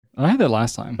I had that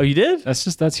last time. Oh, you did?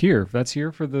 That's here. That's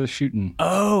here for the shooting.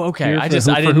 Oh, okay. Here I for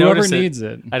didn't whoever notice needs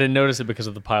it. I didn't notice it because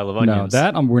of the pile of onions.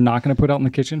 No, that we're not going to put out in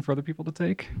the kitchen for other people to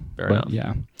take. Fair enough.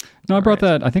 Yeah. No, I brought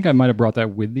that. I think I might have brought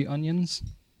that with the onions,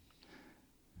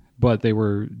 but it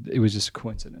was just a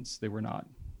coincidence. They were not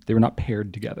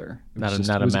paired together. Not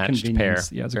a matched pair.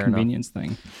 Yeah, it's a Fair convenience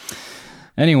thing.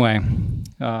 Anyway,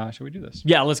 shall we do this?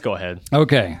 Yeah, let's go ahead.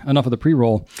 Okay, enough of the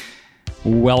pre-roll.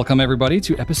 Welcome, everybody,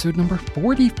 to episode number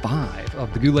 45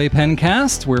 of the Goulet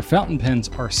Pencast, where fountain pens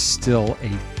are still a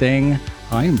thing.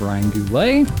 I'm Brian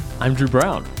Goulet. I'm Drew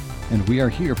Brown. And we are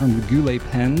here from the Goulet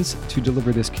Pens to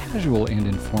deliver this casual and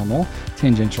informal,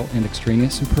 tangential and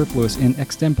extraneous, superfluous and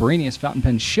extemporaneous fountain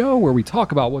pen show where we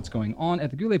talk about what's going on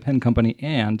at the Goulet Pen Company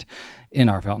and in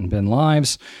our fountain pen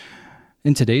lives.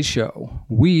 In today's show,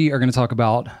 we are going to talk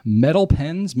about metal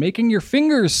pens making your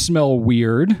fingers smell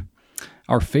weird,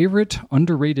 our favorite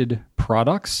underrated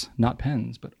products, not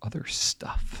pens, but other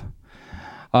stuff.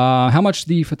 How much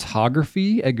the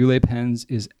photography at Goulet Pens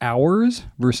is ours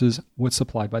versus what's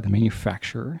supplied by the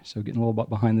manufacturer. So getting a little bit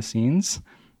behind the scenes.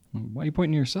 Why are you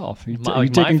pointing to yourself? Are you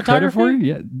taking credit for it?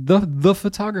 Yeah, the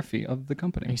photography of the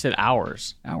company. You said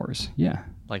ours. Ours, yeah.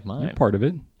 Like mine. You're part of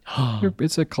it.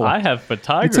 It's a I have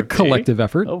photography. It's a collective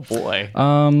effort. Oh boy.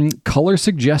 Color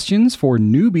suggestions for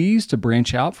newbies to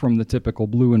branch out from the typical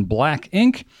blue and black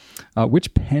ink.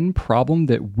 Which pen problem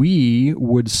that we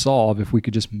would solve if we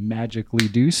could just magically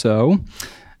do so.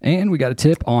 And we got a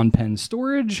tip on pen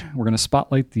storage. We're going to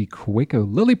spotlight the Kaweco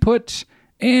Liliput.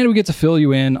 And we get to fill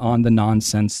you in on the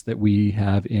nonsense that we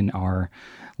have in our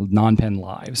non-pen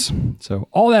lives. So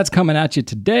all that's coming at you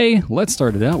today. Let's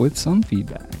start it out with some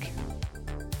feedback.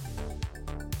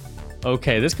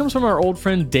 Okay, this comes from our old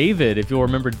friend David. If you'll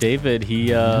remember David,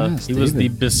 he was the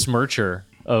besmircher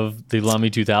of the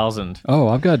Lamy 2000. Oh,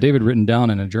 I've got David written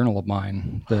down in a journal of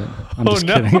mine. I'm just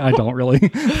kidding. I don't really.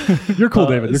 You're cool,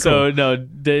 David. You're cool. No,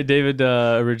 David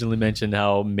originally mentioned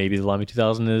how maybe the Lamy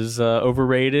 2000 is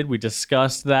overrated. We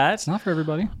discussed that. It's not for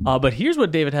everybody. But here's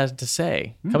what David has to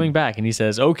say coming back. And he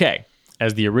says, okay,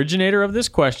 as the originator of this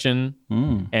question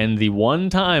and the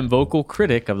one-time vocal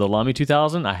critic of the Lamy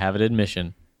 2000, I have an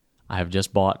admission. I have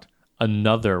just bought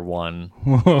another one.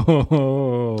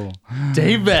 Whoa.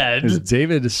 David. Is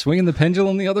David swinging the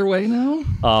pendulum the other way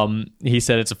now? He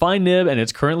said it's a fine nib and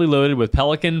it's currently loaded with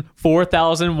Pelican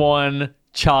 4001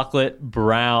 chocolate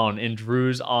brown in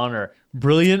Drew's honor.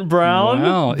 Brilliant brown?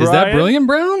 Wow. Brian? Is that brilliant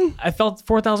brown? I felt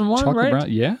 4001, chocolate right? Brown?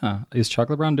 Yeah. Is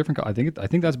chocolate brown different? I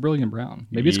think that's brilliant brown.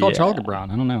 Maybe it's called chocolate brown.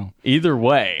 I don't know. Either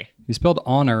way. He spelled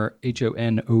honor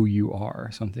Honour.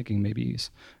 So I'm thinking maybe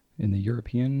he's in the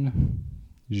European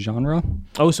genre.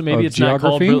 Oh, so maybe it's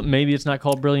geography? not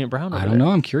called Brilliant Brown. I don't know.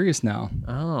 I'm curious now.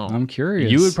 Oh, I'm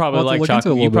curious. You would probably like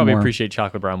chocolate. You probably more. appreciate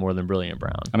chocolate brown more than Brilliant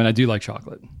Brown. I mean, I do like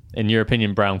chocolate. In your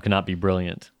opinion, brown cannot be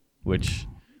brilliant, which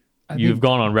you've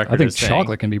gone on record. I think as saying.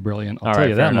 chocolate can be brilliant. I'll All tell right,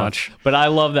 you that enough. much. But I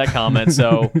love that comment.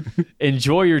 So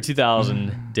enjoy your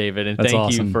 2000, David, and That's thank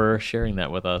awesome. you for sharing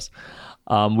that with us.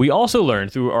 We also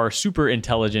learned through our super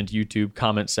intelligent YouTube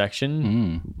comment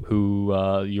section, who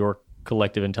your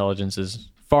collective intelligence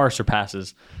far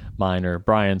surpasses mine or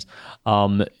Brian's.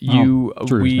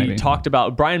 We talked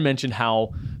about, Brian mentioned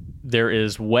how there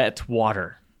is wet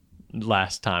water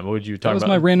last time. What would you talk about? That was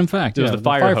my random fact. It was the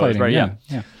fire hose, right?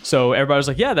 Yeah. So everybody was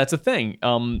like, yeah, that's a thing.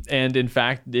 And in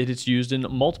fact, it's used in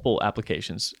multiple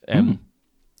applications. And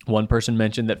one person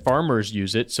mentioned that farmers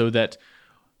use it so that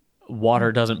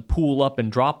water doesn't pool up in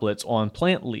droplets on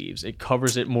plant leaves. It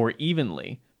covers it more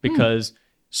evenly because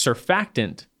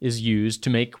surfactant is used to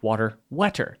make water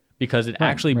wetter because it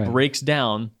actually breaks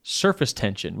down surface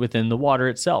tension within the water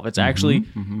itself. It's actually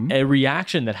a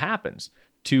reaction that happens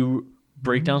to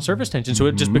break down surface tension. So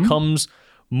it just becomes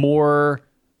more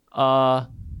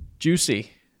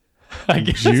juicy. I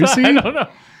guess. Juicy? I don't know.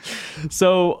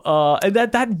 So and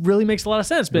that really makes a lot of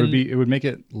sense. It would make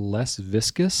it less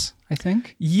viscous, I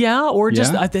think. Yeah, or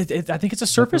just I think it's a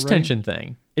surface tension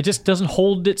thing. It just doesn't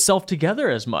hold itself together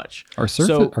as much. Our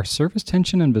surface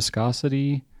tension and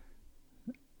viscosity,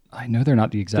 I know they're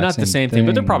not the exact same thing. They're not the same thing,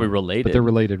 but they're probably related. But they're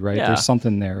related, right? Yeah. There's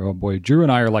something there. Oh boy, Drew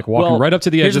and I are like walking right up to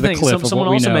the edge of the cliff of Someone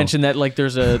what we also know. mentioned that like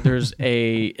there's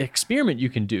a experiment you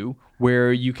can do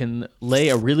where you can lay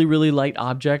a really, really light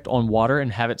object on water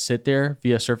and have it sit there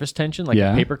via surface tension, like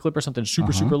a paper clip or something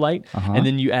super light, and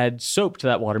then you add soap to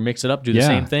that water, mix it up, do the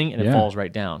same thing, and it falls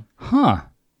right down. Huh.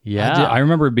 Yeah. I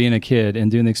remember being a kid and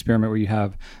doing the experiment where you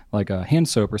have like a hand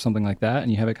soap or something like that,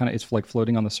 and you have it it's like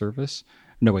floating on the surface.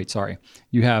 No, wait, sorry.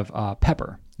 You have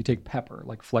pepper. You take pepper,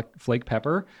 like flake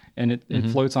pepper, and it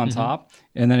floats on top.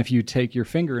 And then if you take your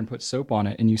finger and put soap on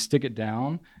it and you stick it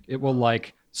down, it will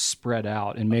like spread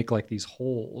out and make like these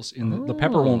holes in the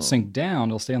pepper won't sink down.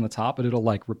 It'll stay on the top, but it'll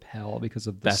like repel because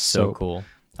of the That's soap. so cool.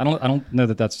 I don't know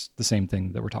that that's the same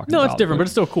thing that we're talking No, about. it's different, but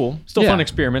it's still cool. Still fun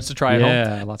experiments to try at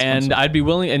home. Lots of fun and stuff. I'd be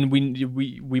willing, and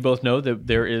we both know that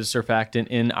there is surfactant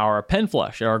in our pen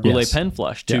flush, our Goulet pen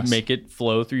flush, to make it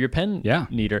flow through your pen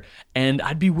kneader. And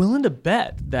I'd be willing to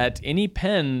bet that any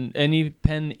pen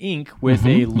ink with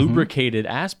a lubricated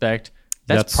aspect,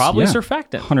 that's probably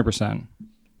surfactant. 100%.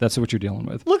 That's what you're dealing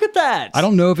with. Look at that. I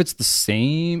don't know if it's the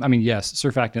same. I mean, yes,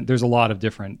 surfactant. There's a lot of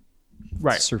different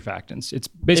surfactants. It's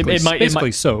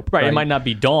basically soap. Right. It might not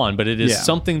be Dawn, but it is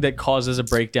something that causes a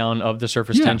breakdown of the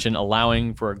surface tension,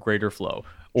 allowing for a greater flow.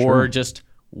 Or just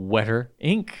wetter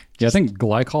ink. I think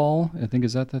glycol,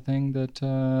 is that the thing that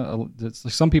that's,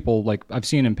 like, some people, like I've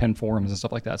seen in pen forums and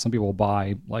stuff like that, some people will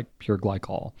buy like pure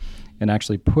glycol and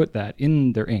actually put that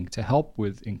in their ink to help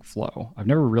with ink flow. I've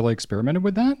never really experimented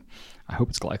with that. I hope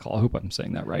it's glycol. I hope I'm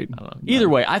saying that right. Either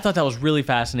way, I thought that was really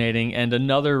fascinating, and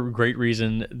another great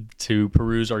reason to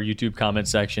peruse our YouTube comment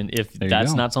section. If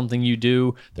that's not something you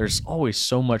do, there's always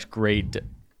so much great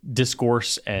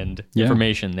discourse and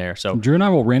information there. So Drew and I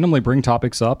will randomly bring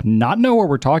topics up, not know what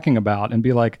we're talking about, and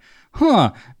be like,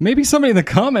 maybe somebody in the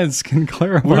comments can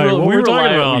clarify what we're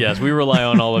talking about. Yes, we rely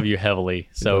on all of you heavily.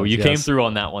 So you came through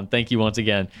on that one. Thank you once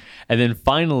again. And then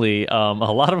finally, a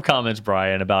lot of comments,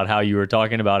 Brian, about how you were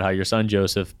talking about how your son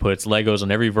Joseph puts Legos on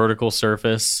every vertical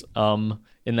surface in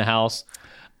the house.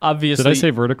 Obviously, did I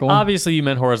say vertical? Obviously, you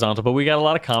meant horizontal, but we got a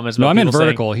lot of comments. No, about I meant people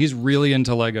vertical. He's really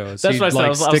into Legos. That's what I said.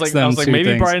 I was like,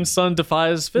 maybe Brian's son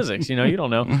defies physics. You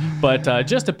don't know. But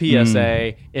just a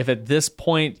PSA: if at this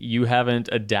point you haven't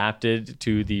adapted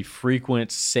to the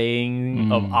frequent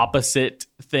saying of opposite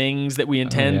things that we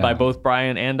intend by both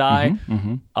Brian and I,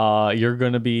 you're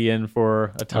going to be in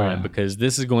for a time because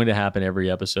this is going to happen every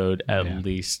episode at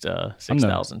least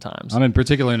 6,000 times. I'm in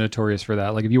particular notorious for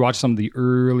that. Like if you watch some of the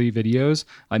early videos,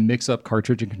 I mix up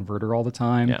cartridge and converter all the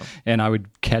time, and I would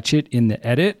catch it in the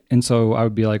edit, and so I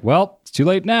would be like, well, it's too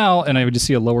late now, and I would just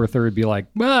see a lower third be like,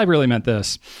 well, I really meant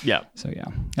this. Yeah. So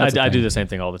I do the same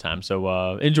thing all the time.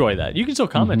 So enjoy that. You can still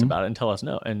comment about it and tell us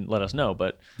no and let us know,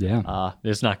 but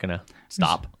it's not going to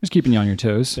stop. Just keeping you on your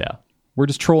toes. Yeah. We're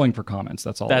just trolling for comments.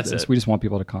 That's all That's it is. it. We just want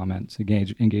people to comment,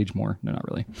 engage more. No, not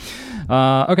really.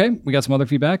 Okay, we got some other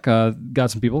feedback.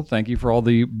 Got some people. Thank you for all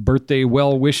the birthday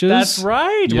well wishes. That's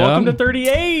right. Yeah. Welcome to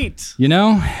 38.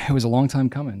 It was a long time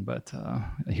coming, but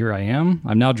here I am.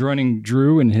 I'm now joining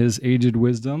Drew in his aged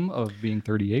wisdom of being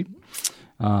 38.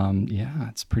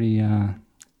 It's pretty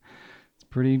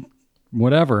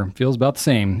whatever. Feels about the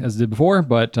same as it did before,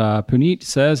 but Puneet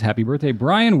says, happy birthday,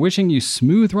 Brian. Wishing you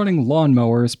smooth running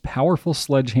lawnmowers, powerful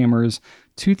sledgehammers,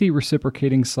 toothy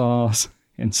reciprocating saws,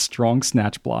 and strong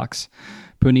snatch blocks.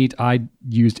 Puneet, I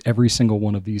used every single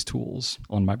one of these tools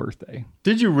on my birthday.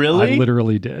 Did you really? I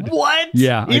literally did. What?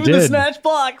 Yeah, Even I did. the snatch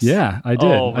blocks? Yeah, I did.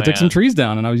 Oh, I took some trees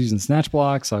down and I was using snatch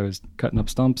blocks. I was cutting up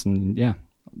stumps and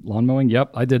lawn mowing.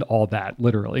 Yep, I did all that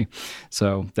literally.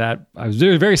 So that I was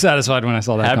very, very satisfied when I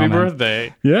saw that. Happy comment.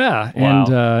 birthday! Yeah, wow.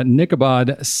 And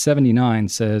Nichabod79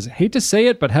 says, "Hate to say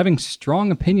it, but having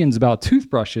strong opinions about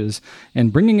toothbrushes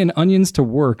and bringing in onions to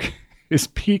work is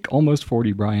peak almost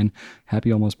 40." Brian,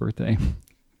 happy almost birthday.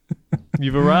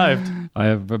 You've arrived. I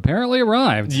have apparently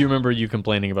arrived. Do you remember you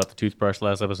complaining about the toothbrush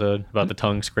last episode about the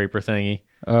tongue scraper thingy?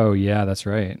 Oh yeah, that's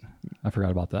right. I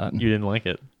forgot about that. You didn't like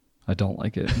it. I don't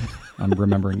like it. I'm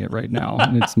remembering it right now,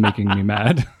 and it's making me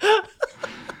mad.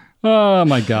 Oh,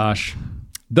 my gosh.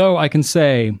 Though I can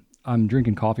say I'm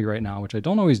drinking coffee right now, which I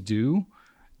don't always do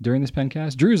during this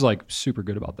pencast. Drew's like super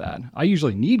good about that. I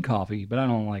usually need coffee, but I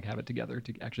don't like have it together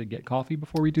to actually get coffee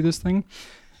before we do this thing.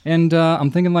 And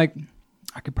I'm thinking like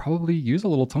I could probably use a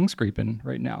little tongue scraping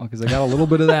right now because I got a little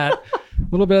bit of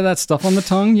that stuff on the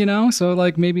tongue, So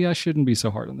like maybe I shouldn't be so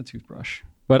hard on the toothbrush.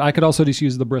 But I could also just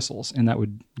use the bristles, and that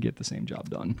would get the same job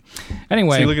done.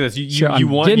 Anyway, see, look at this.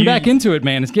 I'm getting back into it,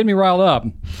 man. It's getting me riled up.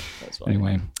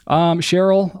 Anyway,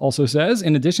 Cheryl also says,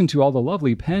 in addition to all the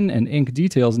lovely pen and ink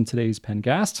details in today's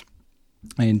pencast,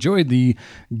 I enjoyed the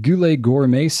Goulet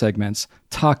Gourmet segments,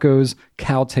 tacos,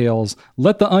 cowtails,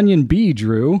 let the onion be,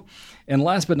 Drew. And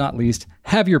last but not least,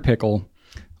 have your pickle.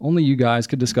 Only you guys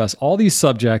could discuss all these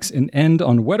subjects and end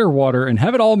on wetter water and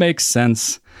have it all make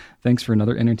sense. Thanks for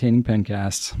another entertaining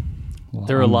pencast. Well,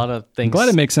 there are a lot of things. I'm glad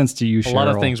it makes sense to you, Cheryl. A lot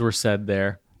of things were said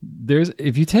there.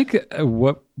 If you take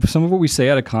some of what we say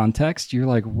out of context, you're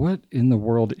like, what in the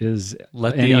world is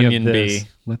let the onion be?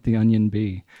 Let the onion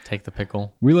be. Take the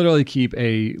pickle. We literally keep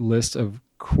a list of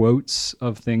quotes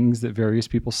of things that various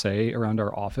people say around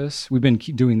our office. We've been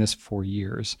doing this for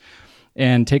years.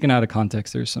 And taken out of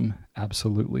context, there's some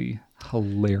absolutely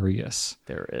hilarious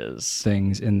There is.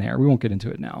 things in there. We won't get into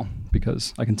it now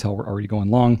because I can tell we're already going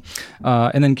long.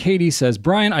 And then Katie says,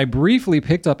 Brian, I briefly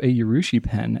picked up a Urushi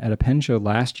pen at a pen show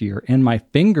last year and my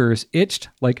fingers itched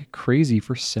like crazy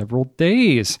for several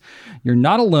days. You're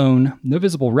not alone. No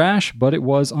visible rash, but it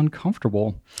was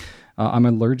uncomfortable. I'm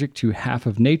allergic to half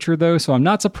of nature, though, so I'm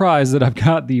not surprised that I've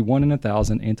got the 1 in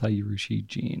 1,000 anti-Urushi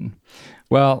gene.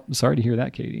 Well, sorry to hear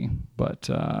that, Katie, but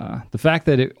the fact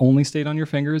that it only stayed on your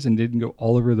fingers and didn't go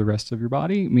all over the rest of your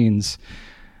body means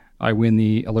I win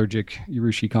the allergic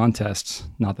Urushi contest.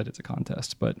 Not that it's a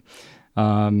contest, but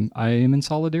I am in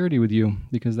solidarity with you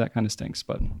because that kind of stinks,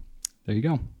 but there you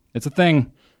go. It's a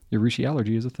thing. Urushi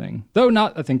allergy is a thing, though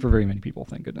not a thing for very many people,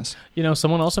 thank goodness.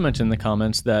 Someone also mentioned in the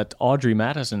comments that Audrey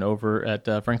Madison over at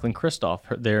Franklin Christoph,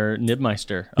 their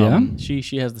Nibmeister,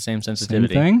 she has the same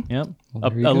sensitivity. Same thing? Yep.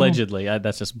 Well, allegedly.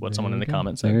 That's just what someone in the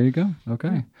comments said. There you go.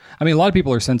 Okay. I mean, a lot of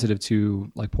people are sensitive to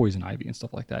like poison ivy and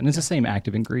stuff like that, and it's the same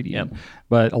active ingredient,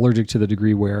 but allergic to the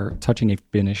degree where touching a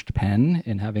finished pen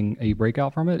and having a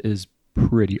breakout from it is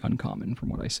pretty uncommon from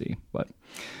what I see, but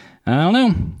I don't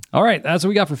know. All right, that's what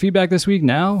we got for feedback this week.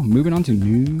 Now, moving on to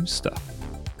new stuff.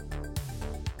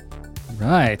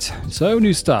 Right, so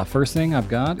new stuff. First thing I've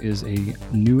got is a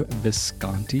new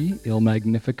Visconti Il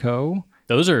Magnifico.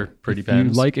 Those are pretty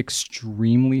pens. If you like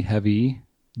extremely heavy,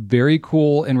 very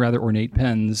cool and rather ornate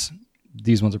pens,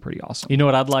 these ones are pretty awesome. You know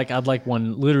what I'd like? I'd like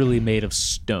one literally made of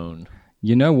stone.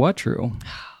 You know what, Drew?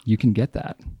 You can get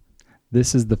that.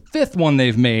 This is the 5th one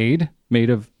they've made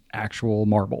of actual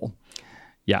marble.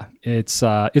 Yeah, it's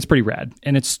pretty rad,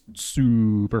 and it's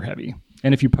super heavy.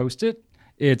 And if you post it,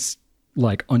 it's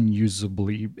like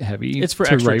unusably heavy. It's for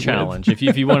extra challenge. If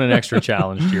you want an extra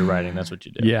challenge to your writing, that's what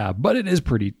you do. Yeah, but it is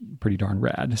pretty darn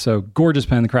rad. So gorgeous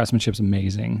pen. The craftsmanship's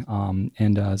amazing.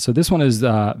 So this one is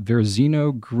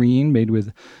Verzino green, made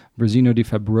with Verzino di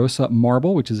Fabrosa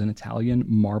marble, which is an Italian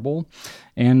marble,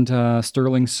 and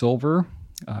sterling silver.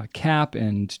 Cap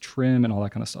and trim and all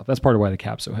that kind of stuff. That's part of why the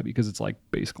cap's so heavy, because it's like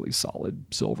basically solid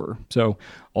silver. So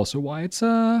also why it's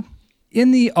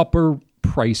in the upper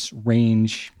price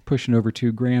range, pushing over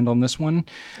 $2,000 on this one.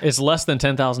 It's less than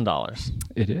 $10,000.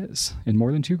 It is, and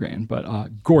more than $2,000,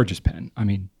 but gorgeous pen. I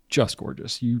mean, just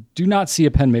gorgeous. You do not see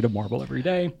a pen made of marble every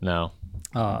day. No.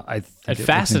 I think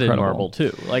faceted marble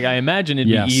too. Like I imagine it'd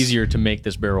be easier to make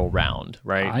this barrel round,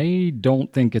 right? I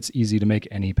don't think it's easy to make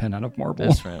any pen out of marble.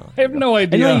 That's right. I have no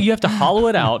idea. And you have to hollow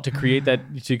it out to create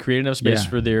enough space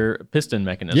for their piston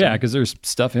mechanism. Yeah, because there's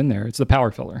stuff in there. It's the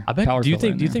power filler. I bet. Do you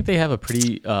think they have a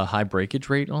pretty high breakage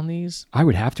rate on these? I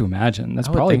would have to imagine. That's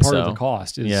probably part of the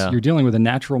cost. You're dealing with a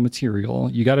natural material.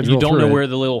 You got to drill. You don't know where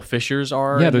the little fissures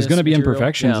are. Yeah, there's going to be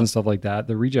imperfections and stuff like that.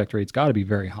 The reject rate's got to be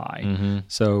very high. Mm-hmm.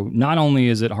 So not only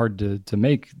is it hard to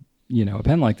make a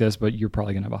pen like this, but you're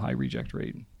probably going to have a high reject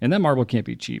rate. And that marble can't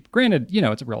be cheap. Granted,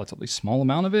 it's a relatively small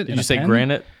amount of it. Did you say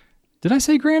granite? Did I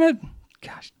say granite?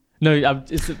 Gosh. No,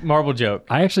 it's a marble joke.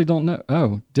 I actually don't know.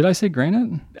 Oh, did I say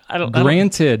granite?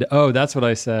 Granted. Oh, that's what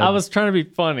I said. I was trying to be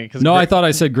funny. No, I thought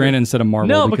I said granite instead of marble.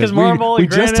 No, because marble and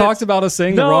granite. We just talked about us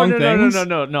saying the wrong things.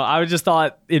 No. I just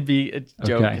thought it'd be a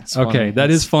joke. Okay, okay, that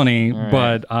is funny,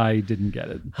 but I didn't get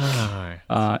it.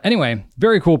 Anyway,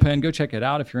 very cool pen. Go check it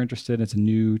out if you're interested. It's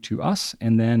new to us.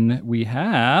 And then we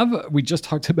just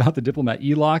talked about the Diplomat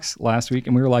E-Locks last week,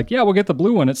 and we were like, yeah, we'll get the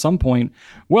blue one at some point.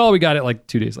 Well, we got it like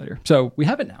 2 days later. So we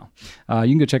have it now. You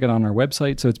can go check it out on our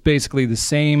website. So it's basically the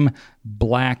same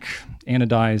black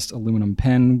anodized aluminum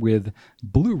pen with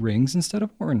blue rings instead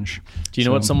of orange. Do you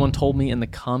know what someone told me in the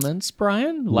comments,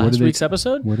 Brian? Last week's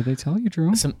episode? What did they tell you,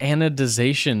 Drew? Some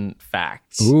anodization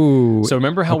facts. Ooh. So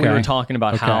remember how we were talking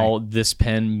about how this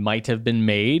pen might have been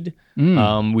made?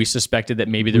 We suspected that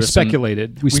maybe there was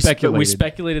speculated. We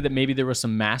speculated that maybe there was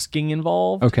some masking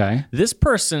involved. Okay. This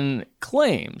person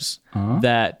claims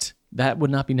that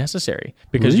would not be necessary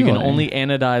because you can only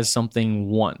anodize something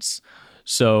once.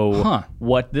 So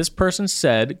what this person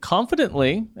said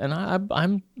confidently, and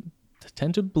I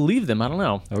tend to believe them. I don't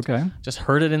know. Okay. Just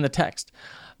heard it in the text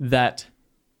that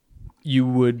you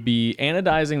would be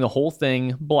anodizing the whole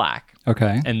thing black.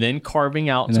 Okay. And then carving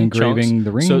out and some engraving chunks.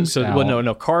 The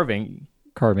rings.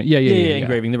 Carving. Yeah,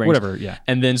 engraving the rings. Whatever, yeah.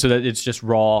 And then so that it's just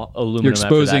raw aluminum. You're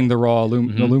exposing the raw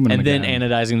aluminum and then again.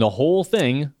 anodizing the whole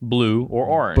thing blue or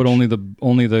orange. But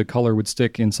only the color would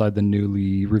stick inside the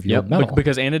newly revealed metal.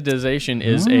 Because anodization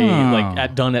is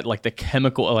done at like a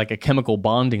chemical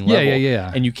bonding level.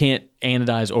 Yeah. And you can't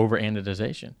anodize over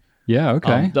anodization. Yeah,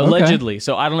 okay. Allegedly.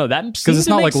 So I don't know. That because it's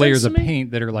not like layers of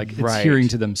paint that are like adhering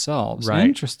to themselves. Right.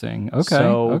 Interesting. Okay.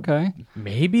 So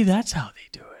maybe that's how they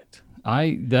do it.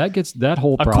 That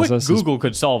whole A process. quick Google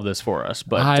could solve this for us,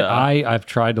 but I've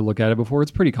tried to look at it before.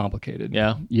 It's pretty complicated.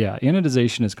 Yeah? Yeah.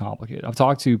 Anodization is complicated. I've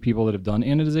talked to people that have done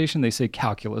anodization. They say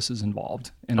calculus is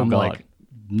involved. And I'm God. like,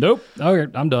 nope.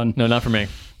 Okay, I'm done. no, not for me.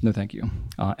 No, thank you.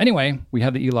 Anyway, we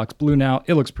have the Elox Blue now.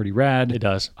 It looks pretty rad. It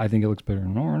does. I think it looks better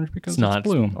than orange because It's not.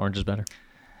 blue. Orange is better.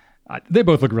 They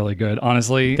both look really good,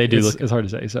 honestly. They do It's hard to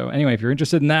say. So anyway, if you're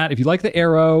interested in that, if you like the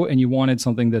Arrow and you wanted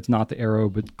something that's not the Arrow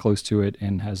but close to it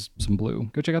and has some blue,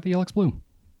 go check out the Elox Blue.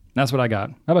 That's what I got.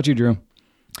 How about you, Drew?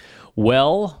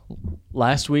 Well,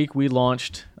 last week we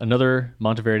launched another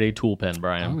Monteverde tool pen,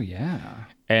 Brian. Oh, yeah.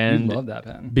 And I love that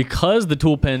pen. because the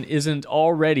tool pen isn't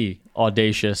already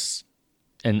audacious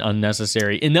and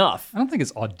unnecessary enough, I don't think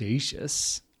it's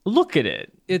audacious. look at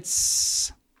it.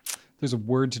 There's a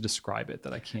word to describe it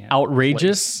that I can't.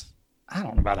 Outrageous. place. I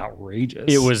don't know about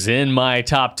outrageous. It was in my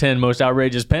top 10 most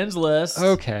outrageous pens list.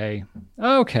 Okay,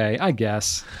 I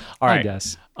guess. All right. I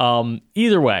guess.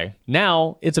 Either way,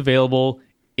 now it's available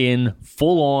in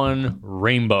full-on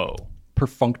rainbow.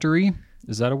 Perfunctory?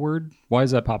 Is that a word? Why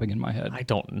is that popping in my head? I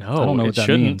don't know. I don't know It what that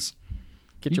shouldn't. means.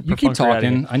 Get your You keep perfunctory out of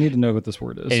talking. here. I need to know what this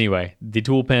word is. Anyway, the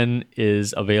tool pen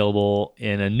is available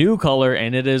in a new color,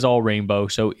 and it is all rainbow,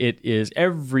 so it is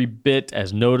every bit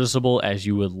as noticeable as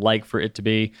you would like for it to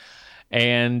be,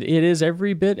 and it is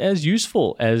every bit as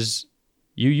useful as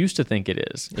you used to think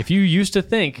it is. If you used to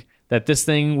think that this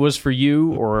thing was for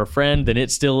you or a friend, then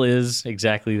it still is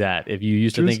exactly that. If you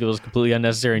used to think it was completely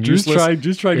unnecessary and useless,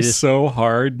 Drew's trying so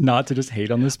hard not to just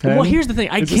hate on this pen. well, here's the thing.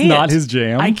 It's just not his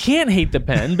jam. I can't hate the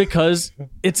pen because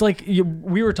it's like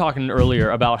we were talking earlier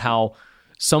about how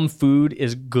some food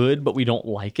is good, but we don't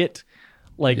like it.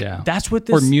 Like that's what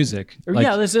this or music.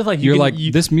 this is like you're like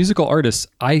this musical artist.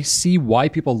 I see why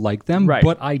people like them, Right.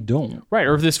 but I don't. right.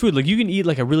 Or if this food, like you can eat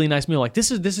like a really nice meal, like this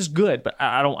is good, but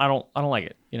I don't like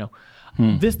it. You know.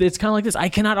 This it's kind of like this. I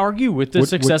cannot argue with the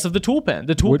success of the tool pen.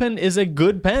 The tool pen is a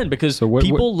good pen because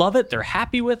people love it. They're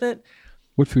happy with it.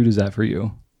 What food is that for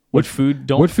you? What food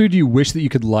do you wish that you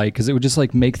could like? Because it would just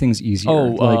like make things easier.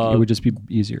 It would just be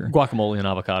easier. Guacamole and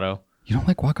avocado. You don't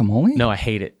like guacamole? No, I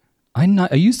hate it. I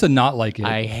used to not like it.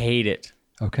 I hate it.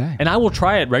 Okay. And I will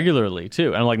try it regularly too.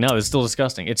 And I'm like, no, it's still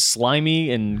disgusting. It's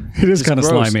slimy and it is kind of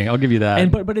gross. slimy. I'll give you that.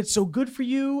 And but it's so good for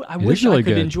you. I wish really I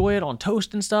could good. enjoy it on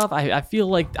toast and stuff. I feel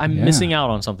like I'm missing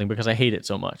out on something because I hate it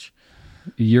so much.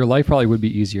 Your life probably would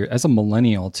be easier as a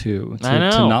millennial too. I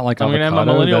know. To not like I'm avocado. Gonna have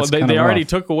my millennial. That's They kinda already rough.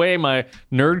 took away my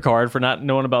nerd card for not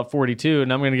knowing about 42,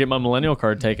 and I'm going to get my millennial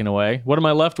card taken away. What am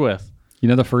I left with? You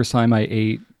know, the first time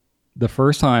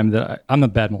that I'm a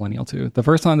bad millennial too. The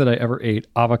first time that I ever ate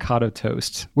avocado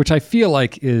toast, which I feel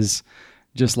like is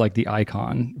just like the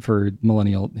icon for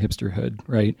millennial hipsterhood,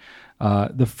 right?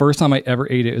 The first time I ever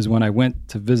ate it is when I went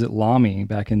to visit Lamy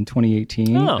back in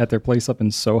 2018 at their place up in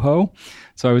Soho.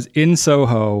 So I was in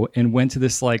Soho and went to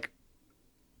this like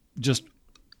just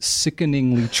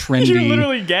sickeningly trendy, You're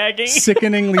literally gagging.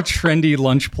 sickeningly trendy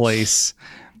lunch place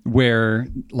where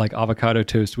like avocado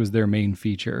toast was their main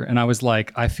feature. And I was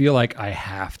like, I feel like I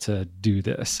have to do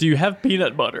this. Do you have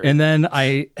peanut butter? And then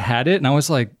I had it and I was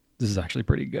like, this is actually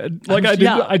pretty good. Like I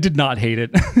did not hate it.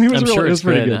 It was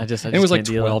pretty good. I just it was like can't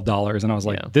deal it. $12 and I was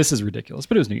like, this is ridiculous.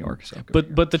 But it was New York. So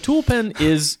But the tool pen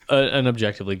is an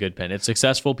objectively good pen. It's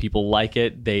successful. People like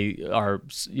it. They are,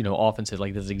 often said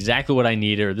like, this is exactly what I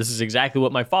needed, or this is exactly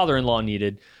what my father-in-law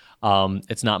needed.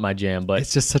 It's not my jam, but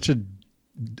it's just such a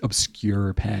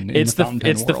obscure pen. It's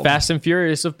the Fast and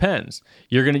Furious of pens.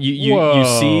 You're gonna you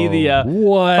see the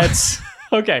what?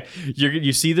 Okay,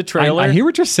 you see the trailer. I hear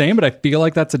what you're saying, but I feel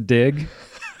like that's a dig.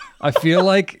 I feel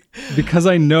like because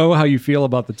I know how you feel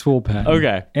about the tool pen.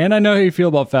 Okay. And I know how you feel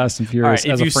about Fast and Furious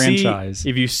as a franchise.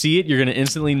 If you see it, you're going to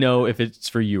instantly know if it's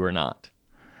for you or not.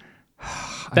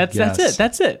 That's it.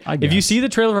 That's it. If you see the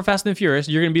trailer for Fast and Furious,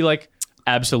 you're going to be like,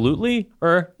 absolutely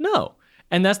or no.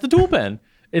 And that's the tool pen.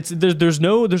 There's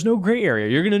no gray area.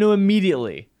 You're going to know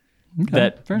immediately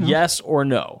that yes or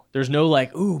no. There's no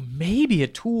like, ooh, maybe a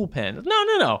tool pen.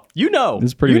 No. You know.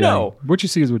 It's pretty know. What you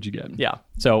see is what you get. Yeah.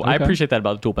 So I appreciate that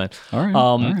about the tool pen. All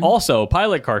right. Also,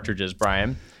 pilot cartridges,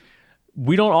 Brian.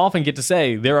 We don't often get to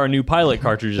say there are new pilot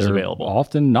cartridges available.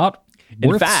 Often not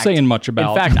worth saying much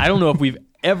about. In fact, I don't know if we've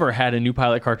ever had a new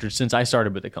pilot cartridge since I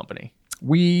started with the company.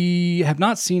 We have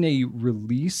not seen a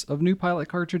release of new pilot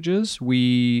cartridges.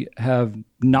 We have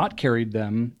not carried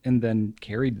them and then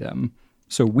carried them.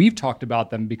 So we've talked about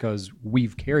them because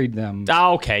we've carried them.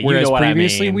 Okay, whereas you know what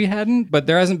previously I mean. we hadn't, but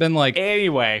there hasn't been like.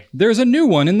 Anyway, there's a new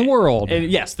one in the world.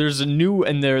 Yes, there's a new,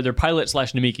 and they're pilot /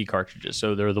 Namiki cartridges.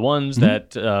 So they're the ones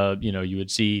that you would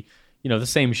see, the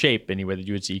same shape anyway that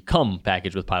you would see come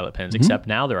packaged with pilot pens. Except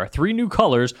now there are 3 new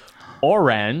colors: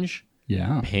 orange,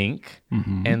 pink,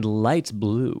 and light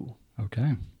blue.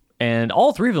 Okay. And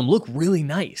all three of them look really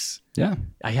nice. Yeah.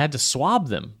 I had to swab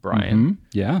them, Brian.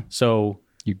 Yeah. So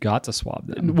you got to swab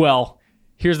them. well,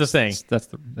 here's the thing. That's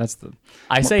the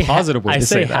I say positive way to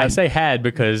say that. I say had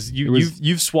because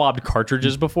you've swabbed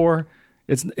cartridges before.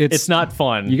 It's not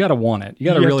fun. You got to want it. You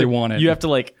got to really want it. You have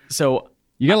to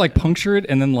you got to puncture it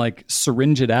and then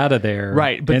syringe it out of there.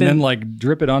 Right. But then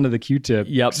drip it onto the Q-tip.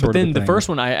 Yep. But then the first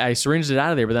one, I syringed it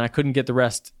out of there, but then I couldn't get the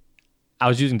rest. I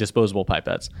was using disposable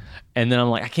pipettes. And then I'm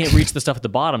like, I can't reach the stuff at the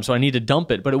bottom, so I need to dump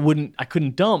it. But I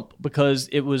couldn't dump because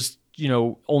it was,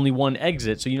 only one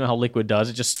exit. So you know how liquid does.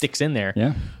 It just sticks in there.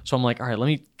 Yeah. So I'm like, all right, let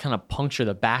me kind of puncture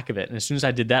the back of it. And as soon as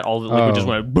I did that, all the liquid just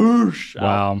went boosh.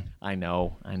 Wow. Out. I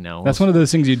know. That's one of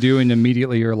those things you do and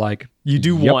immediately you're like... You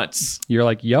do yep. once. You're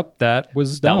like, yep, that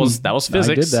was dumb. That was physics.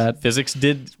 I did that. Physics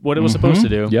did what it was supposed to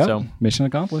do. Yep. So mission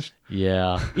accomplished.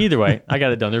 Yeah. Either way, I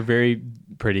got it done. They're very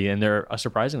pretty and they're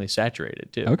surprisingly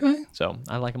saturated too. Okay. So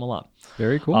I like them a lot.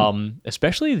 Very cool.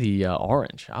 Especially the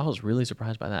orange. I was really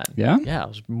surprised by that. Yeah? Yeah, it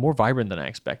was more vibrant than I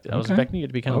expected. I was expecting it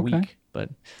to be kind of weak, but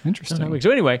interesting. not weak. So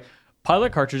anyway,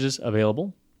 pilot cartridges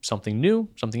available. Something new,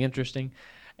 something interesting.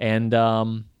 And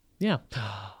yeah.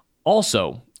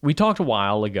 Also, we talked a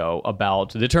while ago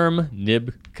about the term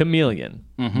nib chameleon,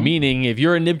 meaning if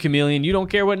you're a nib chameleon, you don't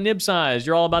care what nib size.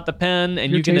 You're all about the pen,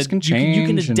 and you can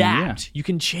adapt. You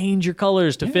can change your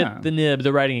colors to fit the nib,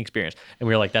 the writing experience. And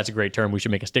we were like, that's a great term. We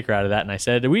should make a sticker out of that. And I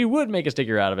said we would make a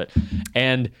sticker out of it,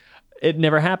 and it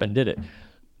never happened, did it?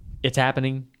 It's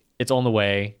happening. It's on the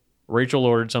way. Rachel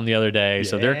ordered some the other day,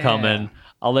 so they're coming.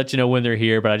 I'll let you know when they're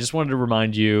here, but I just wanted to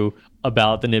remind you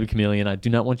about the nib chameleon. I do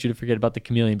not want you to forget about the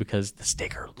chameleon because the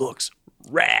sticker looks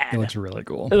rad. It looks really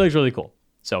cool. It looks really cool.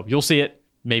 So you'll see it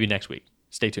maybe next week.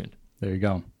 Stay tuned. There you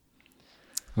go.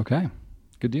 Okay.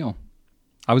 Good deal.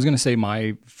 I was going to say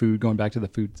my food, going back to the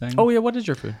food thing. Oh, yeah. What is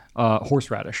your food?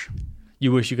 Horseradish.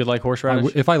 You wish you could like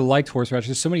horseradish? If I liked horseradish,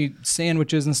 there's so many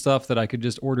sandwiches and stuff that I could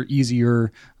just order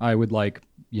easier. I would like,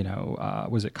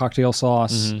 was it cocktail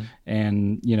sauce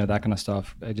and, that kind of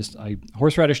stuff.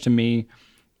 Horseradish to me,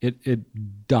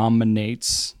 it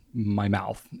dominates my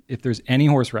mouth. If there's any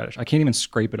horseradish, I can't even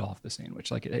scrape it off the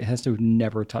sandwich. It has to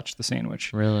never touch the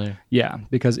sandwich. Really? Yeah,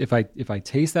 because if I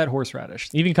taste that horseradish,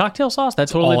 even cocktail sauce, that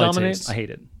totally dominates. I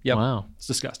hate it. Yep. Wow, it's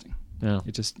disgusting. Yeah,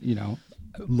 it just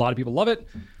a lot of people love it.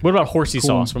 What about horsey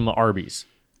sauce from the Arby's?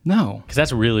 No, because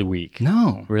that's really weak.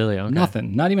 No, really, okay.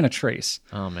 Nothing. Not even a trace.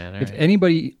 Oh man! If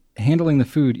anybody handling the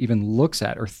food even looks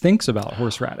at or thinks about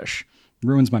horseradish,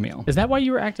 ruins my meal. Is that why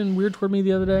you were acting weird toward me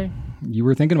the other day? You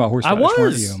were thinking about horseradish,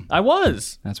 weren't you? I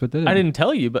was. That's what did it. I didn't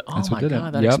tell you, but oh my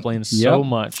God, that explains so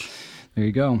much. There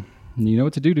you go. You know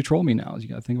what to do to troll me now. Is you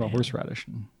got to think about horseradish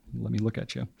and let me look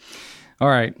at you. All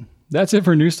right. That's it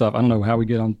for new stuff. I don't know how we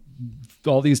get on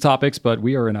all these topics, but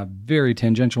we are in a very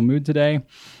tangential mood today,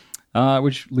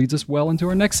 which leads us well into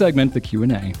our next segment, the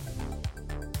Q&A.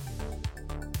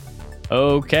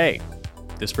 Okay.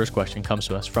 This first question comes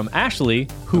to us from Ashley,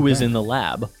 who is in the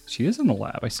lab. She is in the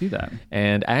lab. I see that.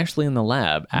 And Ashley in the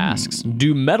lab asks,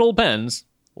 do metal pens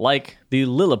like the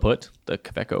Liliput, the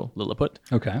Kaweco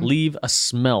Liliput, leave a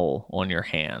smell on your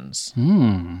hands?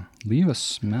 Leave a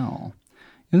smell.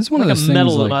 And this is one of those a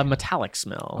things a metallic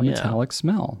smell. A metallic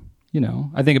smell.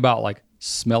 I think about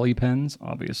smelly pens,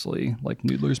 obviously, like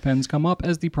Noodler's pens come up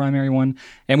as the primary one.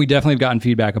 And we definitely have gotten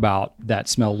feedback about that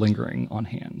smell lingering on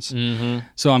hands.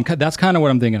 So that's kind of what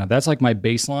I'm thinking of. That's like my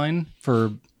baseline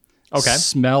for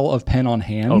smell of pen on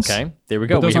hands. Okay, there we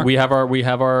go. We have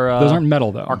our those aren't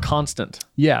metal though. Our constant.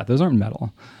 Yeah, those aren't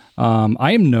metal.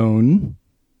 I am known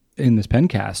in this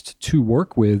pencast to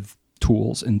work with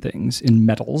tools and things in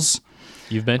metals.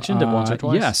 You've mentioned it once or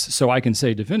twice? Yes. So I can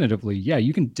say definitively,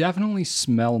 you can definitely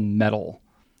smell metal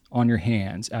on your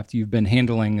hands after you've been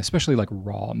handling, especially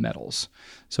raw metals.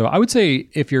 So I would say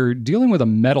if you're dealing with a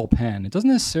metal pen, it doesn't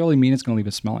necessarily mean it's going to leave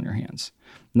a smell on your hands.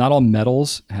 Not all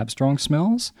metals have strong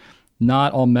smells.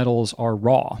 Not all metals are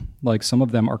raw. Some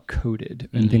of them are coated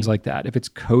and things like that. If it's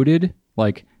coated,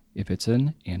 if it's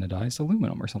an anodized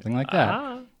aluminum or something like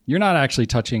that, you're not actually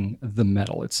touching the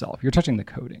metal itself. You're touching the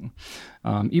coating.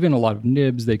 Even a lot of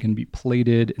nibs, they can be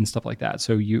plated and stuff like that.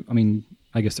 So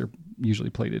I guess they're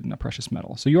usually plated in a precious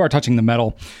metal. So you are touching the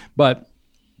metal, but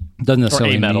doesn't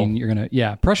necessarily mean you're going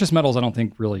to... precious metals I don't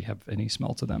think really have any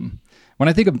smell to them. When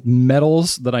I think of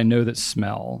metals that I know that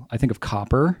smell, I think of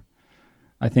copper.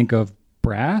 I think of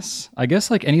brass. I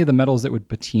guess like any of the metals that would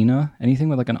patina, anything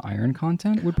with like an iron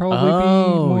content would probably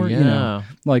be more,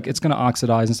 like it's going to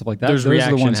oxidize and stuff like that. There's Those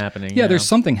reaction are the ones, happening. Yeah, there's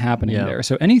something happening there.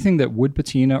 So anything that would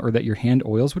patina or that your hand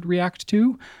oils would react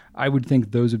to, I would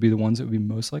think those would be the ones that would be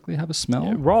most likely to have a smell.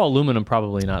 Yeah, raw aluminum,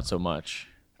 probably not so much.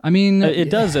 I mean,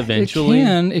 it does eventually.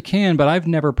 It can, but I've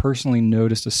never personally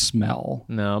noticed a smell.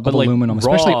 But of aluminum,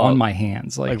 especially on my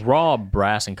hands. Like raw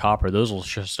brass and copper, those will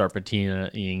start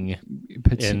patinating.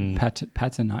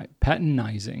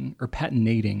 Patinizing or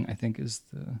patinating, I think is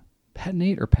the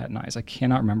patinate or patinize. I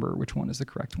cannot remember which one is the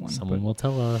correct one. Someone will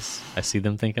tell us. I see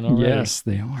them thinking already. Yes,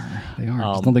 they are.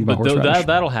 Just don't think about horseradish.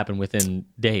 That'll happen within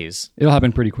days. It'll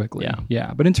happen pretty quickly.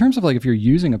 Yeah. But in terms of like if you're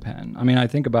using a pen, I mean, I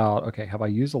think about, okay, have I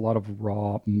used a lot of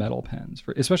raw metal pens,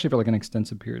 especially for like an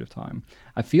extensive period of time?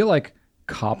 I feel like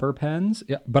copper pens,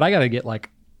 but I got to get like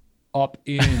up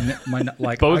in my,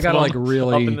 like I got to like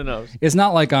really, up in the nose. It's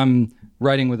not like I'm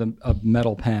writing with a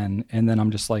metal pen and then I'm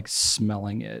just like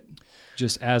smelling it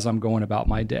just as I'm going about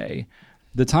my day.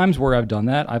 The times where I've done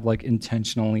that, I've like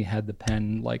intentionally had the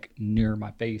pen like near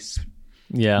my face.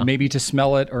 Yeah. Maybe to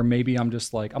smell it, or maybe I'm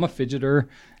just like, I'm a fidgeter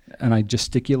and I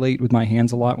gesticulate with my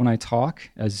hands a lot when I talk,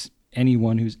 as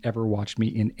anyone who's ever watched me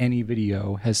in any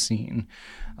video has seen.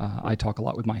 I talk a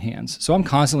lot with my hands. So I'm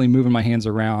constantly moving my hands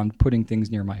around, putting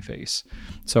things near my face.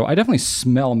 So I definitely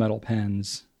smell metal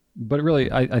pens, but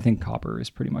really I think copper is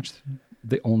pretty much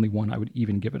the only one I would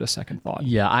even give it a second thought.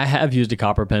 Yeah, I have used a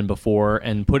copper pen before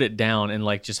and put it down and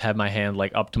like just have my hand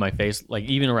like up to my face, like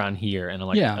even around here. And I'm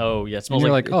like, oh yeah, it smells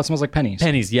like, oh, it smells like pennies.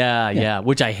 Pennies, yeah,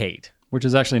 which I hate. Which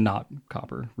is actually not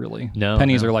copper, really. No.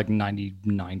 Pennies are like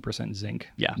 99% zinc.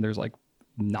 Yeah. There's like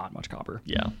not much copper.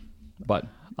 Yeah. But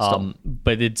still.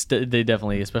 But they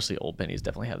definitely, especially old pennies,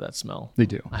 definitely have that smell. They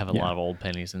do. I have a lot of old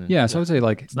pennies, and so I would say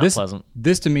like it's not pleasant.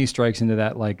 This to me strikes into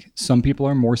that like some people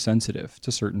are more sensitive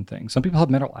to certain things. Some people have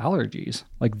metal allergies.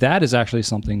 Like that is actually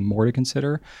something more to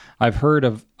consider. I've heard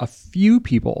of a few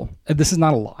people, and this is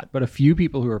not a lot, but a few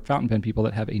people who are fountain pen people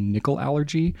that have a nickel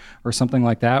allergy or something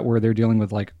like that, where they're dealing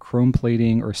with like chrome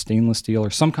plating or stainless steel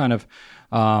or some kind of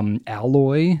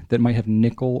alloy that might have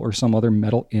nickel or some other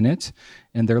metal in it,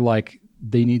 and they're like,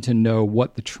 they need to know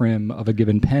what the trim of a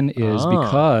given pen is,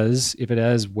 because if it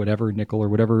has whatever nickel or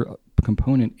whatever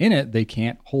component in it, they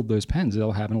can't hold those pens.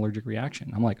 They'll have an allergic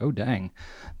reaction. I'm like, oh, dang,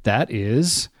 that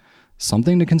is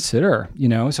something to consider,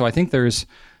 So I think there's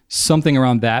something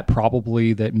around that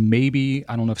probably that maybe,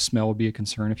 I don't know if smell would be a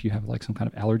concern if you have like some kind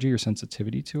of allergy or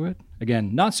sensitivity to it.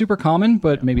 Again, not super common,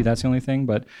 but maybe that's the only thing.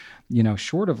 But,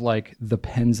 short of like the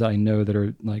pens that I know that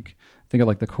are like, think of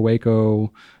like the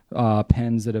Kaweco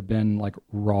pens that have been like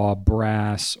raw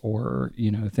brass or,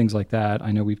 things like that.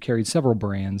 I know we've carried several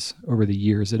brands over the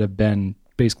years that have been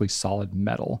basically solid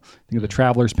metal. Think of the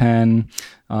Traveler's pen,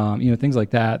 things like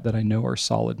that I know are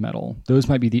solid metal. Those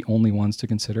might be the only ones to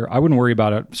consider. I wouldn't worry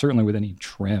about it, certainly with any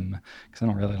trim, because I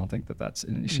don't think that that's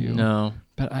an issue. No.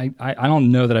 But I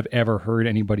don't know that I've ever heard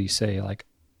anybody say like,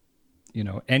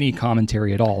 any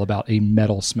commentary at all about a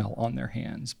metal smell on their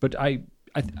hands. But I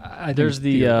think there's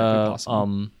the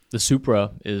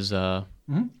Supra is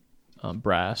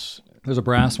brass. There's a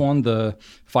brass one, the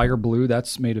Fire Blue,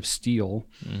 that's made of steel,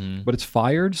 but it's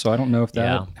fired, so I don't know if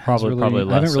that probably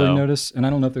less I haven't really so. noticed, and I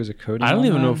don't know if there's a coating. I don't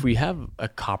even know if we have a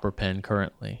copper pen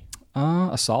currently.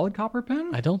 A solid copper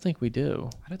pen? I don't think we do.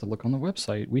 I'd have to look on the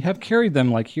website. We have carried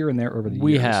them like here and there over the years.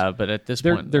 We have, but at this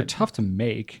point, they're tough to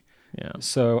make. Yeah.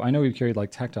 So I know we've carried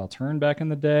like Tactile Turn back in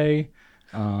the day.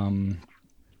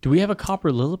 Do we have a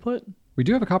copper Liliput? We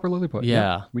do have a copper Liliput.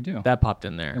 Yeah, we do. That popped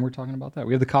in there. And we're talking about that.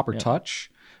 We have the Copper Touch,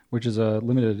 which is a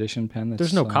limited edition pen.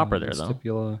 There's no copper there, though.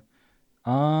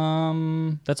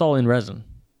 Stipula. That's all in resin.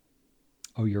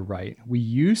 Oh, you're right. We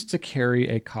used to carry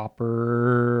a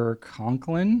copper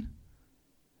Conklin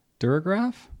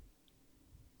Durograph.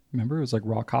 Remember, it was like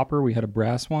raw copper. We had a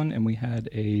brass one, and we had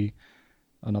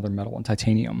another metal one,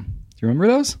 titanium. Do you remember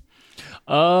those?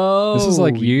 Oh, this is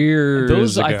like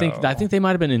years ago. I think they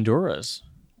might have been Enduras.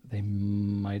 They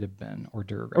might have been, or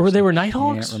Duragraphs. Or they were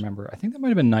Nighthawks? I can't remember. I think they might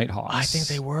have been Nighthawks. I think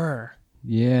they were.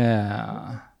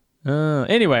 Yeah.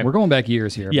 Anyway, we're going back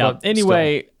years here. Yeah. But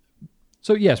anyway,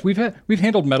 so yes, we've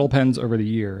handled metal pens over the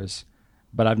years,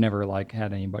 but I've never like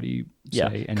had anybody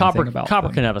say anything about copper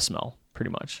them. Can have a smell,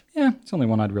 pretty much. Yeah, it's the only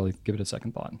one I'd really give it a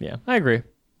second thought. Yeah, I agree.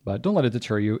 But don't let it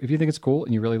deter you. If you think it's cool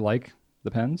and you really like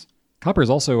the pens, copper is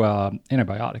also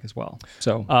antibiotic as well.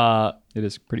 So it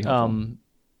is pretty helpful.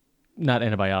 Not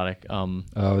antibiotic.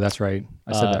 Oh, that's right.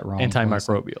 I said that wrong.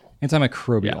 Antimicrobial.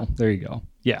 Antimicrobial. Yeah. There you go.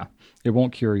 Yeah. It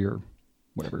won't cure your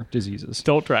whatever diseases.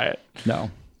 Don't try it. No.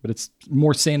 But it's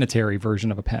more sanitary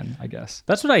version of a pen, I guess.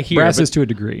 That's what I hear. Brass is to a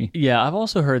degree. Yeah, I've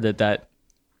also heard that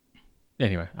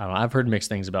anyway, I don't know. I've heard mixed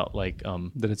things about like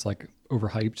that it's like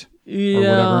overhyped.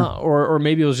 Yeah, or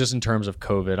maybe it was just in terms of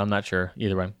COVID. I'm not sure.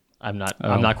 Either way, I'm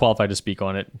not qualified to speak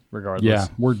on it. Regardless, Yeah,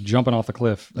 we're jumping off the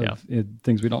cliff of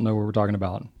things we don't know what we're talking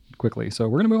about quickly. So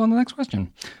we're gonna move on to the next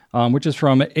question, which is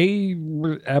from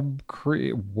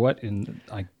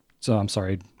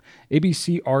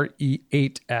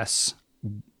ABCRE8S.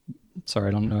 Sorry,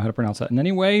 I don't know how to pronounce that in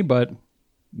any way, but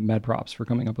mad props for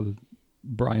coming up with a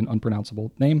Brian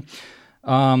unpronounceable name.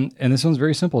 And this one's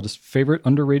very simple. Just favorite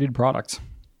underrated product.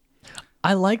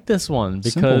 I like this one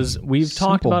because we've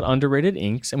talked about underrated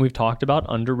inks and we've talked about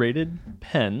underrated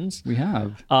pens. We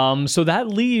have. So that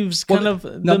leaves kind of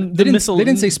they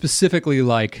didn't say specifically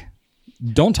like,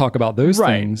 don't talk about those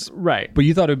things. Right. But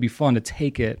you thought it would be fun to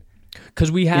take it.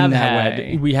 Because we have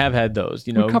had those,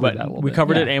 you know, we covered that a little bit.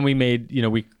 Covered it, and we made, you know,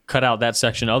 we cut out that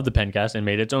section of the Pencast and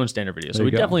made its own standard video. So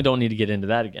we definitely don't need to get into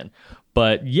that again.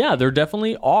 But yeah, there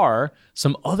definitely are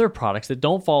some other products that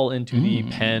don't fall into the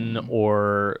pen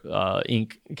or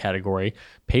ink category.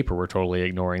 Paper, we're totally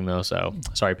ignoring though. So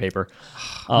sorry, paper.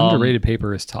 Underrated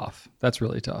paper is tough. That's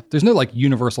really tough. There's no like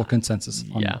universal consensus.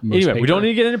 On most paper. We don't need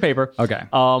to get into paper. Okay.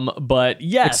 But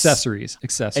yes, accessories.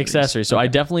 So I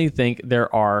definitely think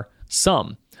there are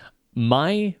some.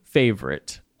 My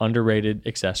favorite underrated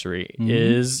accessory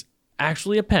is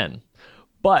actually a pen,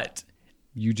 but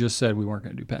you just said we weren't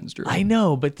going to do pens, Drew. I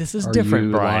know, but this is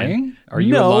different, Brian. Lying? Are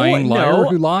you a lying liar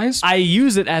who lies? I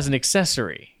use it as an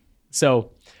accessory.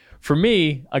 So for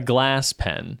me, a glass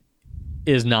pen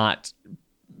is not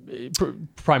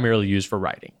primarily used for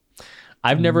writing.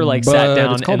 I've never sat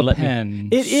down it's called and a pen.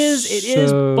 It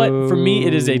is, but for me,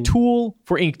 it is a tool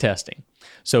for ink testing.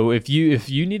 So if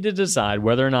you need to decide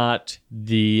whether or not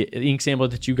the ink sample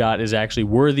that you got is actually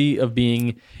worthy of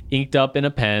being inked up in a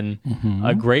pen,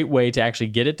 a great way to actually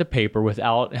get it to paper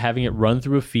without having it run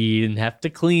through a feed and have to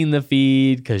clean the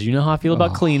feed, because you know how I feel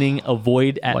about cleaning.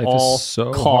 Avoid at all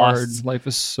costs. Life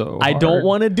is so hard. I don't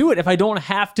want to do it if I don't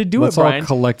have to do Let's it, Brian. All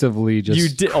collectively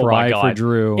just cry for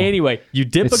Drew. Anyway, you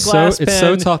dip a glass pen. It's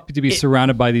so tough to be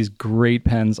surrounded by these great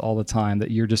pens all the time that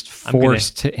you're just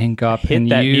forced to ink up and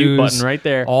that use mute button right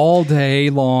there all day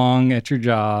long at your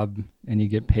job, and you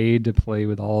get paid to play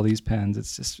with all these pens.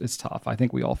 It's tough. I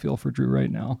think we all feel for Drew right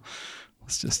now.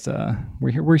 Let's just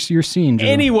we're here. You're seeing, Drew.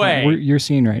 Anyway, you're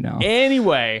seeing right now.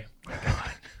 Anyway, oh my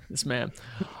God, this man.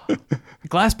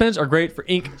 Glass pens are great for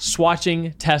ink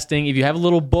swatching, testing. If you have a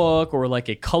little book or like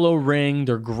a color ring,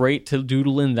 they're great to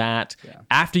doodle in that. Yeah.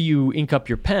 After you ink up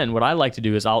your pen, what I like to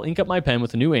do is I'll ink up my pen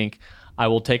with a new ink. I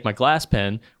will take my glass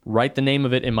pen, write the name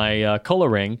of it in my color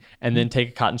ring, and then take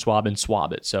a cotton swab and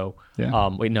swab it. So, I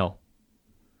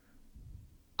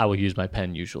will use my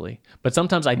pen usually. But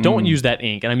sometimes I don't use that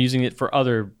ink, and I'm using it for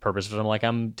other purposes.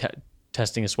 I'm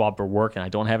testing a swab for work, and I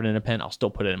don't have it in a pen. I'll still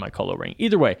put it in my color ring.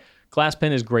 Either way, glass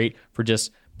pen is great for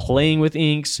just playing with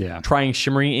inks, trying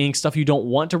shimmering ink, stuff you don't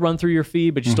want to run through your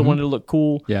feed, but you still want it to look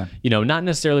cool. Yeah. You know, not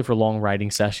necessarily for long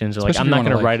writing sessions, or I'm not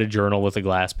going to write a journal with a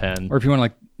glass pen. Or if you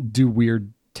want to do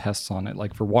weird tests on it,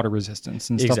 like for water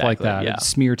resistance and stuff like that. Yeah.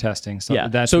 Smear testing stuff. Yeah.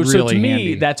 That's really so to me,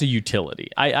 handy. That's a utility.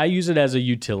 I use it as a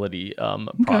utility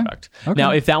product. Okay.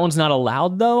 Now, if that one's not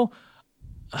allowed though,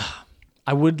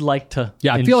 I would like to.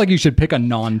 Yeah, I feel like you should pick a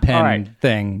non-pen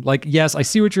thing. Like, yes, I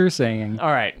see what you're saying.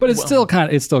 All right, but it's still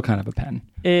kind of a pen.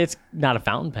 It's not a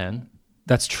fountain pen.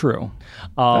 That's true.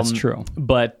 That's true.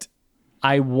 But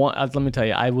let me tell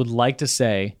you, I would like to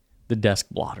say the desk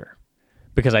blotter,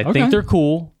 because I think they're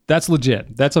cool. That's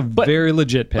legit. That's a very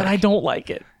legit pick. But I don't like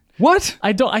it. What?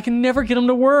 I can never get them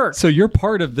to work. So you're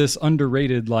part of this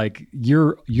underrated, like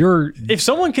you're if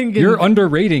someone can get, you're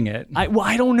underrating it.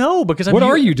 I don't know, because what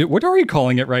are you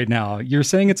calling it right now? You're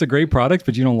saying it's a great product,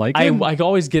 but you don't like it? I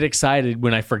always get excited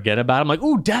when I forget about it. I'm like,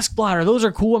 ooh, desk blotter, those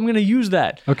are cool. I'm going to use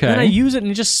that. Okay. And I use it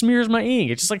and it just smears my ink.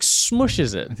 It just like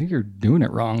smushes it. I think you're doing it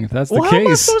wrong if that's the case. How am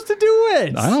I supposed to do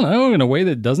it? I don't know, in a way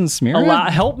that doesn't smear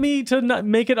it. Help me to not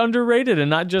make it underrated and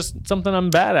not just something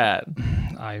I'm bad at.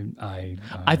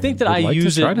 I think that I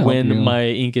use it when my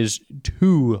ink is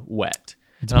too wet.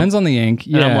 It depends on the ink.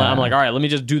 Yeah. And I'm like, all right, let me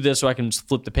just do this so I can just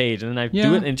flip the page. And then I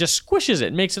do it and it just squishes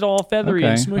it. Makes it all feathery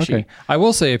and smushy. Okay. I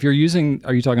will say, if you're using,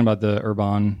 are you talking about the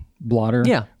Urban blotter?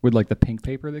 Yeah. With like the pink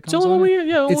paper that comes on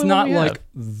it? It's not like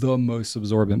the most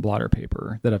absorbent blotter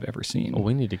paper that I've ever seen. Well,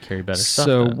 we need to carry better stuff.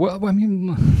 So, well, I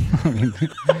mean,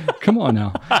 come on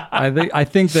now. I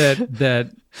think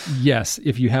that yes,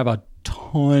 if you have a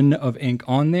ton of ink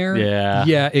on there,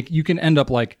 you can end up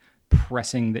like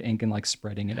pressing the ink and like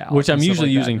spreading it out. Which I'm usually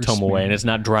like using or Tomoe, smearing and it's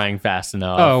not drying fast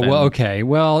enough. Oh, well, okay.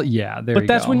 Well, yeah, there you go. But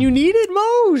that's when you need it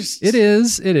most. It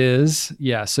is.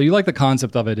 Yeah. So you like the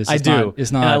concept of it. It's just I do.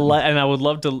 It's not. And I would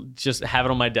love to just have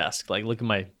it on my desk. Like, look at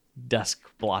my desk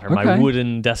blotter, my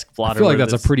wooden desk blotter. I feel like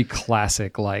that's a pretty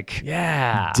classic, like,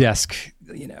 yeah, desk,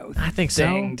 I think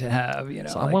thing so. to have,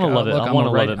 So I want to love it. Look, I want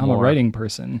to love it more. I'm a writing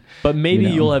person. But maybe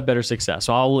you'll have better success.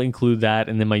 So I'll include that,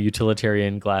 and then my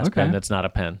utilitarian glass pen that's not a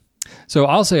pen. So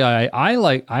I'll say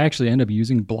I actually end up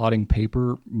using blotting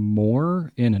paper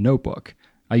more in a notebook.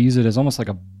 I use it as almost like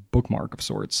a bookmark of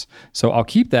sorts. So I'll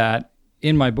keep that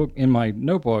in my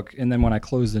notebook, and then when I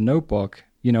close the notebook,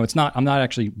 I'm not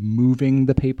actually moving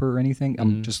the paper or anything.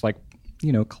 I'm just like,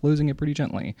 closing it pretty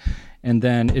gently, and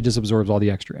then it just absorbs all the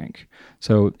extra ink.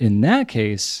 So in that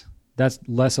case, that's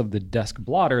less of the desk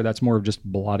blotter. That's more of just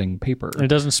blotting paper. And it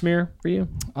doesn't smear for you?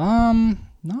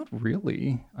 Not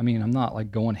really. I mean, I'm not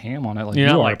like going ham on it like You're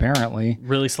you not, are, like, apparently.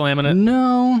 Really slamming it?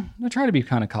 No, I try to be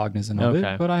kind of cognizant of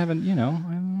Okay. it, but I haven't, I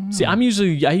don't See, know.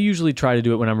 I usually try to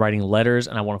do it when I'm writing letters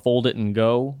and I want to fold it and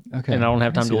go. Okay. And I don't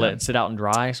have time to see let that. it sit out and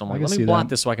dry. So I'm like, can let me see blot that.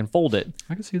 this so I can fold it.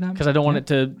 I can see that. Because I don't want it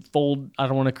to fold. I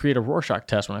don't want to create a Rorschach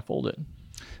test when I fold it.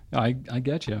 I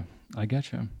get you. I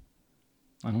don't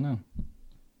know.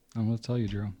 I'm going to tell you,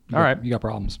 Drew. All right. You got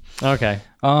problems. Okay.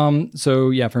 So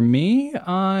yeah, for me,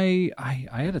 I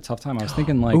had a tough time. I was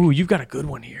thinking like, Ooh, you've got a good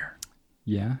one here.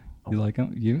 yeah, you like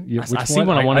them? You I which see one?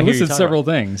 one I wanna hear you listed talk several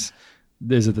things.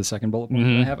 Is it the second bullet point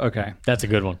I have? Okay. That's a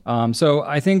good one. So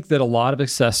I think that a lot of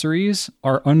accessories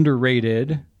are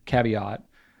underrated, caveat,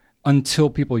 until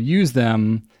people use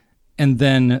them. And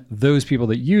then those people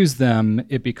that use them,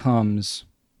 it becomes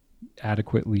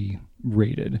adequately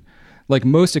rated. Like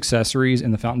most accessories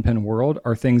in the fountain pen world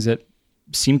are things that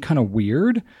seem kind of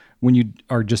weird when you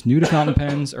are just new to fountain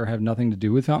pens or have nothing to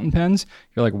do with fountain pens.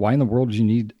 You're like, why in the world do you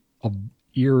need a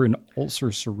ear and ulcer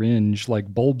syringe,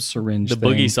 like bulb syringe The thing?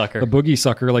 boogie sucker. The boogie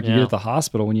sucker like you Yeah. get at the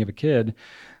hospital when you have a kid.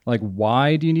 Like,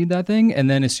 why do you need that thing? And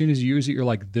then as soon as you use it, you're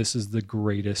like, this is the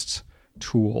greatest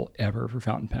tool ever for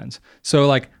fountain pens. So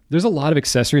like there's a lot of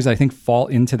accessories I think fall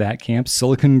into that camp.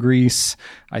 Silicone grease,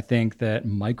 I think that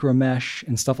micro mesh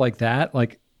and stuff like that.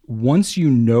 Like once you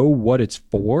know what it's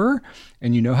for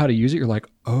and you know how to use it, you're like,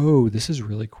 oh, this is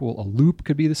really cool. A loop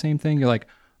could be the same thing. You're like,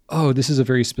 oh, this is a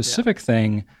very specific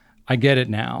thing. I get it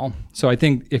now. So I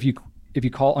think if you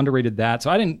call underrated that, so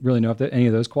I didn't really know if any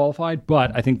of those qualified,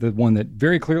 but I think the one that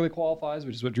very clearly qualifies,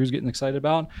 which is what Drew's getting excited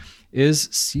about, is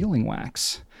sealing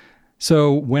wax.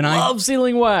 So Love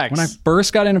sealing wax. When I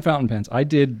first got into fountain pens, I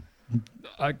did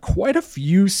quite a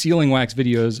few sealing wax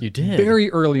videos. You did? Very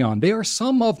early on. They are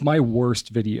some of my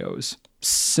worst videos.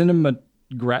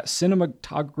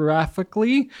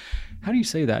 Cinematographically, how do you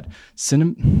say that?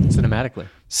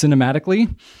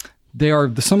 Cinematically, they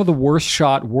are some of the worst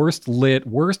shot, worst lit,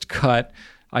 worst cut.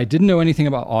 I didn't know anything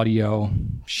about audio.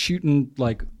 Shooting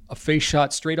like a face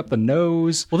shot straight up the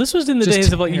nose. Well, this was in the Just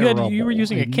days of like you were terrible.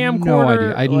 using a I had camcorder. No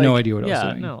idea. I had no idea what I was yeah,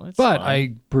 doing. no, it's but fine.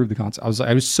 I proved the concept.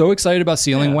 I was so excited about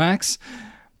sealing wax,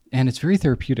 and it's very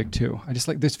therapeutic too. I just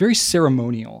like it's very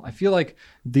ceremonial. I feel like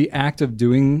the act of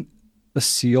doing a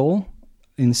seal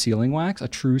in sealing wax, a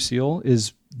true seal,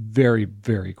 is very,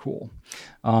 very cool.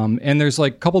 And there's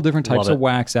like a couple different types of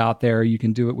wax out there. You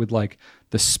can do it with like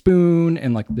the spoon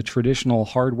and like the traditional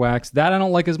hard wax. That I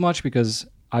don't like as much because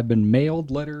I've been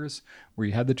mailed letters where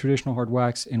you have the traditional hard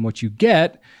wax, and what you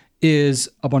get is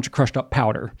a bunch of crushed up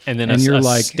powder. And then you're a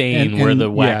like, stain where the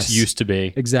wax used to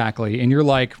be. Exactly. And you're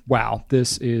like, wow,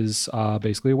 this is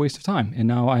basically a waste of time. And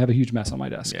now I have a huge mess on my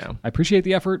desk. Yeah. I appreciate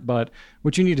the effort, but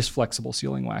what you need is flexible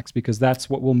sealing wax because that's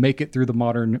what will make it through the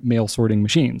modern mail sorting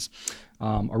machines.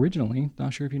 Originally,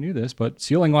 not sure if you knew this, but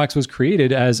sealing wax was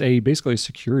created as basically a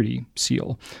security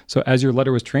seal. So as your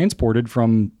letter was transported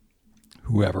from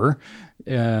whoever,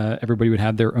 everybody would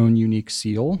have their own unique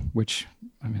seal, which,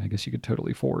 I mean, I guess you could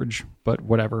totally forge, but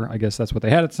whatever. I guess that's what they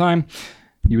had at the time.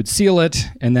 You would seal it,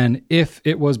 and then if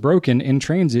it was broken in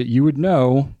transit, you would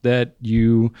know that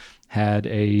you had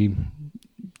a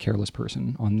careless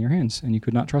person on your hands, and you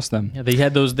could not trust them. Yeah, they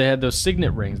had those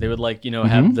signet rings. They would like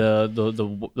have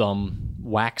the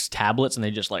wax tablets, and they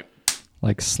just like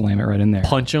slam it right in there.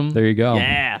 punch them. There you go.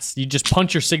 Yes, you just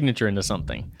punch your signature into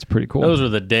something. It's pretty cool. Those were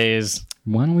the days.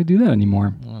 Why don't we do that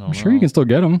anymore? I'm sure you can still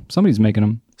get them. Somebody's making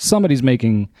them. Somebody's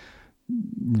making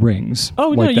rings. Oh,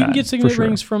 like no, you that, can get for signet sure.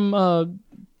 rings from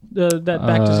that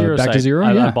Back to Zero Back site. to Zero,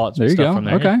 I yeah. bought some There you stuff go. from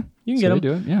there. Okay. You can So get they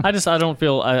them. do it, yeah. I don't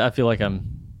feel. I feel like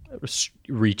I'm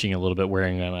reaching a little bit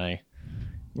wearing a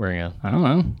I don't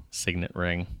know. signet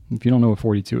ring. If you don't know what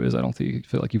 42 is, I don't think you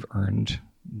feel like you've earned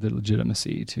the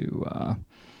legitimacy to,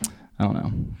 I don't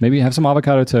know. Maybe have some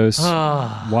avocado toast,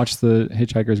 watch the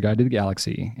Hitchhiker's Guide to the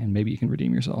Galaxy, and maybe you can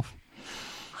redeem yourself.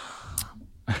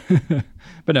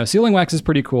 But no, sealing wax is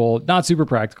pretty cool. Not super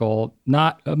practical.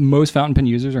 Not most fountain pen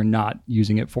users are not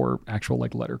using it for actual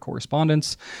like letter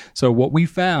correspondence. So what we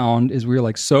found is we were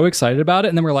like so excited about it,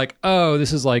 and then we're like, oh,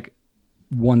 this is like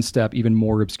one step even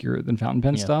more obscure than fountain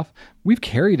pen stuff. We've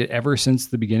carried it ever since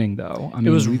the beginning, though. I mean,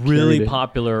 it was really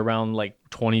popular around like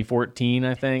 2014,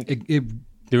 I think.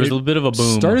 There was a little bit of a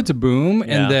boom. Started to boom,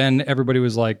 and then everybody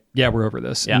was like, yeah, we're over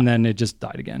this. Yeah. And then it just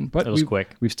died again. But it was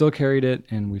quick. We've still carried it,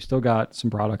 and we've still got some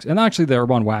products. And actually, the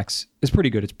Herbon wax is pretty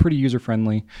good. It's pretty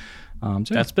user-friendly. So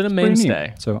that's been a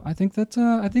mainstay. So I think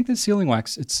that sealing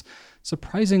wax, it's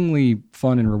surprisingly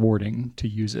fun and rewarding to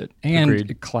use it. And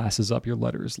it classes up your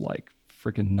letters like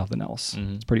freaking nothing else.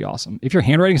 It's pretty awesome. If your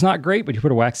handwriting's not great, but you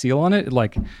put a wax seal on it, it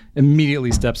like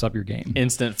immediately steps up your game.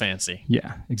 Instant fancy.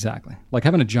 Yeah, exactly. Like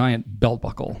having a giant belt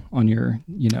buckle on your,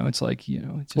 it's like,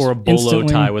 it's just or a bolo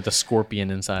tie with a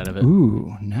scorpion inside of it.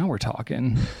 Ooh, now we're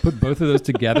talking. Put both of those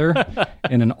together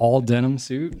in an all denim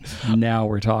suit. Now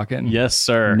we're talking. Yes,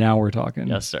 sir. Now we're talking.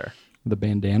 Yes, sir. The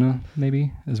bandana,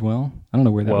 maybe, as well. I don't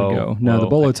know where that would go. No, the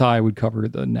bolo tie would cover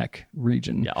the neck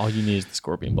region. Yeah, all you need is the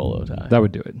scorpion bolo tie. That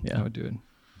would do it. Yeah. That would do it.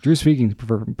 Drew speaking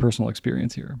from personal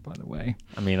experience here, by the way.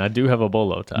 I mean, I do have a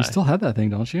bolo tie. You still have that thing,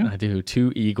 don't you? I do.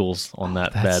 2 eagles on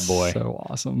that bad boy. So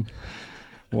awesome.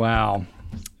 Wow.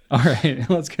 All right,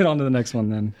 let's get on to the next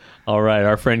one then. All right,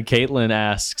 our friend Caitlin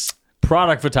asks,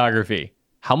 product photography.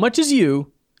 How much is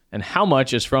you and how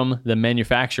much is from the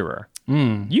manufacturer?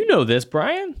 You know this,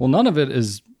 Brian. Well, none of it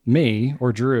is me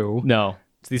or Drew. No,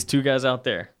 it's these 2 guys out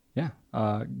there. Yeah,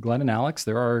 Glenn and Alex.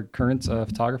 They're our current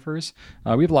photographers.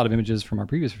 We have a lot of images from our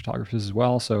previous photographers as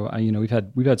well. So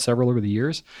we've had several over the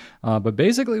years. But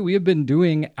basically, we have been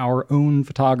doing our own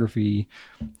photography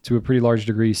to a pretty large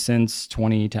degree since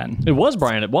 2010. It was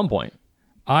Brian at one point.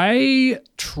 I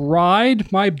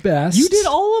tried my best. You did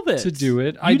all of it to do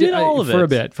it. I did all of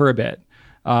it for a bit.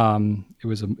 It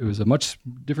was a much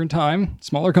different time,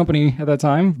 smaller company at that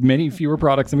time, many fewer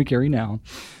products than we carry now.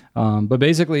 But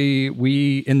basically,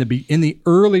 we in the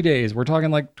early days, we're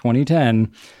talking like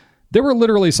 2010, there were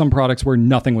literally some products where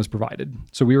nothing was provided.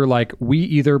 So we were like, we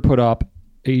either put up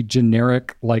a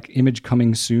generic like image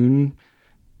coming soon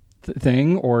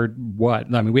thing or what?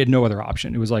 I mean, we had no other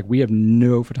option. It was like, we have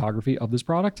no photography of this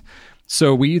product.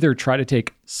 So we either try to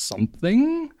take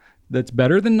something that's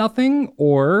better than nothing,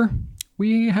 or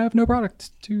we have no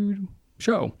product to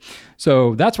show.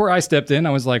 So that's where I stepped in. I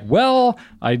was like, well,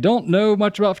 I don't know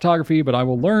much about photography, but I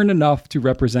will learn enough to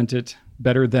represent it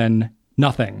better than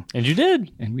nothing. And you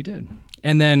did. And we did.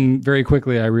 And then very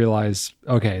quickly I realized,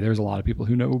 okay, there's a lot of people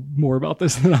who know more about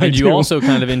this than I do. And you also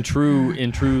kind of in true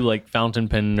like fountain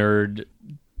pen nerd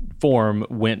form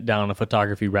went down a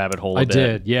photography rabbit hole a bit. I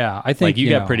did, yeah. I think like you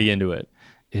got pretty into it.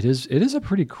 It is a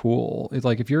pretty cool. It's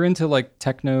like if you're into like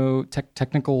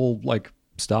technical like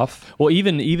stuff. Well,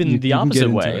 even the opposite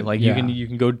way. Like you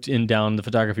can go down the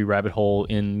photography rabbit hole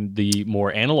in the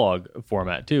more analog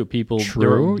format too. People,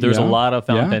 there's a lot of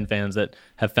fountain pen fans that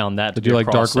have found that to do like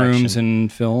dark rooms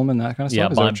and film and that kind of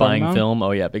stuff. Yeah, buying film.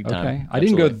 Oh yeah, big time. Okay, I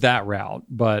didn't go that route,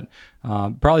 but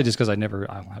probably just because I don't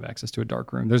have access to a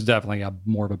dark room. There's definitely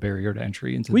more of a barrier to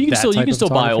entry into. Well, you can still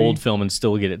buy old film and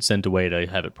still get it sent away to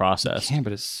have it processed. You can,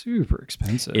 but it's super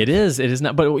expensive. It is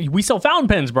not. But we sell fountain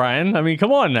pens, Brian. I mean,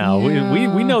 come on now.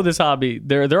 Yeah. We know this hobby.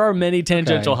 There are many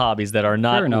tangential hobbies that are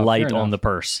not light on the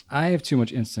purse. I have too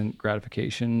much instant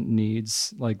gratification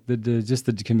needs. Like just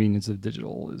the convenience of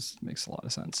digital makes a lot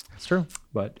of sense. It's true.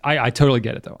 But I totally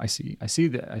get it though. I see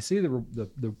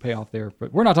the payoff there.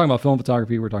 But we're not talking about film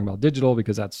photography. We're talking about digital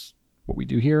because that's what we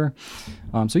do here.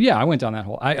 So yeah, I went down that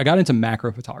hole. I got into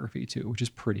macro photography too, which is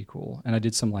pretty cool. And I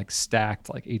did some like stacked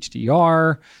like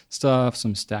HDR stuff,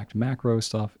 some stacked macro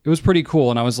stuff. It was pretty cool.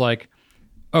 And I was like,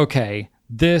 okay,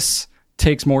 this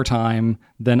takes more time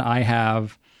than I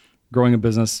have growing a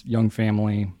business, young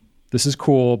family. This is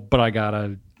cool, but I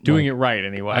gotta doing it right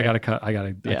anyway. I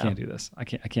can't do this. I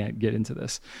can't get into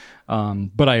this.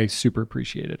 But I super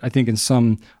appreciate it. I think in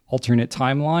some alternate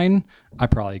timeline, I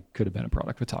probably could have been a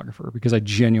product photographer because I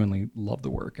genuinely love the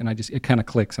work and it kind of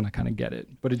clicks and I kind of get it.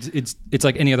 But it's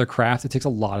like any other craft. It takes a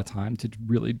lot of time to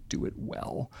really do it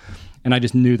well. And I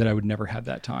just knew that I would never have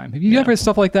that time. Have you ever had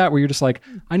stuff like that where you're just like,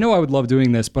 I know I would love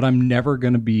doing this, but I'm never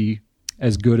going to be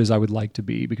as good as I would like to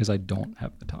be because I don't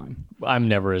have the time. I'm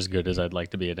never as good as I'd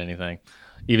like to be at anything,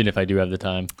 even if I do have the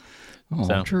time.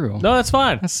 Oh, true. No, that's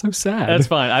fine. That's so sad. That's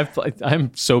fine.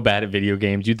 I'm so bad at video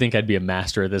games. You'd think I'd be a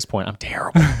master at this point. I'm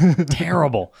terrible.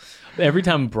 Terrible. Every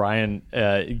time Brian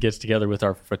gets together with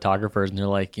our photographers and they're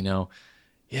like,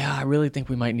 yeah, I really think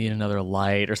we might need another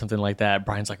light or something like that.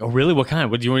 Brian's like, oh, really? What kind?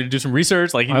 What do you want to do some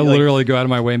research? Like, I literally go out of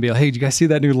my way and be like, hey, do you guys see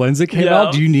that new lens that came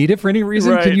out? Do you need it for any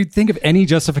reason? Right. Can you think of any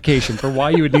justification for why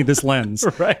you would need this lens?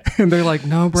 Right. And they're like,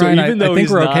 no, Brian, I think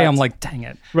we're okay. I'm like, dang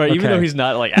it. Right. Okay. Even though he's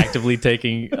not like actively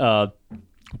taking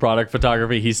product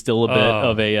photography, he's still a bit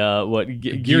of a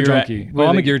gear junkie. Well,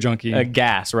 I'm a gear junkie. A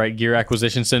GAS, right? Gear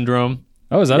acquisition syndrome.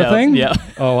 Oh, is that a thing? Yeah.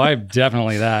 Oh, I'm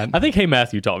definitely that. I think Hey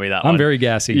Matthew taught me that one. I'm very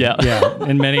gassy. Yeah.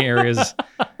 In many areas.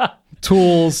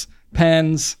 Tools,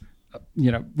 pens,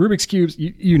 Rubik's Cubes,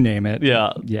 you name it.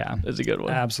 Yeah. Yeah. That's a good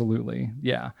one. Absolutely.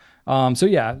 Yeah.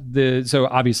 So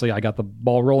obviously I got the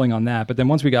ball rolling on that, but then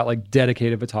once we got like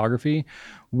dedicated photography,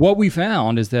 what we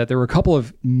found is that there were a couple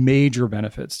of major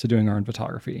benefits to doing our own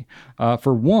photography.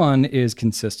 For one is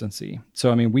consistency.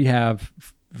 So, I mean, we have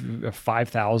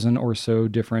 5,000 or so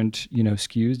different,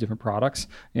 SKUs, different products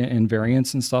and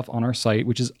variants and stuff on our site,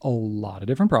 which is a lot of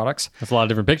different products. That's a lot of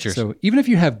different pictures. So even if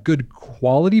you have good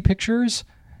quality pictures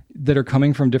that are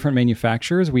coming from different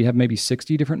manufacturers, we have maybe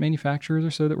 60 different manufacturers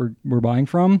or so that we're buying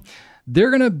from. They're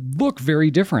going to look very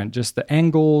different. Just the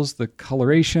angles, the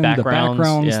coloration, the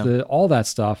backgrounds, all that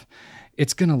stuff.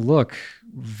 It's going to look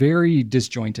very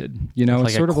disjointed,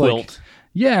 like sort a of quilt. like.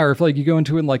 Yeah, or if like you go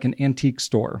into like an antique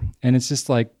store and it's just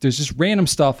like there's just random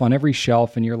stuff on every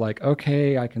shelf and you're like,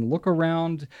 okay, I can look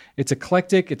around. It's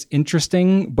eclectic, it's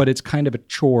interesting, but it's kind of a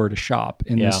chore to shop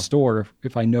in this store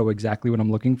if I know exactly what I'm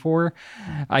looking for.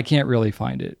 I can't really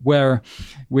find it. Where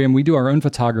when we do our own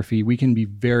photography, we can be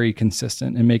very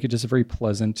consistent and make it just a very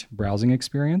pleasant browsing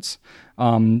experience.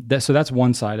 So that's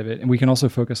one side of it. And we can also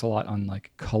focus a lot on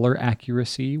like color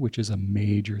accuracy, which is a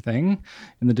major thing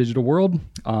in the digital world.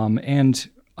 And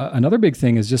another big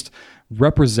thing is just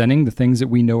representing the things that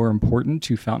we know are important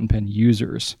to fountain pen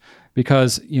users.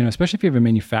 Because, especially if you have a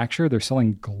manufacturer, they're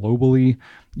selling globally,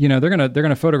 they're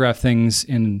gonna photograph things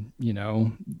in,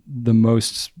 the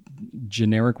most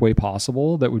generic way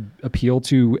possible that would appeal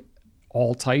to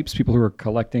all types, people who are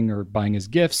collecting or buying as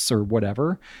gifts or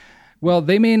whatever. Well,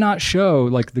 they may not show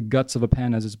like the guts of a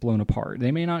pen as it's blown apart.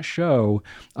 They may not show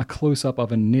a close-up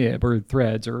of a nib or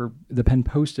threads or the pen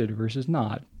posted versus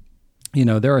not.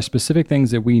 There are specific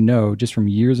things that we know just from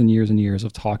years and years and years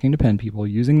of talking to pen people,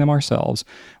 using them ourselves,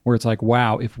 where it's like,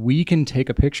 wow, if we can take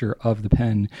a picture of the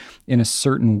pen in a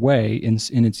certain way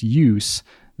in its use,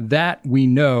 that we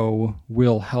know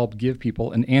will help give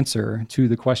people an answer to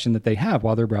the question that they have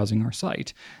while they're browsing our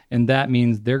site. And that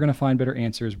means they're going to find better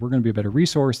answers. We're going to be a better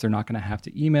resource. They're not going to have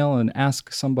to email and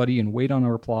ask somebody and wait on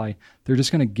a reply. They're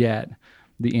just going to get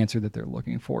the answer that they're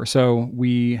looking for. So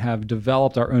we have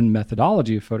developed our own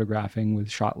methodology of photographing with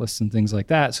shot lists and things like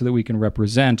that so that we can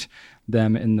represent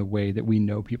them in the way that we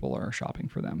know people are shopping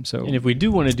for them. So, and if we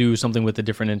do want to do something with a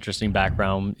different interesting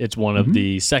background, it's one of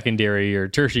the secondary or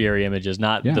tertiary images,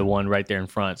 not the one right there in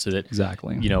front, so that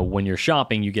exactly, when you're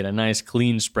shopping, you get a nice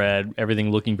clean spread, everything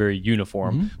looking very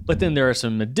uniform. But then there are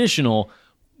some additional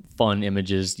fun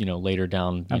images, later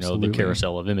down, the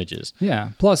carousel of images.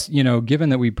 Yeah. Plus, given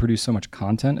that we produce so much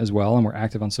content as well and we're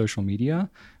active on social media,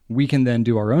 we can then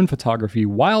do our own photography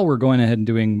while we're going ahead and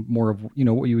doing more of, what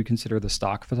you would consider the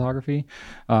stock photography.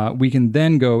 We can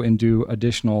then go and do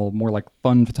additional, more like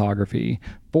fun photography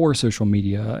for social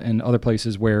media and other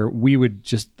places where we would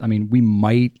we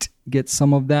might get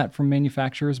some of that from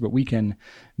manufacturers, but we can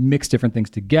mix different things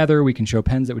together. We can show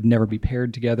pens that would never be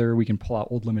paired together. We can pull out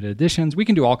old limited editions. We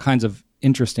can do all kinds of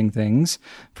interesting things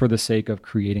for the sake of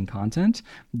creating content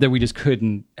that we just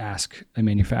couldn't ask a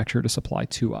manufacturer to supply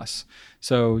to us.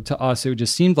 So to us, it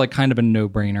just seemed like kind of a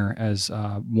no-brainer as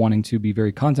wanting to be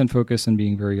very content focused and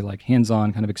being very like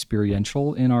hands-on, kind of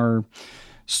experiential in our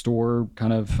store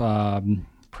kind of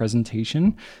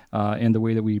presentation and the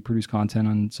way that we produce content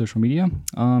on social media.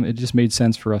 It just made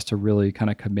sense for us to really kind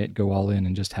of commit, go all in,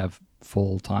 and just have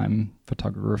full-time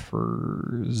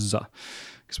photographers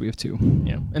because we have two.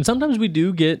 Yeah. And sometimes we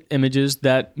do get images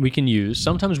that we can use.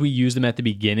 Sometimes we use them at the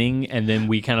beginning and then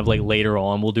we kind of like later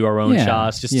on we'll do our own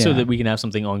shots just so that we can have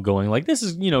something ongoing. Like this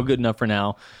is, good enough for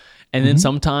now. And then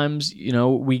sometimes,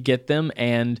 we get them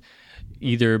and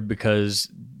either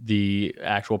because the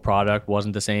actual product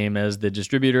wasn't the same as the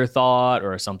distributor thought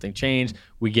or something changed,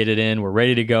 we get it in, we're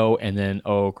ready to go, and then,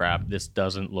 oh crap, this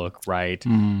doesn't look right.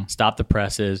 Stop the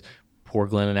presses. Poor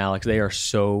Glenn and Alex, they are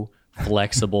so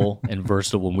flexible and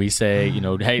versatile when we say,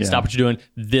 hey, stop what you're doing.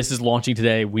 This is launching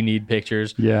today. We need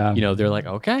pictures. Yeah. They're like,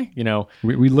 okay,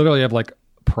 We literally have like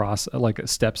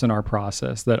steps in our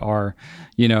process that are,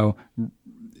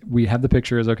 we have the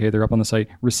pictures, okay, they're up on the site,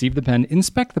 receive the pen,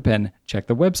 inspect the pen, check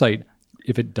the website.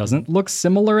 If it doesn't look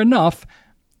similar enough,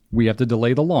 we have to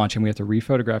delay the launch and we have to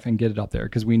rephotograph and get it up there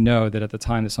because we know that at the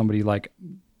time that somebody like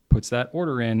puts that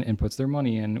order in and puts their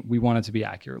money in, we want it to be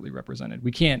accurately represented.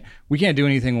 We can't do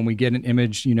anything when we get an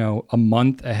image, a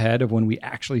month ahead of when we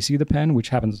actually see the pen, which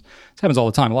happens all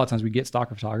the time. A lot of times we get stock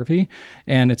photography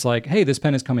and it's like, hey, this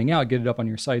pen is coming out, get it up on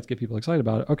your sites, get people excited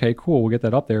about it. Okay, cool, we'll get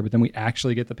that up there. But then we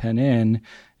actually get the pen in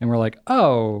and we're like,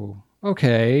 oh,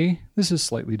 okay, this is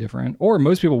slightly different. Or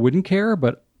most people wouldn't care,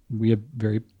 but we have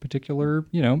very particular,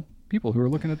 people who are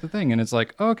looking at the thing and it's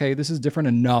like, okay, this is different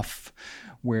enough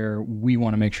where we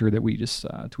want to make sure that we just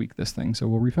tweak this thing. So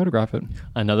we'll rephotograph it.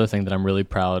 Another thing that I'm really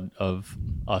proud of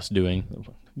us doing,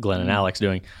 Glenn and Alex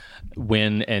doing,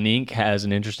 when an ink has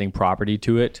an interesting property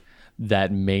to it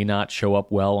that may not show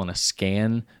up well on a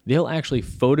scan, they'll actually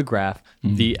photograph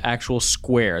the actual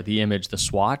square, the image, the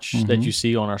swatch that you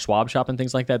see on our swab shop and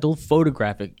things like that. They'll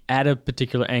photograph it at a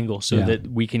particular angle so that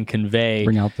we can convey,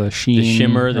 bring out the sheen, the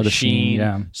shimmer, the sheen.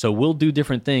 Yeah. So we'll do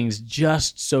different things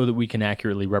just so that we can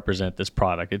accurately represent this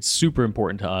product. It's super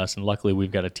important to us, and luckily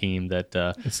we've got a team that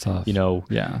it's tough.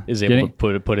 Is able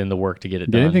to put in the work to get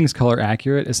it done. Getting things color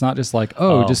accurate. It's not just like,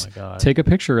 just take a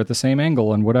picture at the same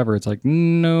angle and whatever. It's like,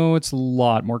 no, it's a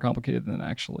lot more complicated than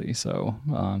actually. So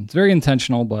it's very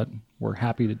intentional, but we're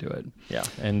happy to do it. Yeah,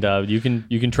 and you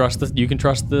can trust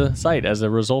the site as a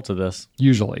result of this.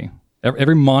 Usually,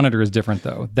 every monitor is different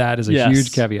though. That is a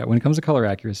huge caveat when it comes to color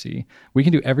accuracy. We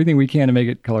can do everything we can to make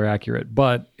it color accurate,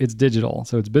 but it's digital,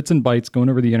 so it's bits and bytes going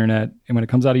over the internet. And when it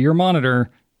comes out of your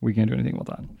monitor, we can't do anything with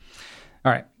that.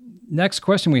 All right. Next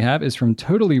question we have is from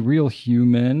Totally Real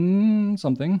Human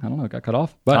something. I don't know, it got cut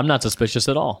off. But I'm not suspicious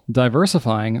at all.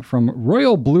 Diversifying from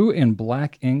royal blue and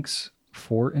black inks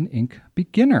for an ink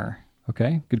beginner.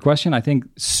 Okay, good question. I think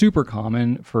super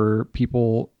common for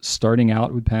people starting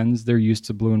out with pens. They're used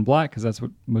to blue and black because that's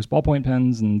what most ballpoint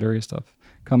pens and various stuff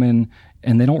come in,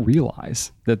 and they don't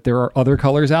realize that there are other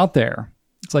colors out there.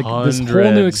 It's like this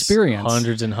whole new experience.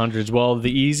 Hundreds and hundreds. Well,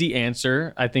 the easy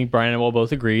answer, I think Brian and I will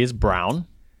both agree, is brown.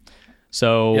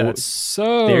 So it's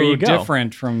so there you go.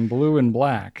 Different from blue and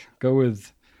black. Go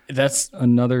with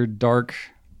another dark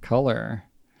color.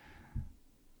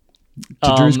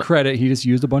 To Drew's credit, he just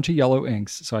used a bunch of yellow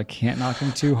inks, so I can't knock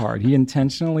him too hard. He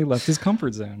intentionally left his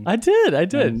comfort zone. I did,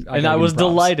 and I was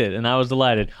delighted.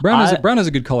 Brown is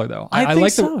a good color though. I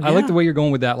like so, I like the way you're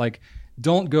going with that. Like,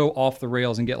 don't go off the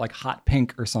rails and get like hot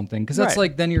pink or something, because that's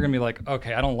like, then you're gonna be like,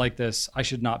 okay, I don't like this, I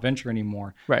should not venture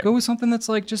anymore. Right. Go with something that's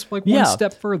like just like one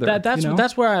step further.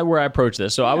 That's where I approach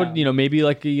this. So I would maybe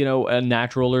like a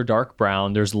natural or dark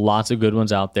brown. There's lots of good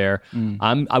ones out there.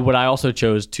 I also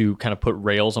chose to kind of put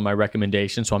rails on my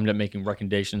recommendations, so I'm not making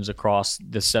recommendations across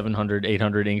the 700,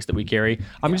 800 inks that we carry.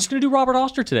 I'm just gonna do Robert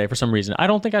Oster today for some reason. I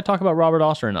don't think I talk about Robert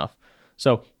Oster enough.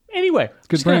 So anyway,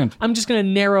 good brand. I'm just going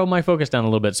to narrow my focus down a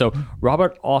little bit. So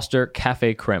Robert Oster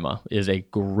Cafe Crema is a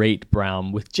great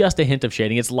brown with just a hint of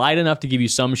shading. It's light enough to give you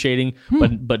some shading,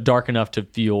 but dark enough to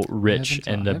feel rich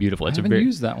and beautiful. I haven't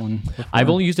used that one before. I've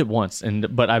only used it once,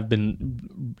 but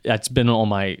that's been on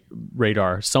my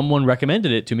radar. Someone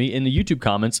recommended it to me in the YouTube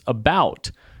comments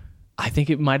about, I think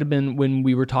it might have been when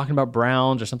we were talking about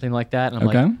browns or something like that. And I'm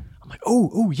like,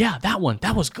 oh yeah, that one.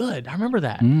 That was good. I remember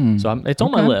that. So it's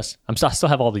on my list. I still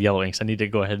have all the yellow inks. I need to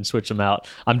go ahead and switch them out.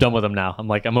 I'm done with them now.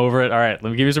 I'm over it. All right, let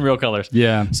me give you some real colors.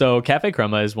 Yeah. So Cafe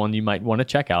Crema is one you might want to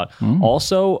check out.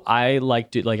 Also, I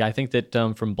think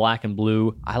that from black and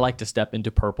blue, I like to step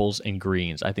into purples and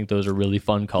greens. I think those are really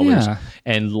fun colors. Yeah.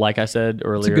 And like I said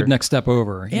earlier, it's a good next step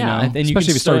over. And especially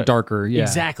if you start darker. Yeah.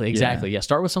 Exactly. Yeah.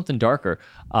 Start with something darker.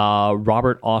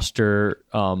 Robert Oster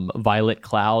Violet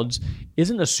Clouds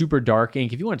isn't a super dark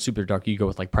ink. If you want super dark, you go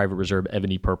with like Private Reserve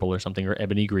Ebony Purple or something, or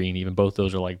Ebony Green. Even both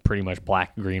those are like pretty much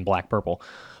black, green, black, purple.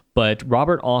 But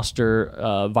Robert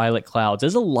Oster Violet Clouds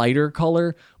is a lighter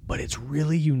color, but it's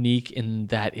really unique in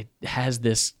that it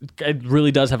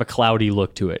really does have a cloudy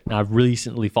look to it. And I've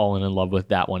recently fallen in love with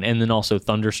that one. And then also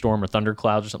Thunderstorm or Thunder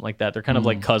Clouds or something like that. They're kind of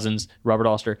like cousins, Robert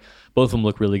Oster. Both of them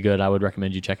look really good. I would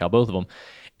recommend you check out both of them.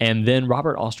 And then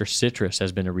Robert Oster Citrus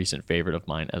has been a recent favorite of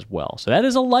mine as well. So that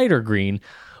is a lighter green,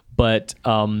 but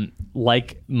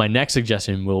like my next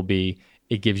suggestion will be,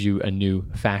 it gives you a new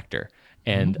factor.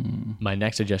 And my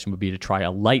next suggestion would be to try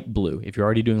a light blue. If you're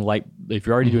already doing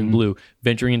doing blue,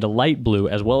 venturing into light blue,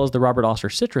 as well as the Robert Oster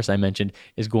Citrus I mentioned,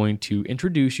 is going to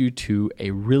introduce you to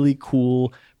a really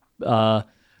cool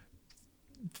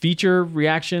feature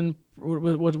reaction.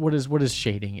 What is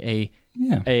shading?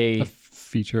 A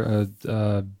feature,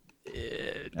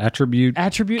 attribute,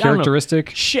 characteristic.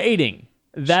 Shading.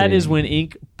 That is when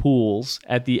ink pools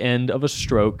at the end of a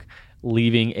stroke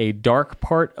leaving a dark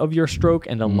part of your stroke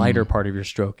and a lighter part of your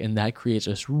stroke. And that creates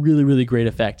this really, really great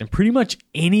effect. And pretty much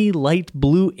any light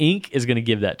blue ink is going to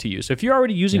give that to you. So if you're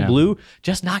already using blue,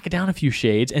 just knock it down a few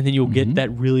shades and then you'll get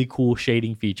that really cool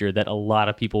shading feature that a lot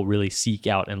of people really seek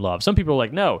out and love. Some people are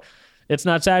like, no, it's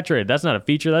not saturated. That's not a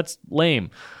feature. That's lame.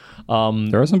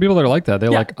 There are some people that are like that.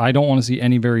 They're like, I don't want to see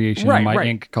any variation in my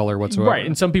ink color whatsoever. Right,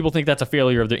 and some people think that's a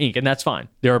failure of their ink, and that's fine.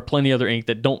 There are plenty of other ink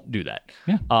that don't do that.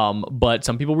 Yeah. But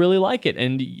some people really like it,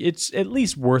 and it's at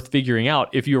least worth figuring out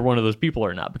if you're one of those people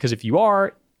or not. Because if you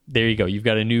are, there you go. You've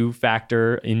got a new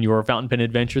factor in your fountain pen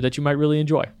adventure that you might really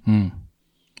enjoy.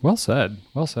 Well said.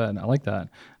 Well said. I like that.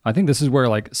 I think this is where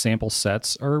like sample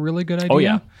sets are a really good idea. Oh,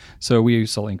 yeah. So we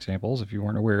sell ink samples if you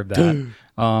weren't aware of that.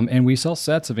 And we sell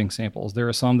sets of ink samples. There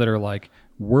are some that are like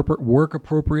work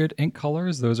appropriate ink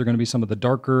colors. Those are going to be some of the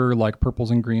darker like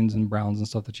purples and greens and browns and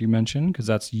stuff that you mentioned, because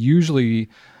that's usually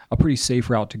a pretty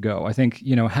safe route to go. I think,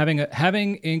 you know,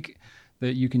 having ink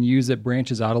that you can use that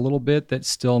branches out a little bit, that's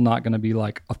still not going to be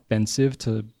like offensive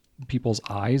to people's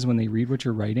eyes when they read what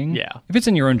you're writing. Yeah. If it's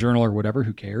in your own journal or whatever,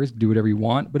 who cares? Do whatever you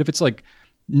want. But if it's like,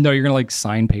 no, you're going to like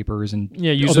sign papers and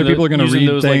other people are going to read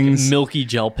those things. Like milky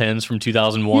gel pens from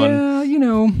 2001. Yeah, you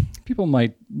know, people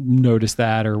might notice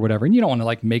that or whatever. And you don't want to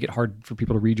like make it hard for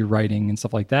people to read your writing and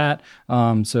stuff like that.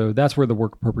 So that's where the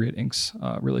work appropriate inks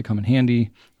really come in handy.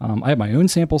 I have my own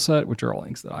sample set, which are all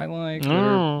inks that I like.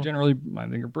 They're generally, I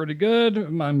think, are pretty good.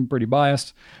 I'm pretty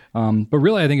biased. But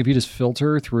really, I think if you just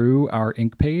filter through our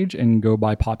ink page and go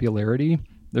by popularity,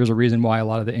 there's a reason why a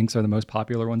lot of the inks are the most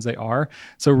popular ones they are.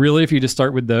 So really, if you just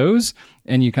start with those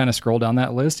and you kind of scroll down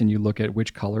that list and you look at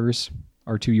which colors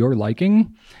are to your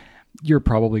liking, you're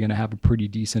probably going to have a pretty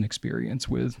decent experience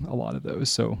with a lot of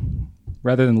those. So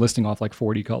rather than listing off like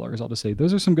 40 colors, I'll just say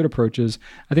those are some good approaches.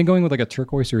 I think going with like a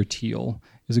turquoise or a teal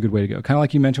is a good way to go. Kind of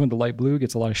like you mentioned with the light blue,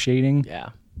 gets a lot of shading.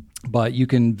 Yeah. But you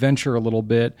can venture a little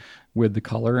bit with the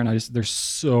color. And there's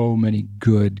so many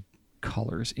good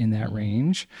colors in that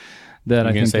range. That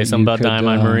I think say something about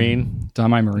Diamond Marine.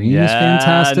 Diamond Marine is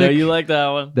fantastic. I know you like that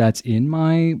one. That's in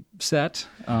my set.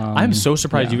 I'm so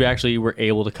surprised you actually were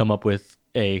able to come up with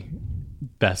a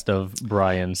best of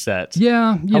Brian set.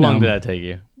 Yeah. How long did that take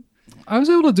you? I was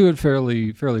able to do it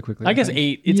fairly quickly. I guess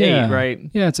 8. It's 8, right?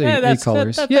 Yeah, it's 8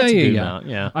 colors. That's a good amount,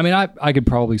 yeah. I mean, I could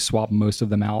probably swap most of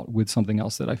them out with something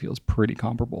else that I feel is pretty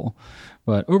comparable.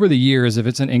 But over the years, if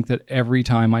it's an ink that every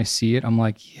time I see it, I'm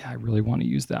like, yeah, I really want to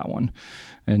use that one.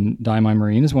 And Diamond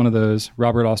Marine is one of those.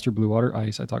 Robert Oster Blue Water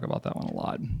Ice, I talk about that one a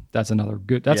lot. That's another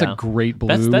good. That's a great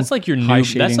blue. That's like your new.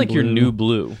 That's like your new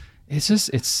blue. It's just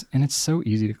it's so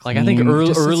easy to clean. Like I think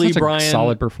early Brian,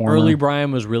 solid performer. Early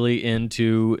Brian was really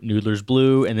into Noodler's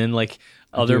Blue, and then like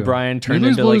other Brian turned Noodler's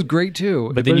into Blue like is great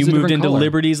too. But then you moved into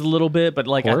Liberties a little bit. But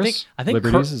like I think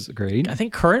Liberties is great. I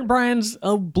think current Brian's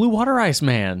a Blue Water Ice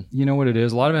man. You know what it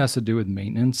is? A lot of it has to do with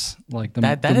maintenance. Like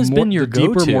that has been your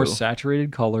go-to. Deeper, more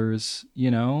saturated colors.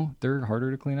 You know, they're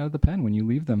harder to clean out of the pen when you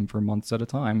leave them for months at a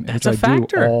time. That's a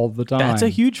factor. I do all the time. That's a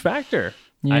huge factor.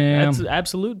 Yeah, that's an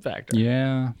absolute factor.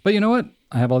 Yeah, but you know what?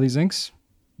 I have all these inks.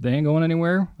 They ain't going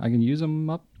anywhere. I can use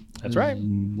them up. That's right.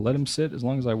 Let them sit as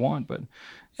long as I want. But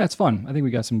yeah, it's fun. I think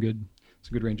we got some good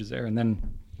ranges there. And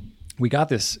then we got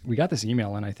this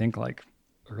email in, I think like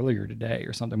earlier today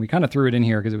or something. We kind of threw it in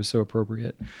here because it was so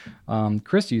appropriate.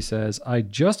 Christy says, I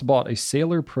just bought a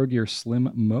Sailor Pro Gear Slim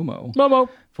Momo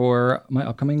for my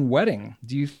upcoming wedding.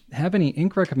 Do you have any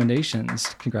ink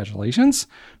recommendations? Congratulations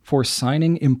for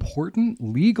signing important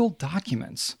legal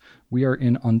documents. We are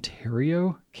in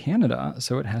Ontario, Canada,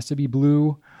 so it has to be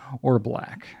blue or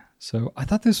black. So I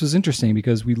thought this was interesting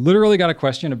because we literally got a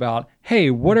question about,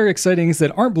 hey, what are exciting inks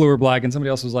that aren't blue or black? And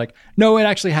somebody else was like, no, it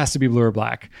actually has to be blue or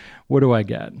black. What do I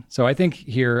get? So I think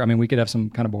here, I mean, we could have some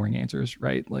kind of boring answers,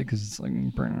 right? Like, because it's like,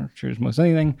 choose most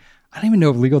anything. I don't even know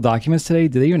if legal documents today,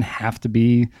 do they even have to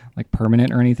be like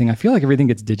permanent or anything? I feel like everything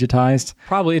gets digitized.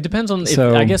 Probably. It depends on,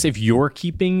 I guess if you're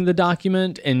keeping the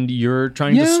document and you're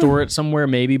trying to store it somewhere,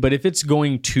 maybe. But if it's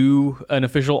going to an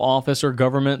official office or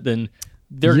government, then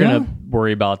they're going to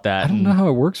worry about that. I don't know how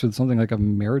it works with something like a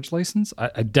marriage license.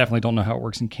 I definitely don't know how it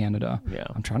works in Canada. Yeah.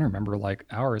 I'm trying to remember like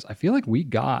ours. I feel like we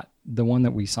got the one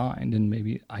that we signed and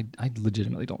maybe I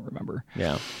legitimately don't remember.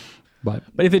 Yeah. But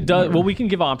if it does, well, we can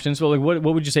give options. So like, what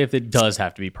would you say if it does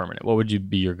have to be permanent? What would you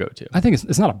be your go-to? I think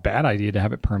it's not a bad idea to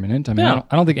have it permanent. I mean, I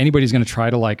don't think anybody's going to try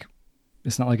to like,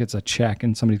 it's not like it's a check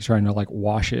and somebody's trying to like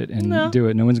wash it and do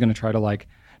it. No one's going to try to like,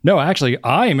 no, actually,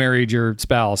 I married your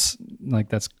spouse. Like,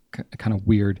 that's kind of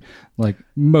weird. Like,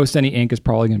 most any ink is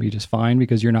probably going to be just fine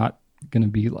because you're not going to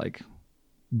be like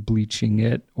bleaching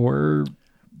it or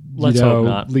hope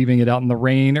not. leaving it out in the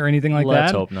rain or anything like that.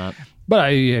 Let's hope not.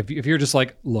 But if you're just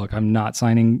like, look, I'm not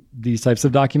signing these types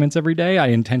of documents every day. I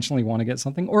intentionally want to get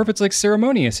something. Or if it's like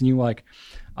ceremonious and you like,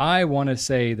 I want to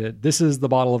say that this is the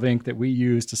bottle of ink that we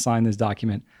use to sign this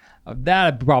document.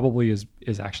 That probably is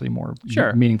actually more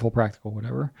meaningful, practical,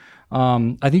 whatever.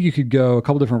 I think you could go a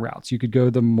couple different routes. You could go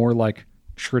the more like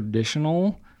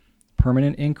traditional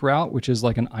permanent ink route, which is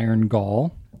like an iron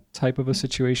gall type of a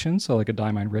situation. So like a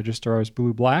diamine registrar's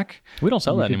blue black. We don't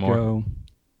sell that anymore.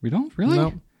 We don't really?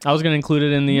 No. I was going to include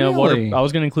it in the water. I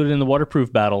was going to include it in the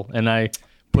waterproof battle, and I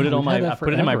put it on I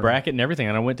put it in my bracket and everything.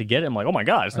 And I went to get it. I'm like, oh my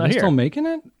god, it's not here. Are they still making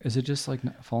it? Is it just like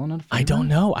falling out of favor? I don't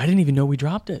know. I didn't even know we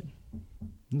dropped it.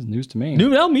 This is news to me.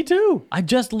 No, me too. I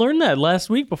just learned that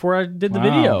last week before I did the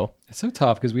video. It's so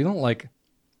tough because we don't like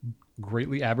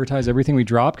greatly advertise everything we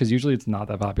drop because usually it's not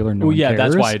that popular. No one cares.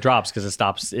 That's why it drops because it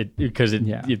stops it because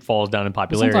it falls down in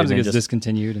popularity. Sometimes it gets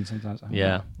discontinued and sometimes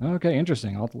Okay,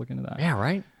 interesting. I'll have to look into that. Yeah,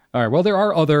 right. All right. Well, there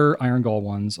are other iron gall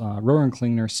ones. Rower and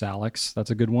Cleaner Salix.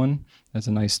 That's a good one. That's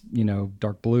a nice,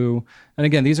 dark blue. And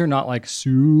again, these are not like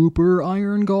super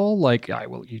iron gall, like I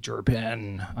will eat your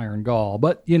pen iron gall,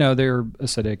 but they're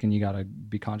acidic and you got to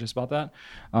be conscious about that.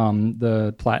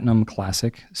 The Platinum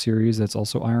Classic series, that's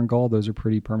also iron gall. Those are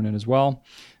pretty permanent as well.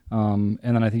 And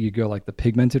then I think you go like the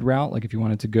pigmented route, like if you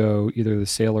wanted to go either the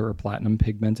Sailor or Platinum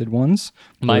pigmented ones.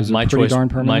 My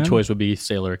choice would be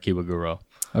Sailor Kiwaguro.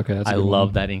 Okay, that's I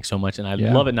love that ink so much, and I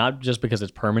love it not just because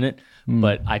it's permanent,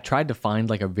 but I tried to find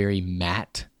like a very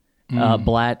matte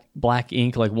black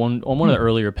ink, like on one of the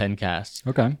earlier pen casts.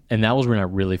 Okay, and that was when I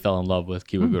really fell in love with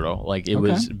Kiwaguro. Like it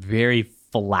was very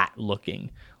flat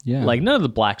looking. Yeah, like none of the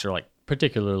blacks are like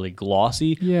particularly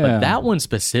glossy, but that one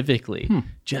specifically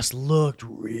just looked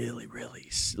really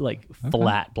like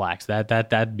flat blacks.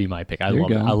 That'd be my pick. I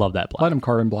love that black. Platinum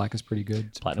Carbon Black is pretty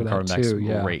good. Platinum Carbon Black is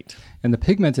great. And the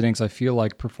pigmented inks I feel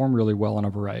like perform really well on a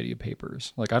variety of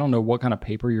papers. Like I don't know what kind of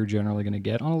paper you're generally going to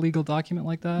get on a legal document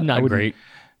like that. Not great.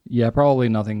 Yeah, probably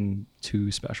nothing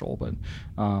too special, but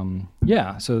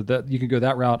so that you could go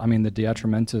that route. I mean, the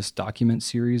Diatramentis document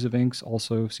series of inks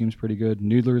also seems pretty good.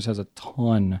 Noodler's has a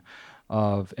ton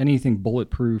of anything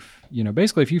bulletproof.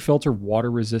 Basically if you filter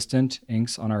water resistant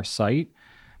inks on our site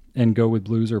and go with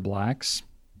blues or blacks,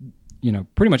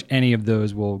 pretty much any of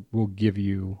those will give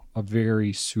you a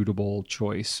very suitable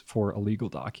choice for a legal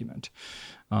document.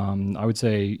 I would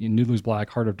say Noodler's Black,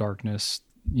 Heart of Darkness,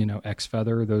 X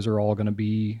Feather, those are all going to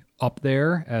be up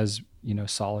there as,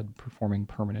 solid performing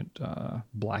permanent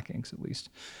black inks at least.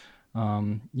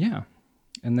 And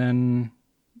then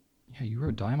you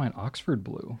wrote Diamine Oxford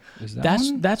Blue. Is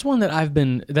that's one that I've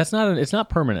been. It's not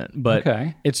permanent, but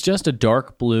it's just a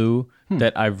dark blue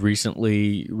that I've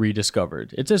recently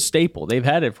rediscovered. It's a staple. They've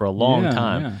had it for a long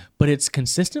time, but it's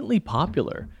consistently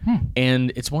popular,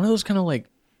 and it's one of those kind of like.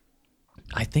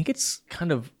 I think it's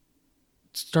kind of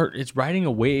it's riding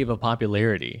a wave of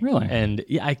popularity. Really? And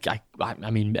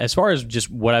I mean, as far as just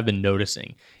what I've been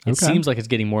noticing, it seems like it's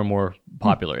getting more and more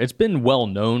popular. It's been well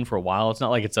known for a while. It's not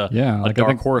like it's a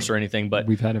dark horse or anything, but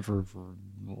we've had it for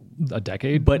a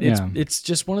decade. But it's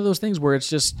just one of those things where it's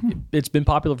just it's been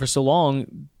popular for so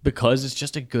long because it's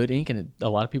just a good ink and a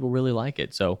lot of people really like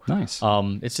it. So nice.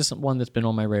 It's just one that's been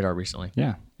on my radar recently.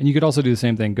 Yeah. And you could also do the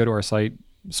same thing. Go to our site,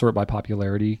 sort by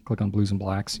popularity, click on blues and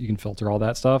blacks. You can filter all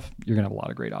that stuff. You're going to have a lot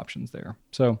of great options there.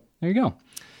 So there you go. All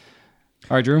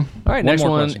right, Drew. All right, next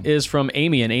one is from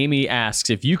Amy, and Amy asks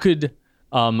if you could,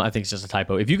 I think it's just a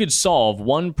typo, if you could solve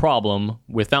one problem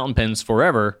with fountain pens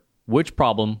forever, which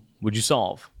problem would you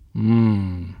solve?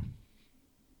 It's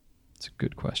a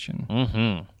good question.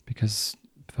 Mm-hmm. Because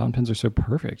fountain pens are so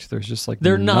perfect. There's just like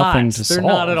nothing to solve. They're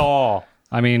not at all.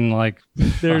 I mean, like,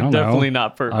 they're definitely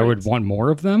not perfect. I would want more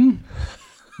of them.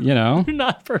 They're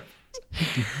not perfect.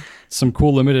 Some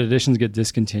cool limited editions get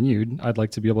discontinued. I'd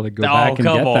like to be able to go back and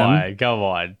get them. Come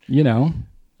on.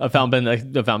 A fountain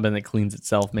pen that cleans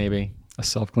itself, maybe. A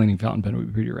self-cleaning fountain pen would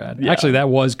be pretty rad. Yeah. Actually, that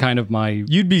was kind of my...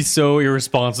 You'd be so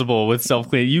irresponsible with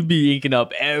self-cleaning. You'd be inking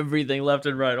up everything left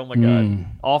and right. Oh my God.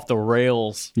 Off the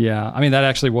rails. Yeah. I mean, that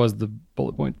actually was the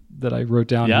bullet point that I wrote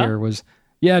down here was,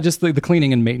 just the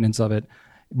cleaning and maintenance of it.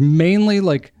 Mainly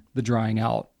like the drying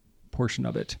out portion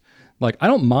of it. Like, I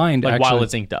don't mind while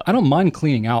it's inked up. I don't mind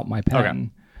cleaning out my pen,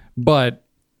 but,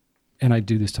 and I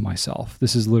do this to myself.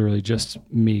 This is literally just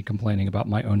me complaining about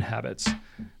my own habits.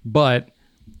 But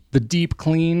the deep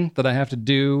clean that I have to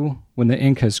do when the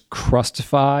ink has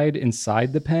crustified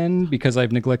inside the pen because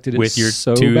I've neglected it with your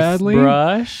so badly.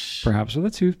 Perhaps with a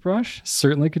toothbrush.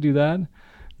 Certainly could do that.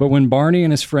 But when Barney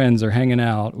and his friends are hanging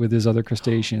out with his other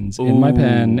crustaceans in my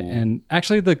pen, and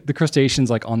actually the crustaceans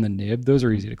like on the nib, those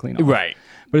are easy to clean off. Right.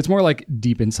 But it's more like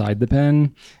deep inside the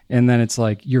pen. And then it's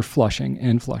like you're flushing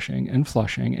and flushing and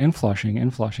flushing and flushing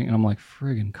and flushing. And I'm like,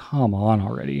 friggin' come on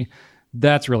already.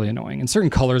 That's really annoying. And certain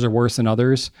colors are worse than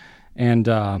others. And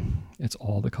it's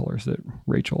all the colors that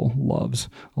Rachel loves.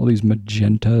 All these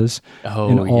magentas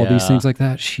and all these things like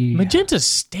that. Magentas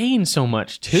stain so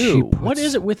much too. What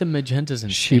is it with the magentas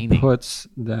and staining? She puts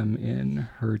them in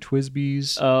her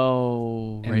Twisbees.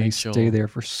 Oh, and Rachel. They stay there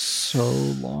for so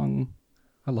long.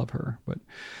 I love her, but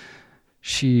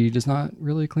she does not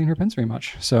really clean her pens very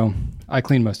much. So I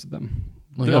clean most of them.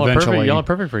 Well, y'all are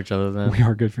perfect for each other then. We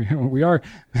are good for you. We are,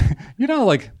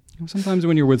 like sometimes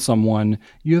when you're with someone,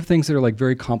 you have things that are like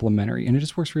very complimentary and it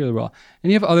just works really well.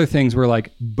 And you have other things where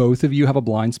like both of you have a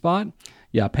blind spot.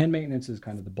 Yeah, pen maintenance is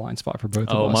kind of the blind spot for both of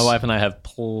us. Oh, my wife and I have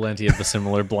plenty of the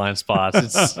similar blind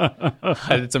spots.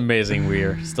 It's amazing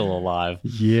we're still alive.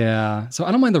 Yeah. So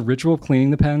I don't mind the ritual of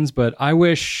cleaning the pens, but I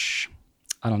wish...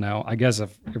 I don't know. I guess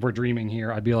if we're dreaming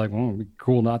here, I'd be like, well, it'd be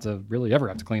cool not to really ever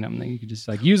have to clean them. Then you could just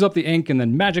like use up the ink and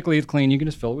then magically it's clean. You can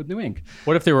just fill it with new ink.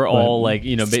 What if they were all like,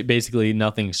 basically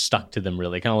nothing stuck to them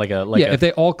really? Kind of if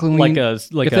they all clean,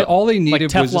 all they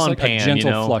needed was just like pan, a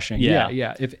gentle flushing.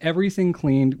 Yeah. If everything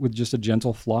cleaned with just a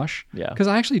gentle flush. Yeah. Because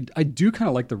I do kind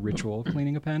of like the ritual of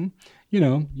cleaning a pen.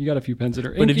 You got a few pens that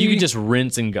are inky. But if you could just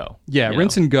rinse and go. Yeah,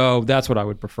 rinse and go. That's what I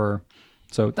would prefer.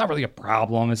 So it's not really a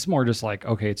problem. It's more just like,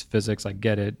 okay, it's physics. I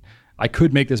get it. I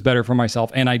could make this better for myself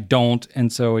and I don't.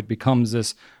 And so it becomes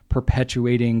this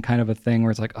perpetuating kind of a thing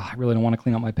where it's like, I really don't want to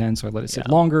clean out my pen. So I let it sit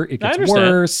longer. It gets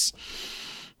worse.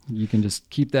 You can just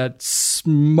keep that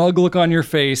smug look on your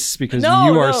face because you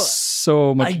are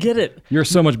so much. I get it. You're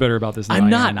so much better about this than I'm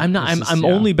not. I'm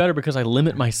only better because I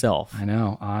limit myself. I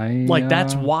know.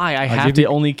 That's why I have to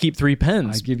only keep 3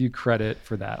 pens. I give you credit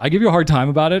for that. I give you a hard time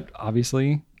about it,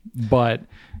 obviously. But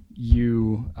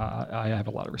I have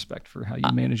a lot of respect for how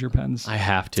you manage your pens. I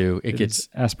have to. It gets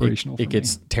aspirational. It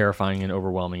gets terrifying and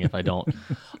overwhelming if I don't.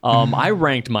 I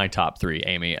ranked my top 3,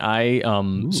 Amy.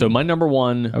 So my number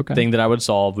one thing that I would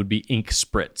solve would be ink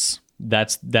spritz.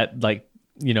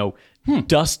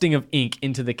 Dusting of ink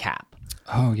into the cap.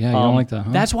 Oh yeah, you don't like that,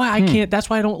 huh? That's why I can't. That's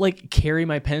why I don't like carry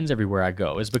my pens everywhere I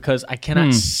go. Is because I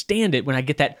cannot stand it when I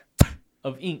get that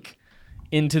of ink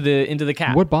into the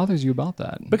cap. What bothers you about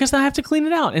that? Because I have to clean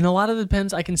it out. And a lot of the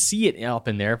pens, I can see it up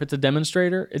in there. If it's a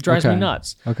demonstrator, it drives me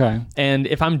nuts. Okay. And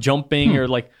if I'm jumping or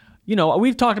like,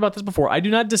 we've talked about this before. I do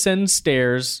not descend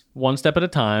stairs one step at a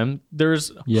time.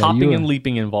 There's hopping and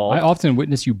leaping involved. I often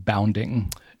witness you bounding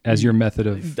as your method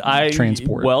of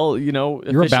transport. Well,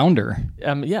 you're a bounder.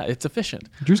 Yeah, it's efficient.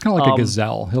 Drew's kind of like a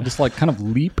gazelle. He'll just like kind of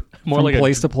leap more from like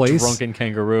place to place. Drunken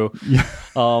kangaroo. Yeah.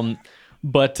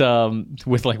 But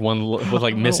with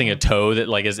missing a toe that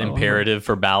like is imperative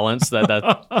for balance.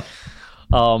 I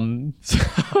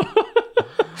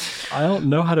don't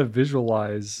know how to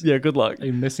visualize. Yeah, good luck.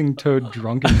 A missing toed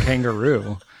drunken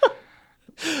kangaroo.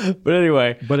 But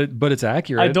anyway, but it's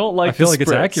accurate. I don't like. I feel like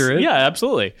it's accurate. Yeah,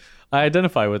 absolutely. I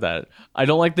identify with that. I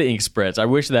don't like the ink spritz. I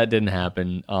wish that didn't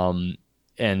happen.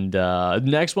 And the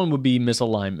next one would be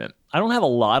misalignment. I don't have a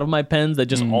lot of my pens that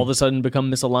just all of a sudden become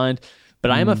misaligned. But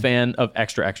I am a fan of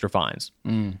extra fines,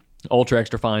 ultra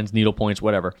extra fines, needle points,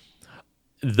 whatever.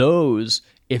 Those,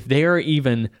 if they are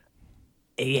even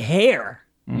a hair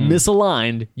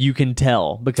misaligned, you can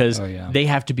tell because they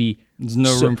have to be. There's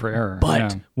no room for error.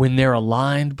 But when they're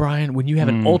aligned, Brian, when you have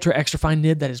an ultra extra fine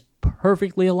nib that is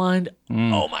perfectly aligned,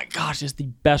 oh my gosh, it's the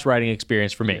best writing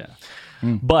experience for me.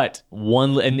 Yeah. But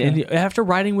and after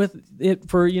writing with it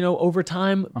for over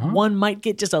time, one might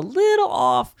get just a little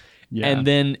off, and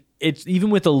then. It's even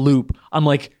with a loop, I'm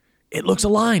like, it looks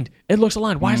aligned.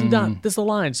 Why isn't this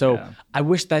aligned? So I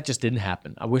wish that just didn't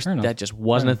happen. I wish that just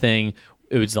wasn't a thing.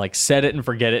 It was like set it and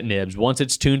forget it nibs. Once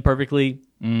it's tuned perfectly,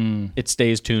 it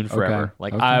stays tuned forever.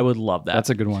 I would love that. That's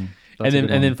a good one.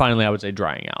 And then finally I would say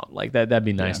drying out. Like that'd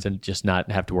be nice to just not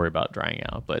have to worry about drying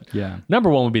out. But number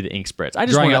one would be the ink spritz. I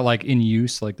just drying out like in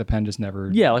use, like the pen just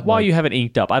never. Yeah, like while you have it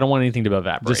inked up, I don't want anything to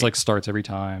evaporate. Just like starts every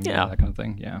time. Yeah, that kind of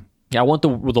thing. Yeah. Yeah, I want the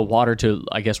water to,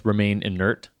 I guess, remain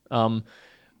inert. Would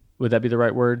that be the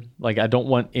right word? Like, I don't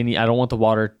want the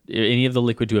water, any of the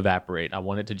liquid to evaporate. I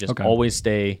want it to just always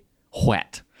stay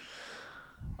wet.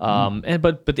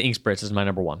 But the ink spritz is my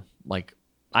number one. Like,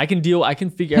 I can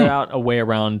figure out a way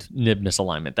around nib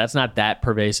misalignment. That's not that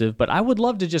pervasive, but I would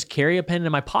love to just carry a pen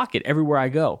in my pocket everywhere I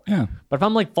go. Yeah. But if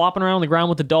I'm like flopping around on the ground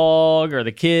with the dog or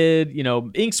the kid,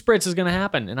 ink spritz is going to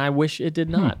happen. And I wish it did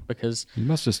not because... You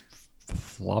must just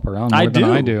flop around more than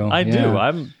I do. I do.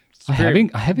 I'm I have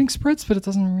ink spritz, but it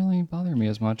doesn't really bother me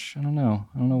as much. I don't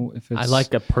know if it's... I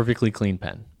like a perfectly clean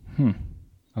pen.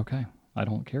 Okay. I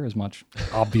don't care as much,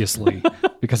 obviously,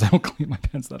 because I don't clean my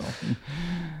pens that often.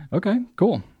 Okay,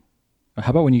 cool.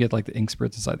 How about when you get like the ink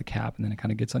spritz inside the cap and then it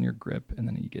kind of gets on your grip and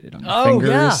then you get it on your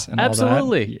fingers and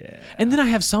absolutely. all that? Yeah. And then I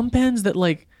have some pens that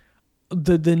like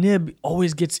the nib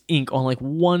always gets ink on like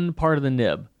one part of the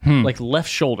nib, like left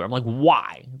shoulder. I'm like,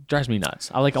 why? It drives me nuts.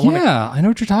 I know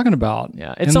what you're talking about.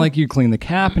 Yeah. And like you clean the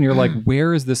cap and you're like,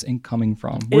 where is this ink coming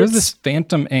from? Where's this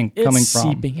phantom ink coming from? It's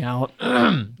seeping out.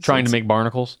 Trying to make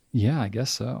barnacles. Yeah, I guess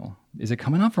so. Is it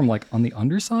coming out from like on the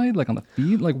underside, like on the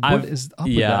feet? Like what is up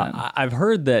with that? Yeah, I've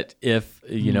heard that if,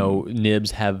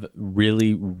 nibs have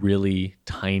really, really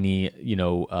tiny,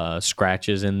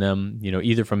 scratches in them,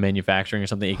 either from manufacturing or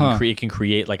something, it can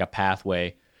create like a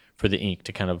pathway for the ink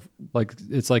to kind of... Like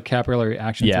it's like capillary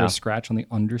action through a scratch on the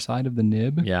underside of the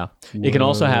nib? Yeah. Whoa. It can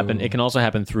also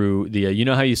happen through the, you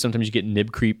know how sometimes you get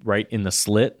nib creep right in the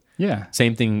slit? Yeah.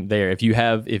 Same thing there. If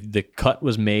the cut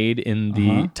was made in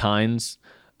the tines...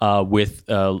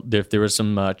 if there was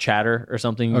some chatter or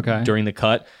something during the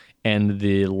cut and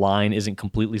the line isn't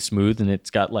completely smooth and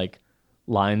it's got like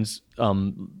lines,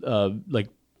 like,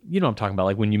 what I'm talking about,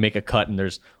 like when you make a cut and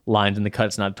there's lines in the cut,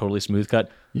 it's not a totally smooth cut.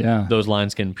 Yeah. Those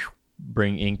lines can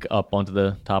bring ink up onto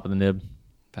the top of the nib.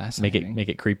 Fascinating. Make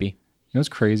it creepy. You know what's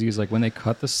crazy is like when they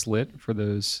cut the slit for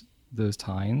those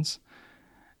tines,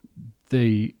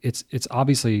 it's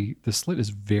obviously the slit is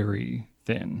very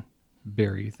thin.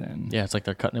 Very thin. Yeah, it's like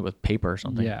they're cutting it with paper or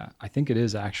something. Yeah, I think it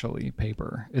is actually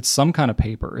paper. It's some kind of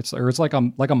paper. It's like a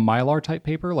Mylar type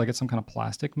paper, like it's some kind of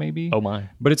plastic maybe. Oh my!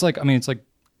 But it's like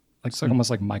it's almost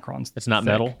like microns. It's not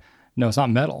thick. metal. No, it's not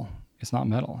metal. It's not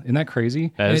metal. Isn't that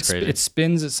crazy? That is crazy. It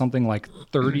spins at something like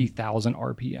 30,000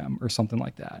 RPM or something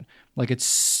like that. Like it's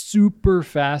super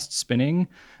fast spinning,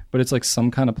 but it's like some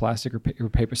kind of plastic or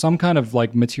paper, some kind of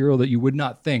like material that you would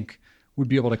not think would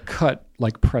be able to cut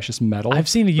like precious metal. I've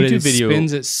seen a YouTube video. It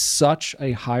spins at such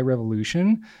a high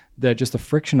revolution that just the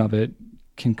friction of it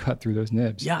can cut through those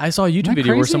nibs. Yeah, I saw a YouTube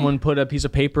video where someone put a piece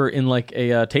of paper in like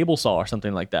a table saw or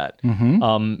something like that.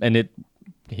 And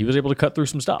he was able to cut through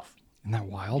some stuff. Isn't that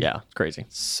wild? Yeah, it's crazy.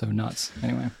 So nuts.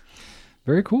 Anyway,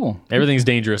 very cool. Everything's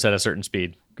dangerous at a certain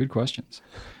speed. Good questions.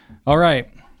 All right.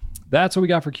 That's what we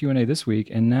got for Q&A this week.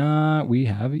 And now we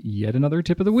have yet another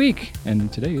tip of the week.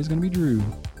 And today is going to be Drew.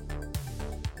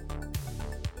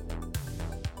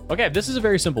 Okay, this is a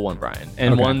very simple one, Brian,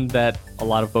 and one that a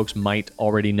lot of folks might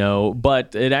already know,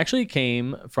 but it actually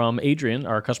came from Adrian,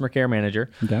 our customer care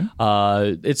manager. Okay.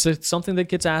 It's something that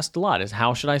gets asked a lot, is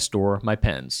how should I store my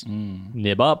pens?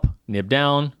 Nib up, nib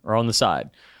down, or on the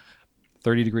side?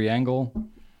 30-degree angle.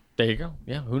 There you go.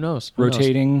 Yeah, who knows?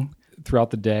 Rotating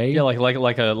throughout the day. Yeah, like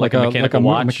a mechanical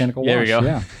watch. Mechanical watch. There we go.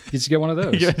 Yeah, you just get one of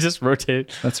those. You just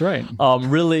rotate. That's right.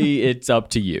 Really, it's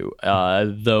up to you.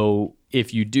 Though,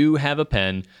 if you do have a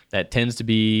pen that tends to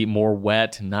be more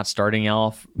wet and not starting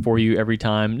off for you every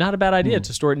time, not a bad idea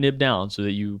to store it nib down so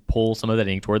that you pull some of that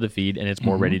ink toward the feed and it's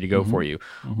more ready to go for you.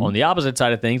 On the opposite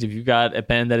side of things, if you've got a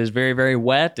pen that is very, very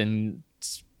wet and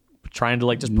trying to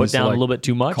like just put down a little bit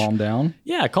too much. Calm down?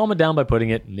 Yeah, calm it down by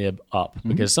putting it nib up.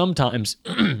 Because sometimes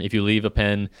if you leave a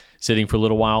pen sitting for a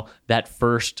little while, that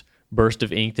first burst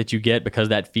of ink that you get, because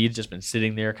that feed's just been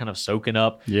sitting there kind of soaking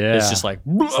up. Yeah. It's just like...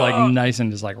 It's like nice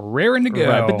and just like raring to go.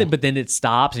 Right, but then it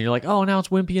stops and you're like, oh, now it's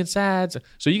wimpy and sad.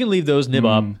 So you can leave those nib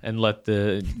up and let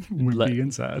the... wimpy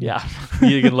and sad. Yeah.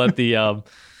 You can let the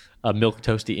milk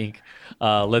toasty ink,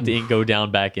 let the ink go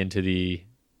down back into the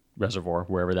reservoir,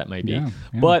 wherever that might be. Yeah.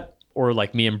 But... Or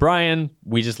like me and Brian,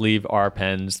 we just leave our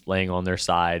pens laying on their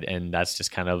side, and that's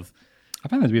just kind of... I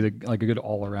find that to be like a good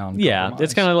all-around compromise.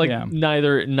 It's kind of like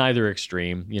neither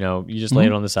extreme. You just lay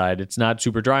it on the side. It's not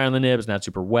super dry on the nib. It's not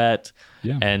super wet.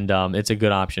 Yeah. And it's a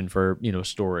good option for,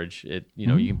 storage. You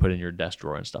can put in your desk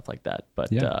drawer and stuff like that. But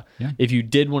if you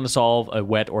did want to solve a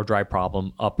wet or dry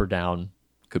problem, up or down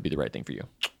could be the right thing for you.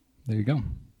 There you go.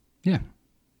 Yeah.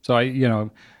 So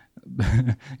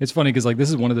it's funny because like this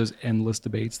is one of those endless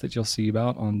debates that you'll see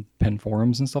about on pen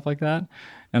forums and stuff like that.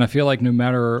 And I feel like no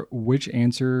matter which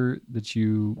answer that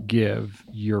you give,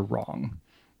 you're wrong.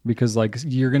 Because like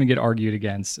you're going to get argued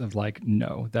against of like,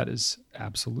 no, that is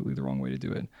absolutely the wrong way to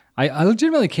do it. I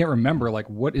legitimately can't remember like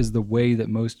what is the way that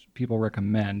most people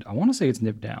recommend. I want to say it's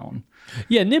nib down.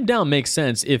 Yeah, nib down makes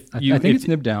sense. I think it's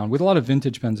nib down with a lot of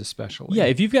vintage pens especially. Yeah,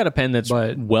 if you've got a pen that's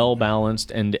well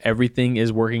balanced and everything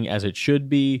is working as it should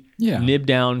be, nib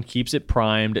down keeps it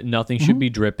primed, nothing should be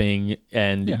dripping,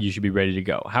 and you should be ready to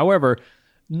go. However,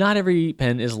 not every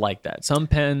pen is like that. Some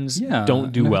pens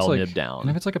don't do well nib down.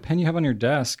 And if it's like a pen you have on your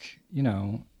desk,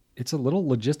 it's a little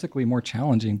logistically more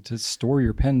challenging to store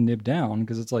your pen nib down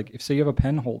because it's like, if say you have a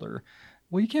pen holder,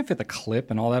 well, you can't fit the clip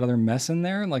and all that other mess in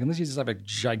there. Like, unless you just have a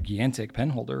gigantic pen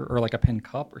holder or like a pen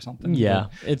cup or something. Yeah,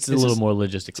 But it's a little more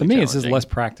logistically to me, it's just challenging. less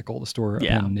practical to store a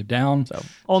pen nib down. So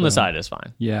on the side is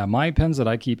fine. Yeah, my pens that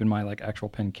I keep in my like actual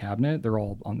pen cabinet, they're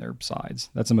all on their sides.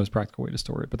 That's the most practical way to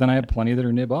store it. But then I have plenty that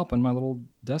are nib up in my little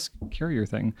desk carrier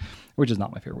thing, which is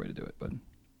not my favorite way to do it. But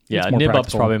Yeah, it's more nib up's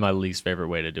practical. probably my least favorite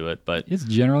way to do it, but It's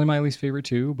generally my least favorite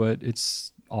too, but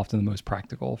it's often the most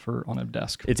practical for on a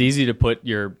desk. it's easy to put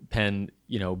your pen,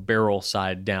 barrel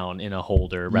side down in a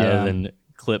holder rather than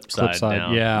clip side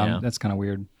down. Yeah, that's kind of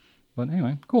weird. But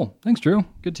anyway, cool. Thanks, Drew.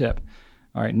 Good tip.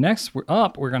 All right, next we're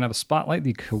going to have a spotlight,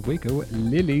 the Kaweco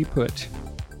Liliput.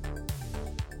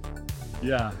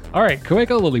 Yeah. All right,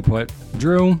 Kaweco Liliput.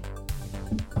 Drew,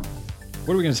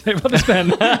 what are we going to say about this pen?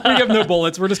 We have no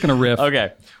bullets. We're just going to riff.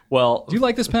 Okay. Well, Do you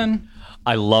like this pen?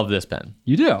 I love this pen.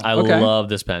 You do? I Okay. love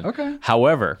this pen. Okay.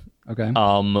 However, Okay.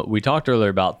 we talked earlier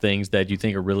about things that you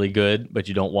think are really good, but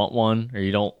you don't want one or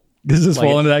you don't. Does this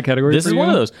fall into that category This for is you? one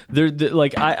of those.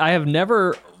 I have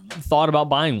never thought about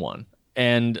buying one,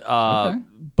 and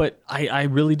but I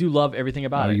really do love everything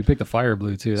about Oh, it. you picked the fire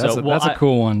blue too. That's, So, that's a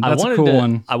cool one. That's a cool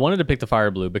one. I wanted to pick the fire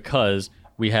blue because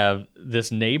we have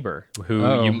this neighbor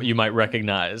who you might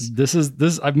recognize.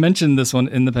 This I've mentioned this one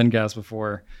in the Pencast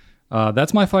before.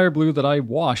 That's my fire blue that I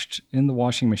washed in the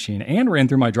washing machine and ran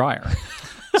through my dryer.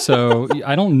 So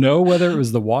I don't know whether it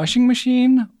was the washing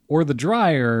machine or the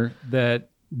dryer that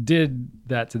did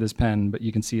that to this pen, but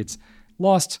you can see it's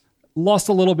lost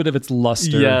a little bit of its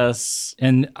luster. Yes.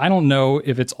 And I don't know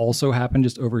if it's also happened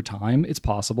just over time. It's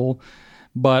possible.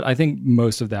 But I think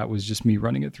most of that was just me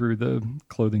running it through the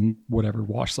clothing, whatever,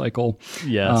 wash cycle.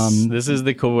 Yes. This is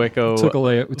the Kaweco. Took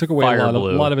away Fire a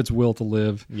blue. lot of its will to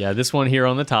live. Yeah, this one here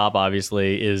on the top,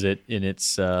 obviously, is it in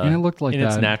its And it looked like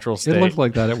its natural state. It looked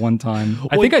like that at one time.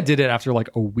 I think I did it after like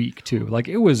a week too. Like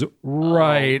it was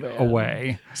right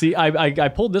away. See, I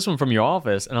pulled this one from your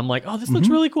office, and I'm like, oh, this looks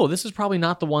really cool. This is probably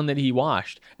not the one that he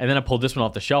washed. And then I pulled this one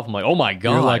off the shelf. I'm like, oh my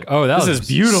god, You're like, oh, this is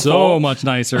beautiful. So much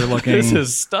nicer looking. This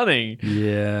is stunning.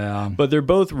 Yeah. But they're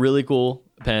both really cool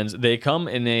pens. They come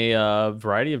in a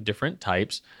variety of different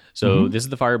types. So this is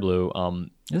the fire blue.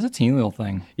 It's a teeny little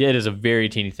thing. Yeah, it is a very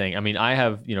teeny thing. I mean, I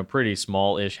have pretty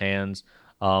small-ish hands.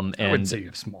 And, I wouldn't say you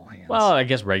have small hands. Well, I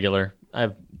guess regular. I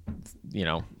have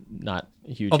not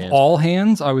huge of hands. all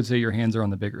hands, I would say your hands are on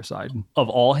the bigger side. Of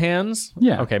all hands?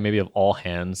 Yeah. Okay, maybe of all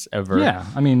hands ever. Yeah,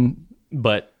 I mean,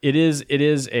 But it is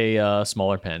a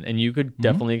smaller pen, and you could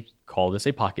definitely call this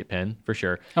a pocket pen for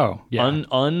sure. oh yeah.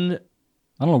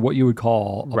 I don't know what you would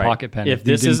call a pocket pen if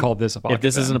you didn't call this a pocket pen. If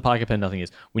this isn't a pocket pen, nothing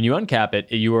is. When you uncap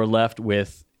it, you are left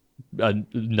with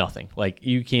nothing. Like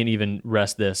you can't even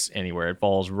rest this anywhere. It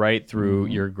falls right through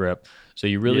your grip. So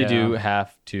you really do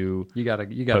have to You gotta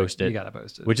post it. You gotta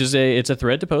post it. Which is it's a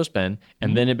thread to post pen,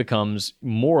 and then it becomes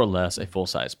more or less a full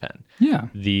size pen. Yeah.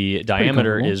 The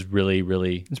diameter comfortable. is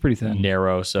really It's pretty thin.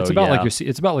 narrow. So It's about like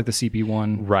it's about like the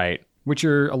CP1, right. which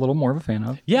you're a little more of a fan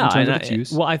of. Yeah, in terms and of its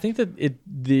use. well, I think that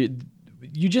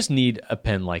you just need a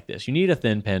pen like this. You need a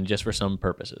thin pen just for some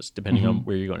purposes, depending on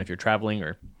where you're going. If you're traveling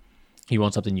or you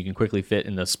want something you can quickly fit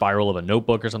in the spiral of a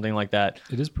notebook or something like that.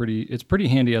 It's pretty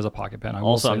handy as a pocket pen. I will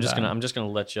Also, say I'm just gonna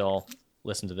let y'all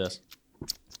listen to this.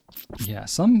 Yeah,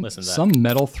 some Listen to that. some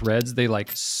metal threads they like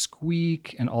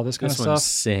squeak and all this kind This of one stuff.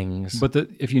 sings. But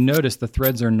if you notice, the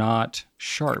threads are not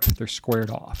sharp; they're squared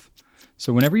off.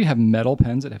 So whenever you have metal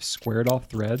pens that have squared off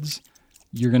threads,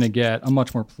 you're gonna get a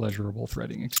much more pleasurable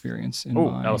threading experience.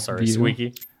 sorry,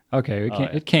 squeaky. Okay,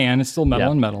 it can. It's still metal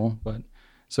Yeah. and metal, but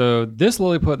so this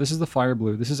Liliput, this is the fire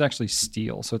blue. This is actually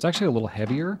steel, so it's actually a little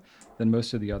heavier than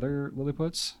most of the other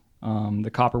Liliputs. The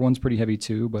copper one's pretty heavy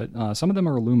too, but some of them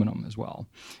are aluminum as well,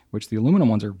 which the aluminum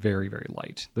ones are very, very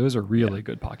light. Those are really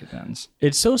good pocket pens.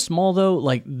 It's so small though.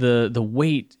 Like the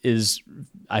weight is,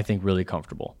 I think, really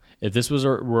comfortable. If this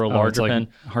were a larger pen,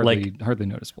 hardly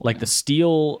noticeable. like the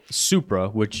steel Supra,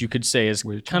 which you could say is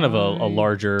kind of a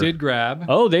larger. Did grab.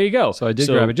 Oh, there you go. So I did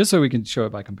grab it just so we can show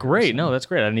it by comparison. Great. No, that's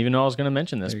great. I didn't even know I was going to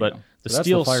mention this, but the So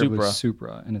steel that's the Fire Blue Supra.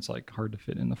 Supra, and it's like hard to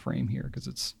fit in the frame here because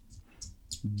it's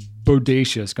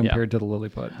bodacious compared to the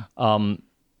Liliput.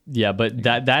 Yeah, but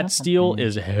that steel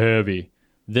is heavy.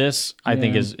 This I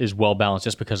think is well balanced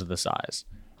just because of the size.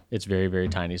 It's very, very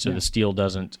tiny, so the steel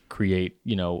doesn't create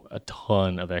a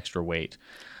ton of extra weight.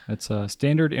 It's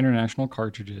standard international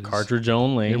cartridges. Cartridge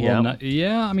only. It will not,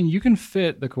 I mean, you can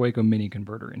fit the Kaweco mini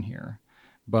converter in here,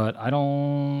 but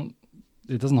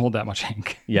it doesn't hold that much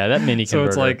ink. Yeah, that mini converter. So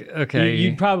it's like, okay.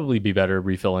 You'd probably be better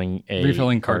refilling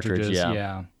a cartridges.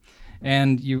 Yeah.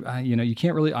 And you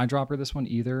can't really eyedropper this one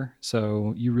either.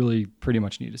 So you really pretty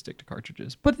much need to stick to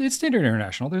cartridges. But it's standard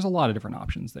international. There's a lot of different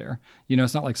options there.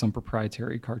 It's not like some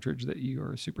proprietary cartridge that you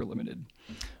are super limited.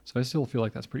 So I still feel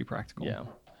like that's pretty practical. Yeah.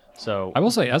 So I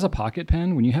will say, as a pocket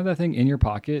pen, when you have that thing in your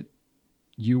pocket,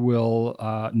 you will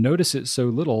notice it so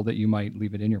little that you might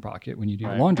leave it in your pocket when you do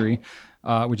laundry,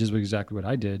 which is exactly what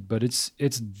I did. But it's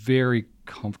very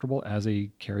comfortable as a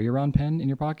carry-around pen in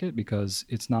your pocket because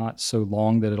it's not so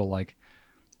long that it'll like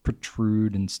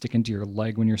protrude and stick into your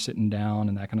leg when you're sitting down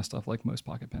and that kind of stuff like most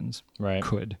pocket pens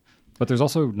could. But there's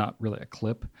also not really a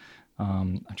clip.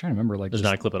 I'm trying to remember. There's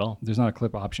not a clip at all. There's not a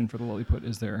clip option for the Liliput,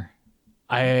 is there?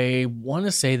 I want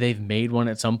to say they've made one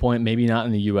at some point, maybe not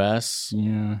in the U.S.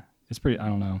 Yeah. It's pretty, I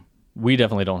don't know. We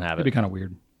definitely don't have it. It'd be kind of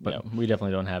weird. But yeah, we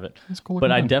definitely don't have it. It's cool.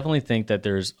 But I definitely think that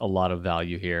there's a lot of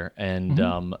value here. And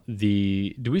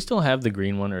do we still have the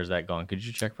green one, or is that gone? Could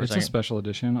you check for a second? It's a special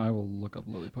edition. I will look up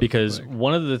Liliput. Because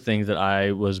one of the things that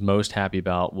I was most happy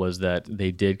about was that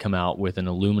they did come out with an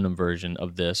aluminum version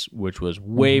of this, which was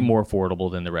way more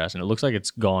affordable than the rest. And it looks like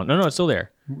it's gone. No, it's still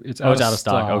there. It's out of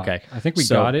stock. Okay. I think we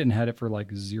got it and had it for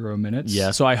like 0 minutes.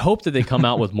 Yeah. So I hope that they come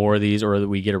out with more of these, or that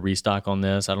we get a restock on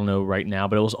this. I don't know right now,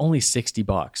 but it was only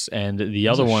 $60, and the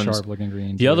other ones, sharp looking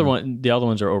green. The other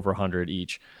ones are over 100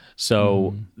 each.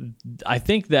 So I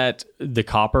think that the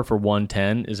copper for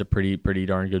 110 is a pretty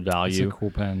darn good value. It's a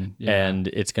cool pen, yeah. And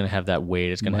it's going to have that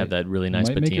weight. It's going to have that really nice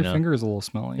patina. Might make your fingers a little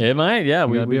smelly. It might, yeah.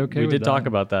 We did talk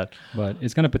about that, but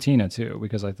it's going to patina too,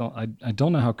 because I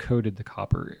don't know how coated the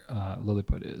copper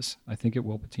Liliput is. I think it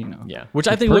will patina. Yeah, which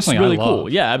I think looks really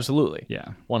cool. Yeah, absolutely.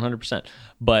 Yeah, 100%.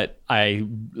 But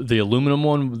the aluminum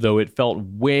one, though, it felt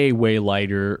way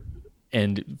lighter.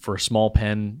 And for a small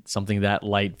pen, something that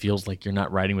light feels like you're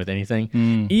not writing with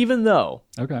anything. Even though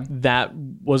that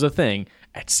was a thing,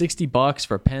 at $60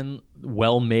 for a pen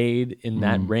well made in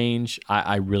that range,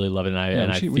 I really love it. And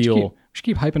I feel we should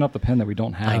keep hyping up the pen that we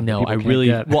don't have. I know.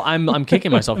 I'm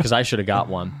kicking myself because I should have got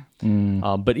one.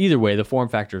 But either way, the form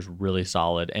factor is really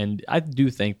solid, and I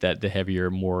do think that the heavier,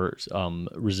 more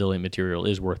resilient material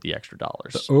is worth the extra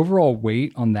dollars. The overall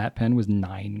weight on that pen was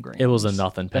 9 grams. It was a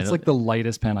nothing pen. That's like the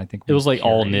lightest pen I think. It was like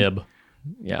all nib.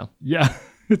 Yeah. Yeah.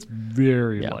 It's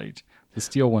very light. The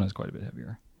steel one is quite a bit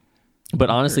heavier. But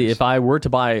honestly, if I were to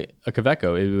buy a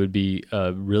Kaweco, it would be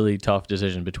a really tough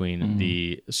decision between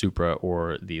the Supra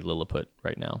or the Liliput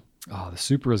right now. Oh, the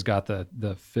Supra's got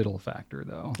the fiddle factor,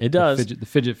 though. It does. The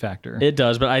fidget factor. It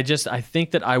does, but I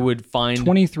think that I would find...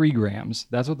 23 grams.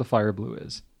 That's what the Fire Blue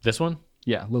is. This one?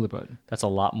 Yeah, Liliput. That's a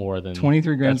lot more than...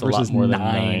 23 grams versus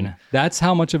 9. That's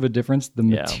how much of a difference the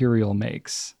material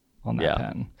makes on that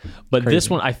pen. But this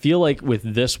one, I feel like with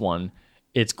this one,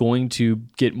 it's going to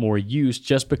get more use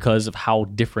just because of how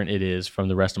different it is from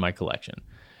the rest of my collection.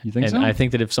 You think so? And I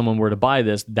think that if someone were to buy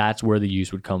this, that's where the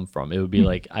use would come from. It would be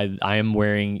like, I am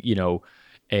wearing,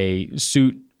 a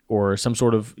suit or some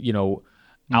sort of,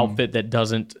 outfit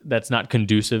that's not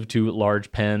conducive to large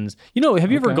pens.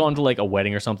 Have you ever gone to like a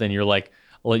wedding or something and you're like,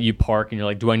 you park and you're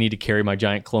like, do I need to carry my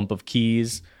giant clump of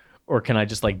keys? Or can I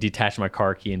just like detach my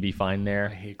car key and be fine there?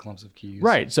 I hate clumps of keys.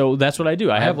 Right. So that's what I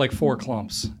do. I have like 4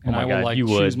 clumps, and I will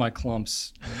choose my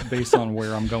clumps based on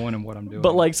where I'm going and what I'm doing.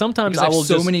 But like sometimes I will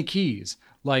so many keys.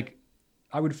 Like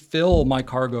I would fill my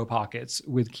cargo pockets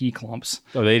with key clumps.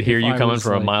 So they'd hear you coming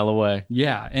from a mile away.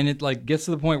 Yeah, and it like gets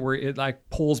to the point where it like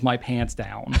pulls my pants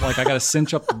down. Like I got to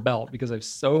cinch up the belt because I have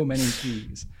so many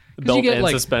keys. Belt and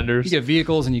suspenders. You get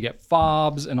vehicles and you get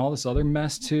fobs and all this other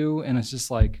mess too, and it's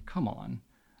just like, come on.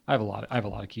 I have a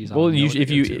lot of keys. Well, if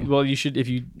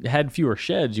you had fewer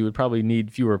sheds, you would probably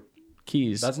need fewer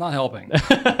keys. That's not helping.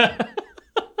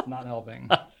 Not helping.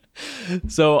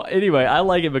 So anyway, I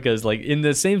like it because like in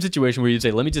the same situation where you'd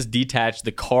say, let me just detach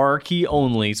the car key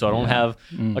only so I don't have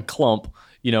a clump,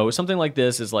 something like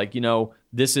this is like,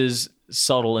 this is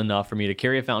subtle enough for me to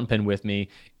carry a fountain pen with me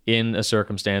in a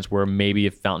circumstance where maybe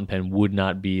a fountain pen would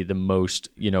not be the most,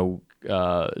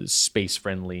 space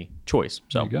friendly choice.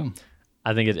 So there you go.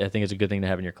 I think it's a good thing to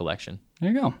have in your collection.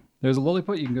 There you go. There's a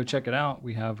Liliput. You can go check it out.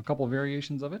 We have a couple of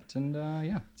variations of it, and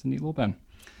it's a neat little pen.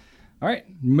 All right,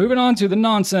 moving on to the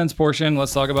nonsense portion.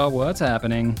 Let's talk about what's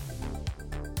happening.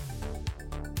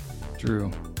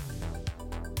 Drew,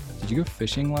 did you go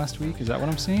fishing last week? Is that what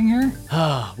I'm seeing here?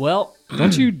 Well,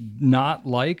 don't you not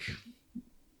like...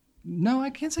 No, I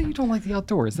can't say you don't like the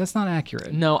outdoors. That's not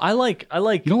accurate. No, I like...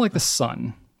 You don't like the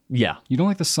sun. Yeah. You don't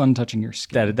like the sun touching your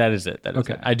skin. That is it. That is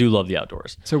okay. It. I do love the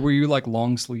outdoors. So were you like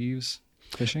long sleeves?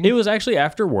 fishing? It was actually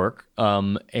after work,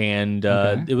 and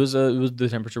it was the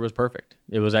temperature was perfect.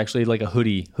 It was actually like a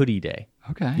hoodie day.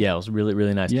 Okay. Yeah, it was really,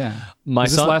 really nice. Yeah. My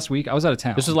was son, this last week? I was out of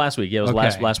town. This was last week. Yeah, it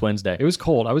was last Wednesday. It was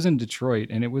cold. I was in Detroit,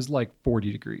 and it was like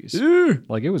 40 degrees.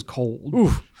 Like, it was cold.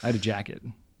 Oof. I had a jacket.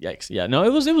 Yikes. Yeah. No,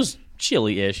 it was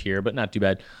chilly-ish here, but not too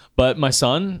bad. But my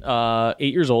son, 8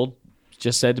 years old,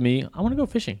 just said to me, I want to go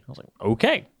fishing. I was like,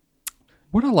 okay.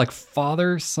 What a like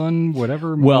father, son,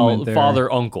 whatever Well, moment there.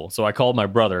 father, uncle. So I called my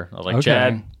brother. I was like,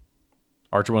 Chad,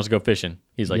 Archer wants to go fishing.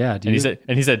 He's like, Yeah, he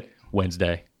said,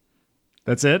 Wednesday.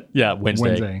 That's it? Yeah,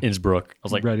 Wednesday. Innsbruck. I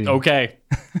was like, Ready. okay,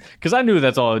 because I knew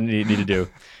that's all I need to do.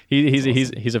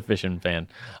 He's a fishing fan.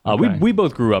 Okay. We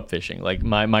both grew up fishing. Like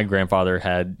my grandfather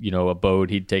had a boat.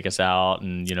 He'd take us out,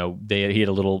 and he had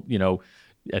a little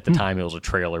at the time it was a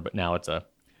trailer, but now it's a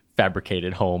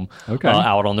fabricated home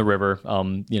out on the river. A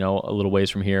little ways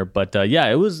from here. But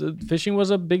fishing was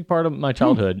a big part of my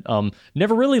childhood.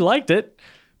 Never really liked it.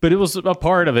 But it was a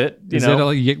part of it. Is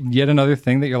it yet another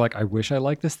thing that you're like, I wish I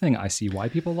liked this thing. I see why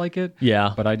people like it.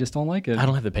 Yeah. But I just don't like it. I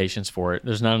don't have the patience for it.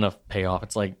 There's not enough payoff.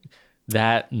 It's like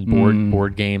that and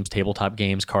board games, tabletop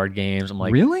games, card games. I'm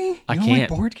like, really? I don't can't.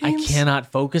 like board games? I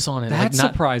cannot focus on it. That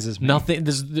surprises me. Nothing.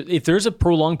 If there's a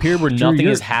prolonged period where nothing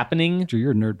is happening, Drew,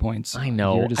 you're nerd points. I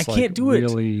know. You're just I can't do it.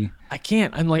 Really... I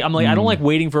can't. I'm like, I don't like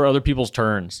waiting for other people's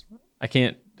turns. I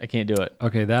can't do it.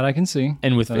 Okay, that I can see.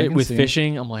 And with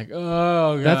fishing, I'm like,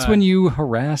 oh god. That's when you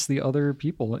harass the other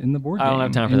people in the board game. I don't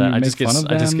have time for that. I just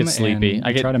get sleepy.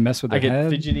 I try to mess with their head. I get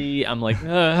fidgety. I'm like,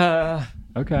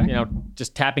 okay.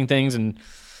 Just tapping things, and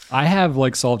I have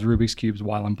like solved Rubik's cubes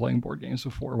while I'm playing board games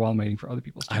before, while I'm waiting for other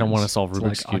people's turns. I don't want to solve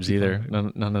Rubik's cubes either.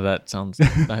 None of that sounds.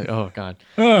 Oh god.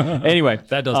 Anyway,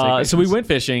 that does. Take so we went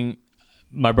fishing.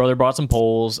 My brother brought some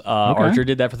poles. Archer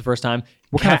did that for the first time.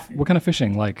 What kind of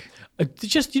fishing? Like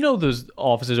just those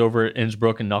offices over at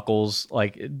Innsbruck and Knuckles,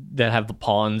 like that have the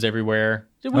ponds everywhere.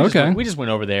 We just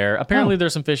went over there. Apparently,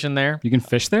 there's some fish in there. You can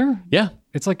fish there? Yeah,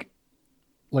 it's like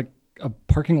a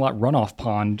parking lot runoff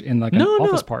pond in like an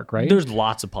office park, right? There's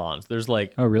lots of ponds. There's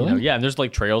like really? Yeah, and there's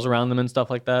like trails around them and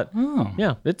stuff like that. Oh,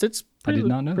 yeah, it's. I did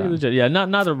not know that. Legit. Yeah, not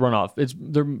a runoff.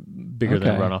 They're bigger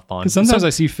than a runoff pond. Because sometimes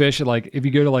I see fish like if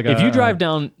you go to like if you drive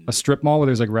down a strip mall where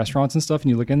there's like restaurants and stuff,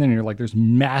 and you look in there and you're like, there's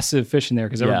massive fish in there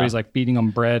because everybody's like feeding them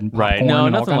bread and popcorn. Right? No,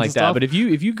 and nothing all like kinds that. of But if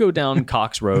you go down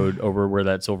Cox Road over where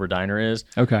that Silver Diner is,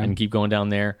 and keep going down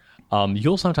there,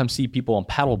 you'll sometimes see people on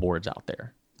paddle boards out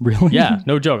there. Really? Yeah,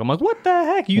 no joke. I'm like, what the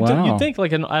heck? You'd think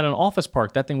like at an office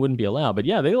park that thing wouldn't be allowed, but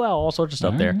yeah, they allow all sorts of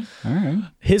stuff there. All right.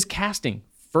 His casting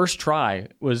first try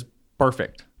was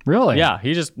perfect. Really? Yeah,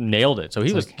 he just nailed it. So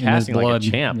he was casting like a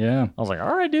champ. Yeah. I was like,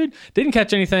 all right, dude. Didn't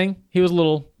catch anything. He was a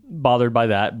little bothered by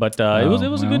that, but it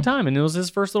was a good time, and it was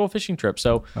his first little fishing trip.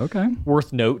 So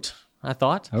worth note, I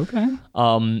thought. Okay.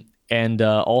 And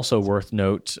also worth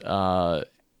note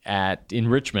in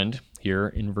Richmond here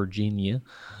in Virginia,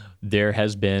 there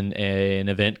has been an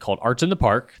event called Arts in the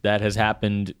Park that has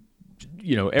happened,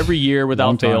 every year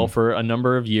without fail for a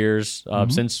number of years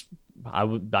since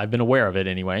I've been aware of it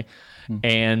anyway.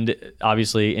 And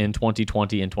obviously in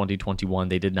 2020 and 2021,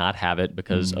 they did not have it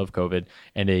because of COVID,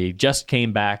 and they just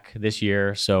came back this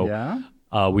year. So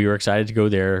we were excited to go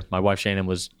there. My wife Shannon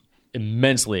was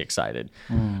immensely excited.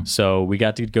 So we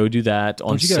got to go do that on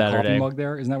Don't you get Saturday. A coffee mug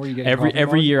there? Isn't that where you get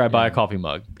every year I buy a coffee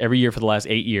mug. Every year for the last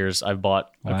 8 years I've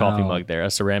bought a coffee mug there,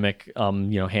 a ceramic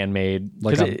handmade,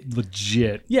 like a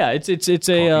legit. Yeah, it's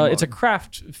a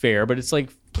craft fair, but it's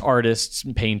like artists,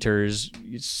 painters,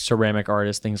 ceramic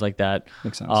artists, things like that.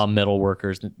 Makes sense. Metal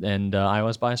workers, and I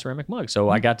always buy a ceramic mug. So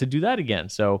I got to do that again.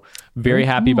 So very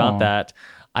happy about that.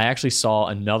 I actually saw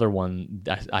another one.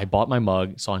 I bought my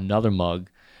mug, saw another mug,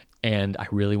 and I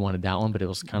really wanted that one, but it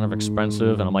was kind of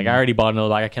expensive. And I'm like, I already bought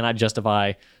another. I cannot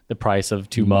justify the price of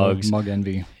two mugs. Mug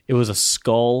envy. It was a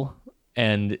skull,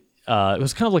 and it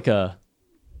was kind of like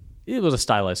it was a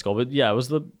stylized skull, but yeah, it was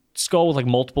the skull with like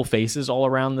multiple faces all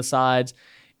around the sides.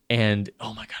 And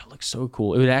oh my god, it looked so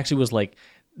cool. It actually was like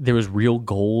there was real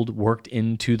gold worked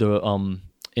into the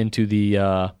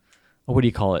what do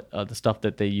you call it? The stuff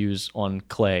that they use on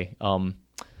clay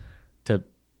to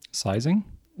sizing.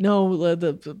 No,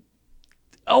 the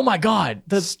oh my god,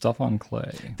 the stuff on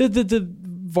clay. The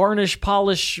varnish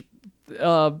polish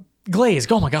glaze.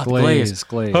 Oh my god, glaze.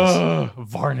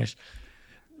 Varnish.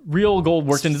 Real gold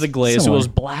worked into the glaze, so it was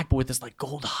black, but with this like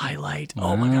gold highlight.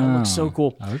 Oh my god, it looks so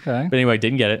cool. Okay. But anyway,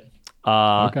 didn't get it.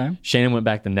 Shannon went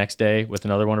back the next day with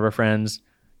another one of her friends,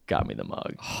 got me the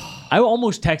mug. I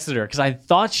almost texted her because I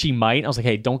thought she might. I was like,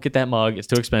 hey, don't get that mug. It's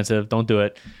too expensive. Don't do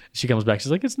it. She comes back.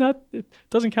 She's like, it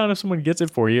doesn't count if someone gets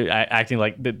it for you. Acting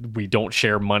like that we don't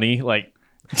share money. Like,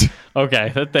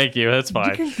 Okay, thank you. That's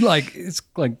fine. Like it's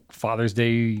like Father's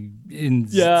Day in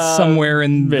somewhere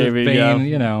in maybe, the vein,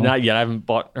 you know. Not yet. I haven't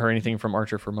bought her anything from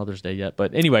Archer for Mother's Day yet.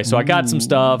 But anyway, so I got some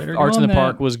stuff. better get Arts in on the that.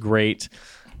 Park was great.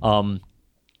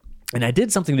 And I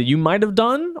did something that you might have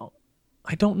done.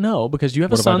 I don't know, because you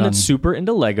have a What have I son that's done? super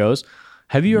into Legos.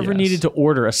 Have you ever Yes. needed to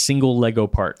order a single Lego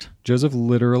part? Joseph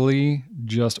literally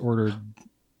just ordered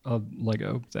a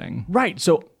Lego thing. Right.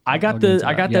 So I got get into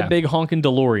that that. big honking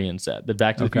DeLorean set, the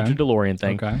Back to the Okay. Future DeLorean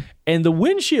thing. Okay. And the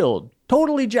windshield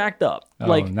totally jacked up.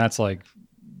 Oh, and that's like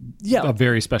yeah, a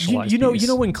very specialized you know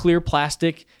piece. when clear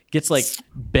plastic gets like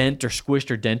bent or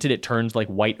squished or dented, it turns like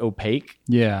white opaque.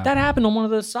 Yeah. That happened on one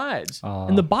of the sides,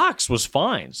 and the box was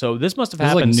fine. So this must have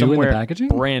Was it, like, happened new in the somewhere packaging?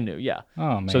 brand new. Yeah.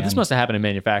 Oh, man. So this must have happened in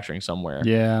manufacturing somewhere.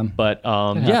 Yeah. But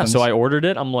yeah, happens. so I ordered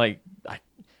it. I'm like,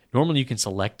 normally you can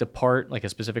select a part, like a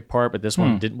specific part, but this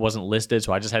one wasn't listed,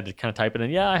 so I just had to kind of type it in.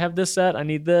 Yeah, I have this set. I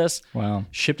need this. Wow.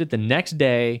 Shipped it the next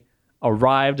day.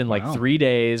 Arrived in like 3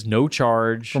 days, no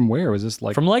charge. From where was this?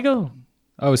 Like From Lego.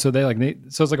 Oh, so so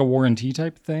it's like a warranty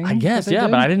type thing? I guess, that they yeah,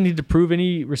 did? but I didn't need to prove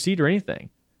any receipt or anything.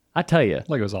 I tell you,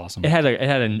 Lego's awesome. it had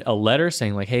a letter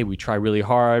saying like, "Hey, we try really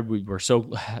hard. We're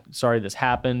so sorry this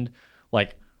happened."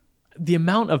 Like the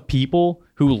amount of people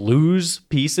who lose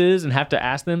pieces and have to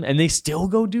ask them, and they still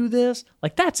go do this.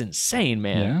 Like that's insane,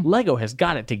 man. Yeah. Lego has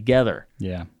got it together.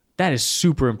 Yeah. That is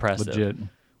super impressive. Legit.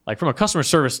 Like from a customer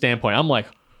service standpoint, I'm like,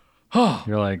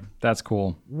 You're like, that's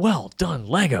cool. well done,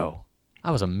 Lego. I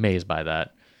was amazed by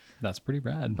that. That's pretty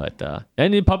rad. But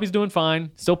and the puppy's doing fine,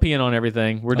 still peeing on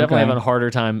everything. We're definitely Okay. having a harder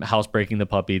time housebreaking the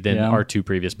puppy than Yeah. our 2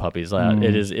 previous puppies.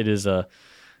 It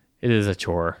is a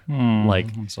chore. Like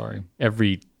I'm sorry.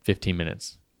 every 15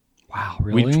 minutes. Wow,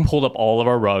 We really? pulled up all of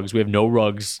our rugs. We have no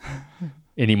rugs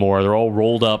anymore. They're all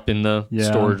rolled up in the Yeah.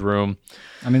 storage room.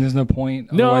 I mean, there's no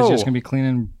point. No. Otherwise, you're just gonna be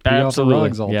cleaning off the Absolutely.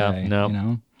 rugs all Yeah, day. no. You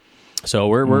know? So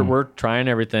we're trying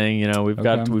everything. You know, we've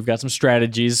Okay. got some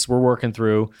strategies we're working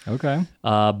through. Okay.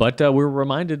 But we're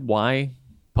reminded why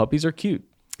puppies are cute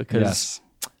because Yes.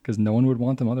 Because no one would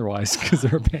want them otherwise because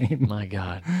they're a pain. my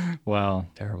God. Wow.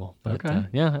 Terrible. But Okay.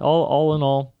 yeah, all in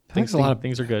all, Thanks a lot.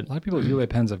 things are good. A lot of people at Goulet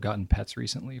Pens have gotten pets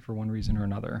recently for one reason or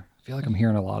another. I feel like I'm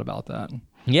hearing a lot about that.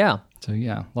 Yeah, So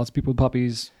yeah, lots of people with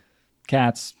puppies,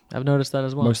 cats, I've noticed that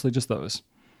as well. mostly just those.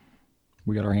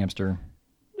 We got our hamster.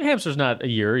 Hamster's not a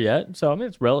year yet, so I mean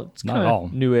it's Not kind at all.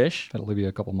 of newish. That'll live you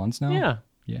a couple months now. Yeah,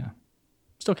 Yeah.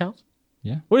 still counts.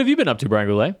 Yeah. What have you been up to, Brian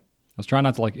Goulet? I was trying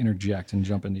not to like interject and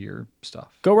jump into your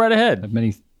stuff. Go right I ahead. have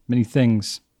many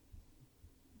things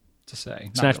to say.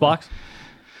 Not Snatch really. blocks,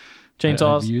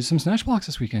 chainsaws. I used some snatch blocks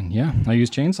this weekend. Yeah, I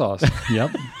used chainsaws.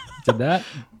 Yep, did that.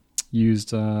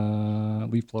 Used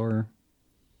leaf blower,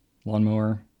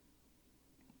 lawnmower,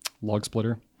 log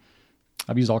splitter.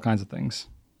 I've used all kinds of things.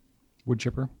 Wood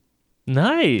chipper. Yeah,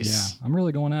 Nice. I'm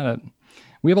really going at it.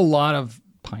 We have a lot of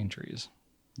pine trees,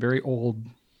 very old,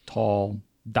 tall,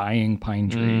 dying pine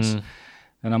trees.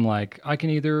 And I'm like, I can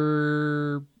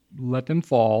either let them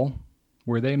fall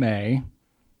where they may,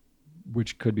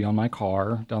 which could be on my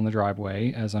car down the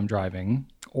driveway as I'm driving,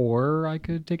 or I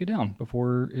could take it down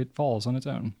before it falls on its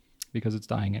own because it's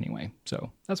dying anyway.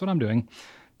 So that's what I'm doing,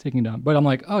 taking it down. But I'm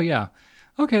like, oh yeah,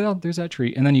 okay, there's that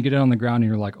tree. And then you get it on the ground and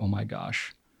you're like, oh my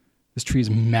gosh, this tree is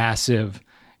massive.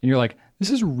 And you're like, this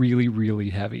is really, really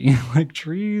heavy. Like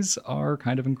trees are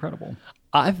kind of incredible.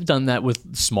 I've done that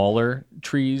with smaller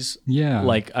trees. Yeah.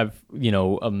 Like I've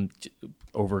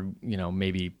over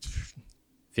maybe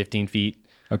 15 feet.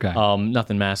 Okay.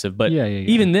 Nothing massive, but Yeah.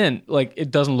 even then, like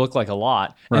it doesn't look like a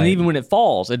lot. Right. And even when it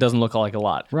falls, it doesn't look like a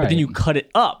lot. But then Right. you cut it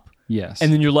up, Yes.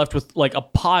 and then you're left with like a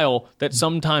pile that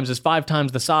sometimes is 5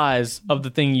 times the size of the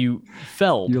thing you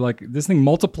felled. You're like, this thing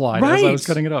multiplied as I Right. was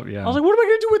cutting it up. Yeah. I was like, what am I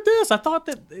going to do with this? I thought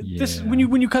that this Yeah.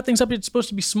 when you cut things up, it's supposed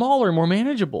to be smaller, more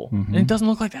manageable, and it doesn't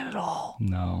look like that at all.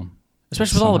 No.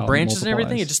 Especially with all the Somehow branches and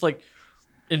everything, multiplies. it just like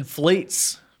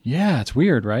inflates. Yeah, it's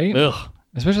weird, right? Ugh.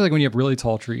 Especially like when you have really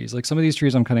tall trees. Like some of these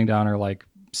trees I'm cutting down are like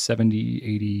 70,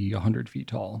 80, 100 feet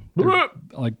tall.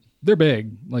 They're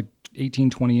big, like 18,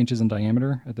 20 inches in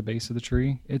diameter at the base of the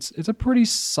tree. It's a pretty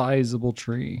sizable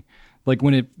tree. Like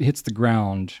when it hits the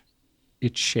ground,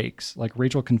 it shakes. Like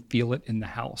Rachel can feel it in the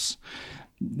house.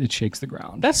 It shakes the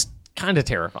ground. That's kind of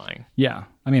terrifying. Yeah.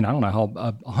 I mean, I don't know how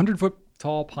a 100-foot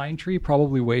tall pine tree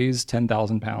probably weighs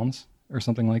 10,000 pounds or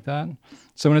something like that.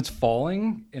 So when it's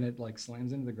falling and it like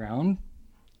slams into the ground,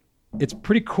 it's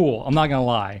pretty cool. I'm not going to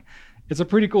lie. It's a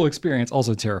pretty cool experience.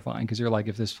 Also terrifying because you're like,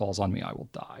 if this falls on me, I will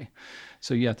die.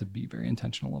 So you have to be very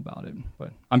intentional about it.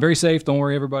 But I'm very safe. Don't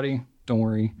worry, everybody. Don't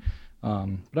worry. But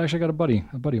I actually got a buddy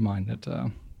of mine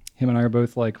that Him and I are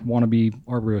both like wannabe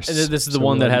arborists. And this is the so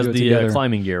one we that like to has do it the together.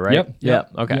 climbing gear, right? Yep. Yeah.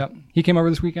 Okay. Yep. He came over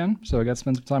this weekend, so I got to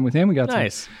spend some time with him. We got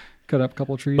Nice. to cut up a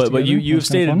couple of trees. But together. It you've was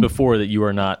kinda stated fun. before that you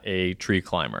are not a tree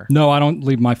climber. No, I don't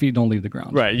leave. My feet don't leave the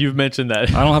ground. Right. You've mentioned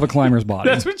that. I don't have a climber's body.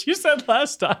 That's what you said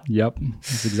last time. Yep,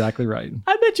 that's exactly right.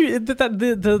 I bet you that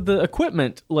the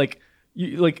equipment, like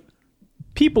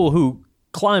people who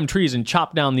climb trees and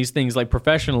chop down these things like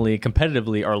professionally,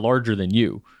 competitively, are larger than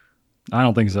you. I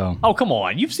don't think so. Oh, come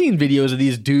on. You've seen videos of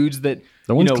these dudes that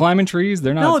The ones climbing trees,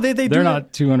 they're not. No, they they're do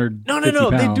not 200. No.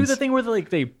 They do the thing where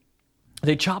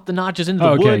they chop the notches into the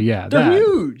Okay, wood. yeah, They're that.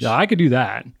 huge. Yeah, I could do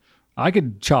that. I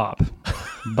could chop,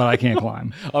 but I can't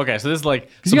climb. Okay, so this is like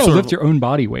Because you gotta lift your own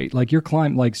body weight. Like you're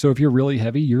so if you're really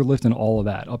heavy, you're lifting all of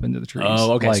that up into the trees.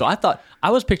 Oh, okay. Like, So I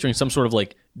was picturing some sort of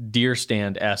like deer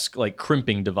stand-esque like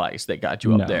crimping device that got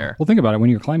you up there. Well, think about it. When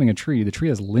you're climbing a tree, the tree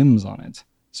has limbs on it,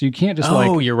 so you can't just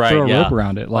You're right. throw a Yeah. rope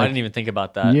around it. Well, I Like didn't even think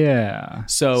about that. yeah.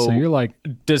 So you're like,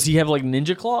 does he have like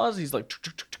ninja claws? He's like,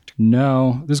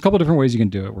 no. There's a couple different ways you can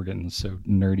do it. We're getting so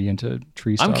nerdy into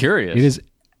tree stuff. I'm curious. It is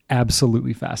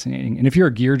absolutely fascinating. And if you're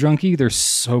a gear junkie, there's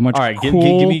so much all right,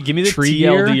 cool give me the tree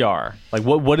gear. TLDR. Like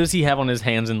what does he have on his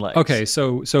hands and legs? Okay,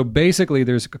 so basically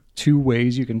there's two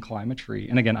ways you can climb a tree.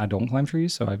 And again, I don't climb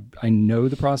trees, so I know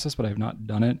the process, but I have not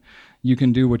done it. You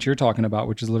can do what you're talking about,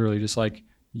 which is literally just like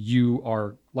you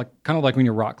are like kind of like when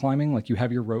you're rock climbing, like you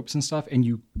have your ropes and stuff and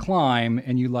you climb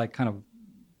and you like kind of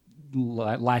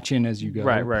latch in as you go.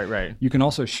 Right. You can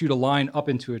also shoot a line up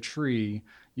into a tree.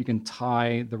 You can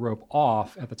tie the rope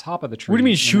off at the top of the tree. What do you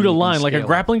mean and shoot then a you can line like a scale it.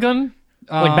 grappling gun?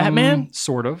 Like Batman?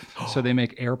 Sort of. So they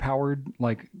make air-powered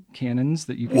like cannons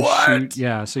that you can What? shoot.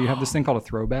 Yeah. So you have this thing called a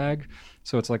throw bag.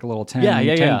 So it's like a little 10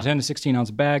 to 16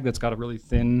 ounce bag that's got a really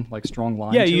thin, like strong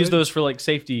line. Yeah, to you use it. those for like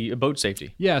safety, boat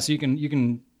safety. Yeah. So you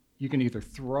can either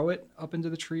throw it up into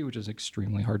the tree, which is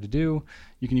extremely hard to do.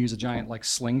 You can use a giant like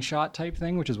slingshot type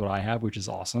thing, which is what I have, which is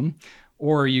awesome.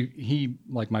 Or he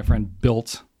like my friend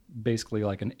built basically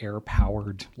like an air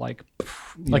powered like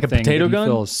a potato gun,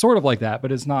 fills, sort of like that, but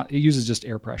it's not. It uses just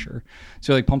air pressure.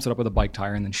 So he like pumps it up with a bike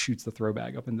tire and then shoots the throw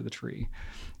bag up into the tree,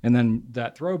 and then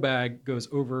that throw bag goes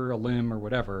over a limb or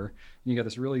whatever. And you got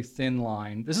this really thin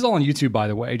line. This is all on YouTube, by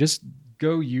the way. Just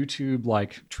go YouTube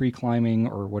like tree climbing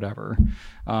or whatever,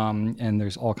 and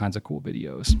there's all kinds of cool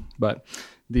videos. But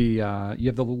you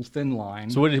have the little thin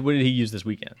line. So what did he use this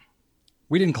weekend?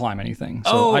 We didn't climb anything.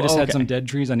 So I just had some dead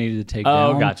trees I needed to take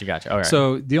down. Oh, gotcha. All right.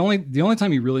 So the only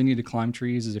time you really need to climb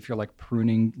trees is if you're like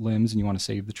pruning limbs and you want to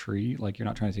save the tree. Like you're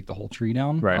not trying to take the whole tree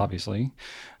down, right, obviously.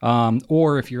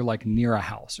 Or if you're like near a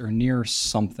house or near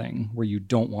something where you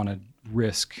don't want to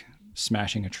risk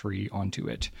smashing a tree onto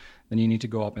it, then you need to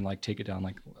go up and like take it down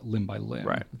like limb by limb.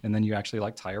 Right. And then you actually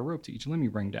like tie a rope to each limb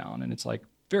you bring down. And it's like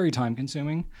very time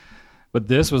consuming. But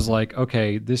this was like,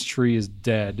 okay, this tree is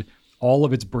dead. All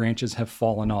of its branches have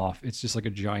fallen off. It's just like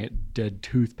a giant dead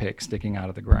toothpick sticking out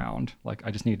of the ground. Like I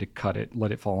just needed to cut it,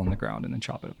 let it fall on the ground, and then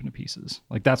chop it up into pieces.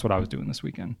 Like that's what I was doing this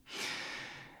weekend.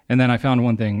 And then I found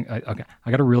one thing.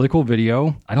 I got a really cool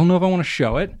video. I don't know if I want to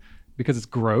show it because it's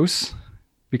gross,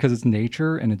 because it's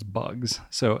nature and it's bugs.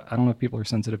 So I don't know if people are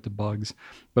sensitive to bugs,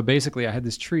 but basically I had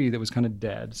this tree that was kind of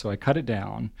dead. So I cut it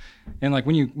down, and like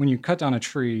when you cut down a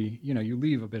tree, you know, you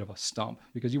leave a bit of a stump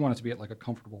because you want it to be at like a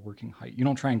comfortable working height. You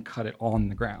don't try and cut it on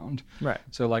the ground. Right.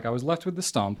 So like I was left with the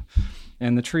stump,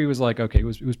 and the tree was like, okay, it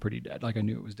was pretty dead. Like I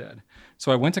knew it was dead.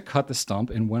 So I went to cut the stump,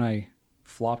 and when I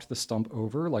flopped the stump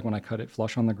over, like when I cut it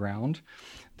flush on the ground,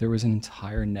 there was an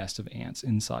entire nest of ants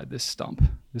inside this stump.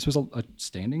 This was a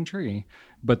standing tree,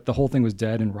 but the whole thing was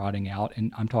dead and rotting out.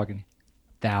 And I'm talking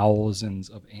thousands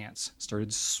of ants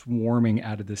started swarming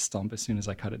out of this stump as soon as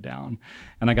I cut it down.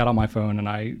 And I got on my phone and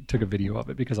I took a video of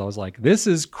it because I was like, this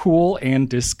is cool and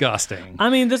disgusting. I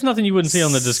mean, there's nothing you wouldn't see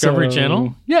on the Discovery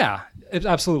Channel. Yeah,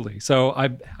 absolutely. So I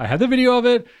had the video of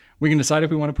it. We can decide if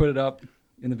we want to put it up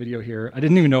in the video here. I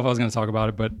didn't even know if I was going to talk about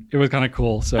it, but it was kind of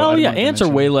cool. So ants are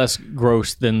way less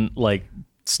gross than like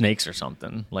snakes or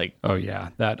something. Like, oh yeah,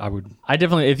 that I would. I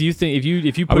definitely, if you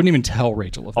put, I wouldn't even tell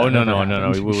Rachel if that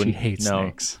no, we wouldn't. She hates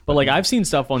snakes. But like I've seen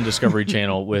stuff on Discovery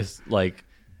Channel with like,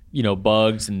 you know,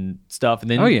 bugs and stuff,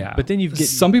 and then but then you get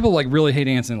some people like really hate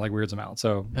ants and it like weirds them out.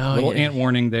 So ant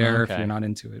warning there if you're not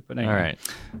into it. But anyway,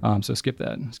 all right. So skip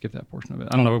that portion of it.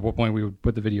 I don't know at what point we would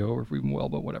put the video or if we even will,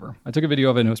 but whatever. I took a video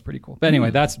of it and it was pretty cool. But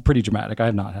anyway, that's pretty dramatic. I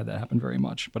have not had that happen very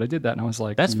much, but I did that and I was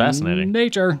like, that's fascinating.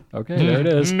 Nature. Okay, there it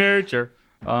is. Nature.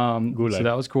 So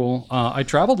that was cool. I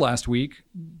traveled last week,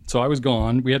 so I was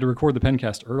gone. We had to record the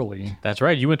Pencast early. That's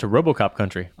right. You went to RoboCop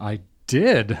country. I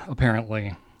did,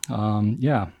 apparently.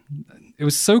 Yeah, it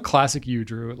was so classic you,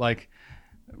 Drew. Like,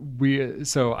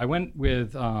 So I went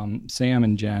with Sam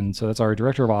and Jen. So that's our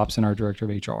director of ops and our director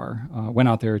of HR. Went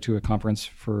out there to a conference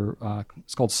for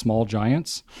it's called Small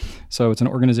Giants. So it's an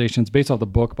organization. It's based off the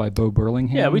book by Bo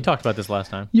Burlingham. Yeah, we talked about this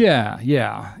last time.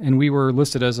 Yeah. And we were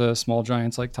listed as a Small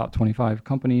Giants, like top 25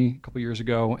 company a couple years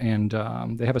ago. And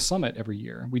they have a summit every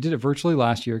year. We did it virtually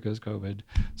last year because COVID.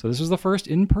 So this was the first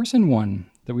in-person one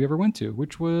that we ever went to,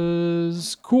 which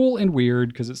was cool and weird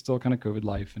because it's still kind of COVID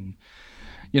life. And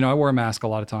I wore a mask a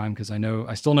lot of time because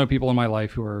I still know people in my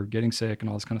life who are getting sick and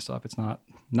all this kind of stuff. It's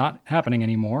not happening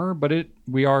anymore, but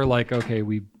we are like, okay,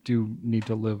 we do need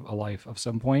to live a life of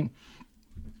some point.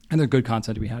 And there's good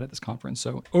content to be had at this conference.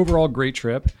 So overall, great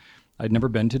trip. I'd never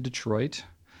been to Detroit.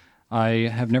 I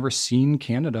have never seen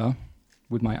Canada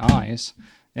with my eyes.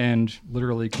 And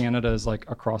literally Canada is like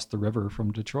across the river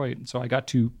from Detroit. So I got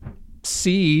to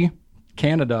see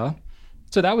Canada.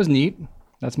 So that was neat.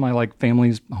 That's my like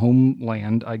family's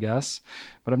homeland, I guess,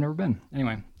 but I've never been.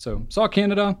 Anyway, so saw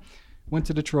Canada, went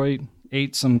to Detroit,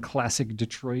 ate some classic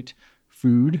Detroit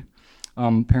food.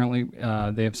 Apparently,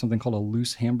 they have something called a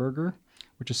loose hamburger,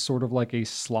 which is sort of like a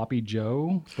sloppy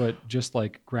Joe, but just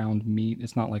like ground meat.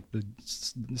 It's not like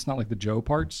the Joe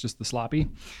parts, just the sloppy.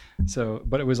 So,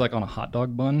 but it was like on a hot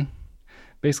dog bun.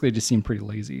 Basically, it just seemed pretty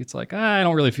lazy. It's like, I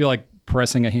don't really feel like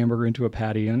pressing a hamburger into a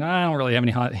patty, and I don't really have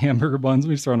any hot hamburger buns.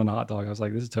 We just throw it on a hot dog. I was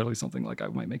like, this is totally something like I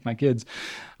might make my kids.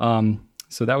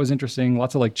 So that was interesting.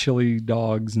 Lots of like chili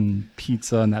dogs and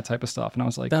pizza and that type of stuff. And I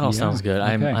was like, that all sounds good.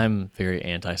 Okay. I'm very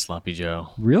anti sloppy Joe.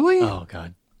 Really? Oh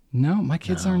God. No, my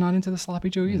kids are not into the sloppy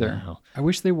Joe either. No. I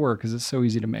wish they were because it's so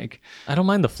easy to make. I don't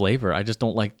mind the flavor. I just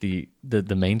don't like the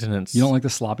maintenance. You don't like the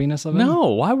sloppiness of it?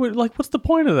 No. Why would what's the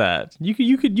point of that?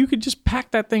 You could just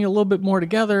pack that thing a little bit more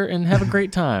together and have a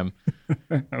great time.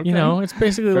 Okay. It's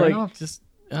basically Fair enough. Just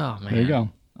oh man. There you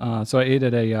go. So I ate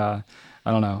at a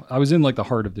I don't know. I was in like the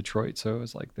heart of Detroit, so it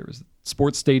was like there was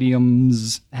sports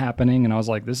stadiums happening, and I was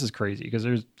like, this is crazy because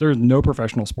there's no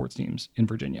professional sports teams in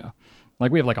Virginia.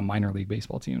 Like we have like a minor league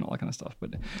baseball team and all that kind of stuff,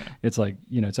 but it's like,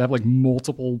 to have like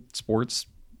multiple sports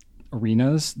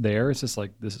arenas there, it's just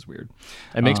like, this is weird.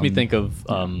 It makes me think of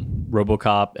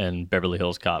RoboCop and Beverly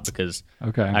Hills Cop because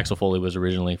Axel Foley was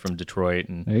originally from Detroit,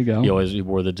 and there you go. He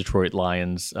wore the Detroit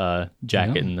Lions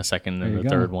jacket in the second and the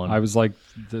third one. I was like,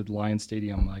 the Lions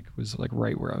Stadium was like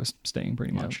right where I was staying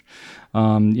pretty much.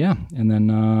 And then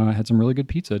I had some really good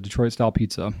pizza, Detroit style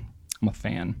pizza. I'm a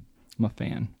fan.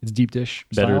 It's deep dish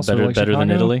better style, better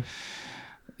than Italy.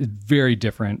 It's very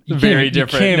different. Very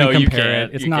different. You can't compare you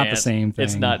can't. It's not the same thing.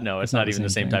 It's not. No, it's not even the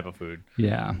same type of food.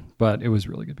 Yeah, but it was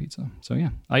really good pizza. So yeah,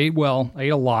 I ate well. I ate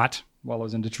a lot while I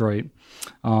was in Detroit,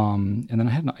 and then I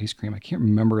had an ice cream. I can't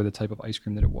remember the type of ice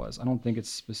cream that it was. I don't think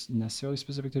it's necessarily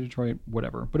specific to Detroit.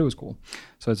 Whatever, but it was cool.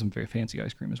 So I had some very fancy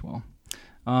ice cream as well.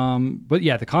 But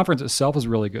yeah, the conference itself is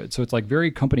really good. So it's like very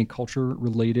company culture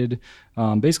related.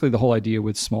 Basically the whole idea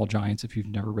with Small Giants, if you've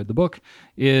never read the book,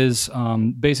 is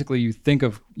basically you think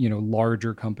of,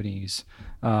 larger companies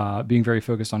being very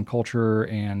focused on culture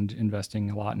and investing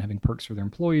a lot and having perks for their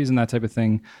employees and that type of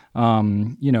thing.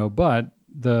 But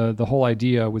the whole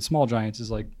idea with Small Giants is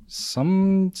like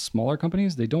some smaller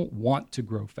companies, they don't want to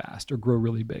grow fast or grow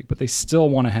really big, but they still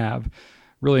want to have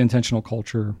really intentional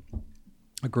culture,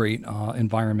 a great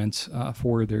environment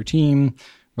for their team,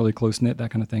 really close-knit,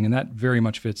 that kind of thing. And that very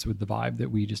much fits with the vibe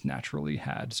that we just naturally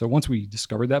had. So once we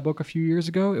discovered that book a few years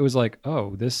ago, it was like,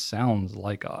 oh, this sounds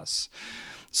like us.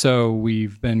 So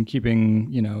we've been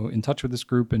keeping, in touch with this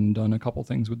group and done a couple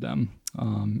things with them.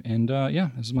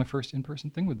 This is my first in-person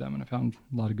thing with them. And I found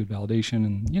a lot of good validation.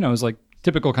 And, it was like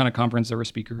typical kind of conference. There were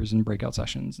speakers and breakout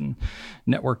sessions and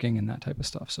networking and that type of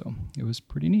stuff. So it was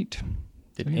pretty neat.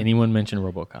 Did anyone mention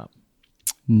RoboCop?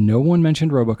 No one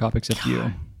mentioned RoboCop except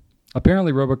you.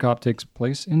 Apparently, RoboCop takes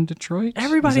place in Detroit.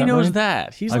 Everybody knows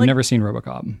right? that. I've never seen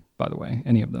RoboCop, by the way,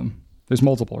 any of them. There's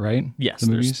multiple, right? Yes,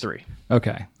 there's 3.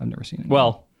 Okay, I've never seen it.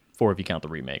 Well, 4 if you count the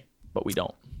remake, but we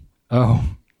don't. Oh,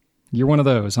 you're one of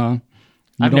those, huh?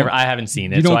 I haven't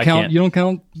seen it. You don't so count. You don't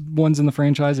count ones in the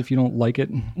franchise if you don't like it.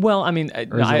 Well, I mean, I've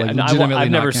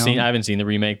never seen. I haven't seen the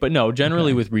remake, but no.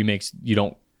 Generally, with remakes, you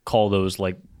don't call those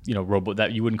like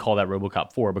that. You wouldn't call that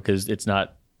RoboCop 4 because it's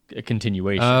not a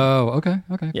continuation. Oh, okay.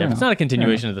 Yeah, if it's not a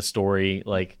continuation of the story,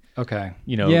 like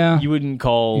you wouldn't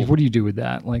call. What do you do with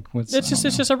that? Like, what's? It's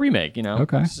just a remake,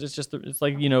 Okay. It's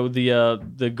like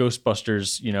the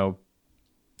Ghostbusters,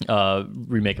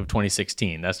 remake of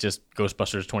 2016. That's just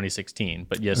Ghostbusters 2016.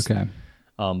 But yes, okay.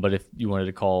 But if you wanted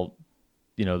to call,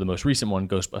 the most recent one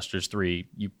Ghostbusters 3,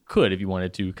 you could if you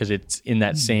wanted to because it's in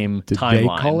that same timeline. Did they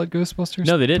call it Ghostbusters?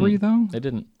 No, they didn't. 3 though. They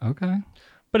didn't. Okay.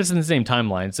 But it's in the same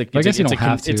timeline. It's like I guess you don't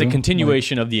have it's a to.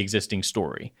 continuation of the existing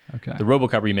story. Okay. The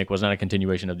RoboCop remake was not a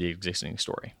continuation of the existing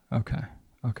story. Okay.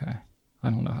 I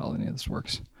don't know how any of this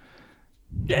works.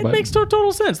 It makes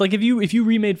total sense. Like if you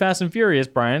remade Fast and Furious,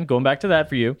 Brian, going back to that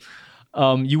for you,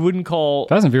 you wouldn't call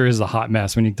Fast and Furious is a hot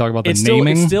mess when you talk about the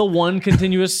naming. It's still one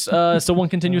continuous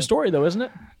story though, isn't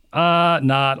it?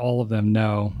 Not all of them.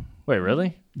 No. Wait,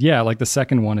 really? Yeah, like the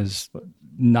second one is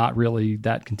not really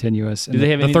that continuous. And Do they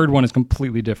have the third one is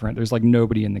completely different. There's like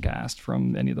nobody in the cast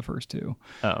from any of the first two.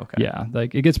 Oh, okay. Yeah,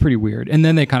 like it gets pretty weird. And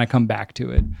then they kind of come back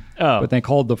to it. Oh. But they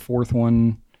called the fourth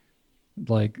one,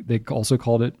 like they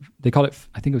called it,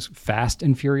 I think it was Fast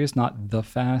and Furious, not The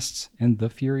Fast and the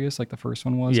Furious like the first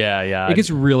one was. Yeah. It gets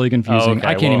really confusing. Okay,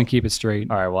 I can't even keep it straight.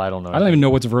 All right, well, I don't know. I don't even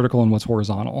know what's vertical and what's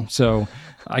horizontal. So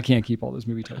I can't keep all those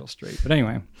movie titles straight. But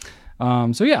anyway.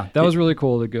 So yeah, that was really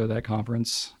cool to go to that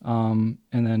conference. But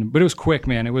it was quick,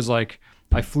 man. It was like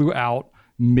I flew out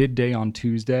midday on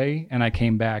Tuesday and I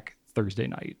came back Thursday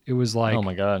night. It was like, oh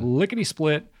my God, lickety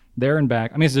split there and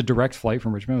back. I mean, it's a direct flight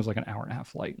from Richmond. It was like an hour and a half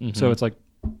flight. Mm-hmm. So it's like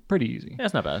pretty easy. Yeah,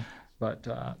 it's not bad. But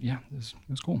yeah, it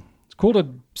was cool. It's cool to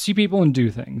see people and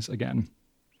do things again.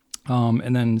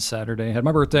 And then Saturday I had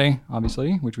my birthday,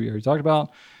 obviously, which we already talked about.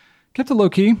 Kept it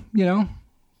low key,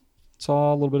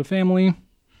 saw a little bit of family.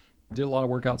 Did a lot of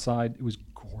work outside. It was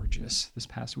gorgeous this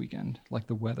past weekend. Like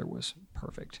the weather was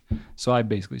perfect. So I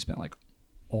basically spent like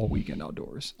all weekend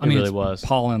outdoors. I mean, really was.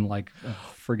 Pollen like a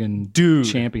friggin'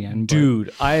 champion.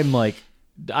 Dude, I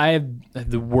have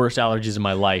the worst allergies in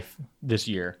my life this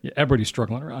year. Yeah, everybody's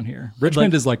struggling around here.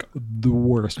 Richmond is like the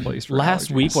worst place for last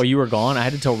allergies. week while you were gone, I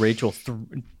had to tell Rachel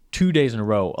 2 days in a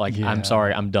row, like, yeah. I'm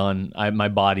sorry, I'm done. My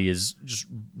body is just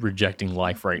rejecting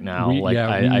life right now.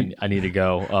 I need to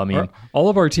go. I mean, all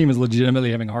of our team is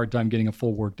legitimately having a hard time getting a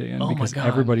full work day in because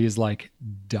everybody is like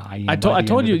dying. I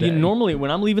told you, normally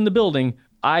when I'm leaving the building,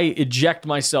 I eject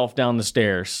myself down the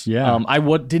stairs. Yeah. I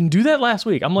didn't do that last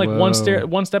week. I'm like one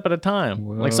step at a time.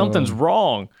 Whoa. Like something's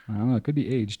wrong. I don't know. It could be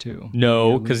age too.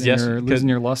 No, because losing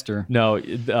your luster. No,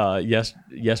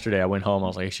 yesterday I went home. I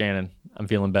was like, hey, Shannon, I'm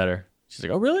feeling better. She's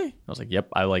like, oh, really? I was like, yep.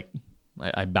 I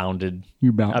bounded.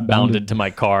 I bounded to my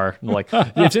car. Like,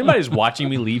 if anybody's watching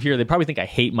me leave here, they probably think I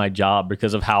hate my job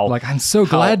because of how. Like, I'm so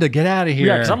glad to get out of here.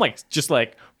 Yeah, because I'm like, just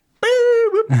like,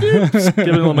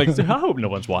 I'm like, I hope no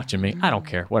one's watching me. I don't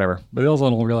care. Whatever. But they also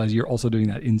don't realize you're also doing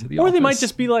that into the office. Or they might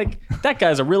just be like, that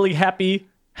guy's a really happy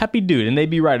dude, and they'd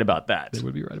be right about that. They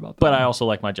would be right about that. But I also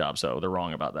like my job, so they're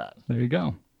wrong about that. There you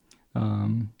go.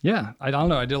 Yeah, I don't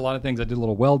know. I did a lot of things. I did a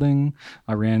little welding.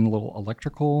 I ran a little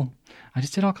electrical. I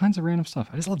just did all kinds of random stuff.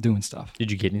 I just love doing stuff. Did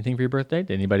you get anything for your birthday?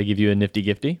 Did anybody give you a nifty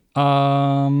gifty?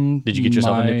 Did you get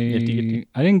yourself a nifty gifty?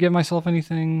 I didn't give myself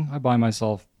anything. I buy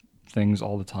myself things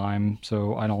all the time,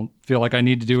 so I don't feel like I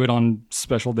need to do it on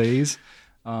special days.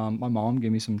 My mom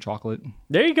gave me some chocolate.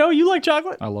 There you go. You like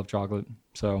chocolate? I love chocolate.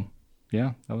 So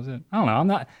yeah, that was it. I don't know. I'm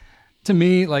not. To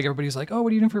me, like everybody's like, "Oh,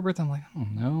 what are you doing for your birthday?" I'm like, "Oh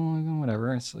no,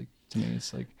 whatever." It's like to me,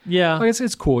 it's like, yeah, like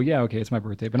it's cool. Yeah, okay, it's my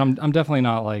birthday, but I'm definitely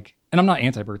not like, and I'm not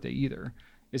anti-birthday either.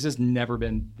 It's just never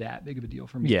been that big of a deal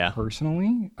for me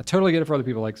personally. I totally get it for other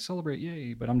people, like celebrate,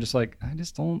 yay, but I'm just like, I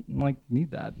just don't like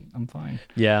need that. I'm fine.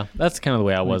 Yeah, that's kind of the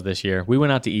way I was this year. We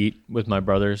went out to eat with my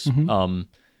brothers, Mm-hmm.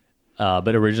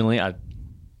 But originally I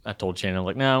told Shannon, I'm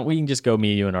like, no, we can just go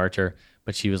me, you, and Archer.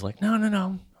 But she was like,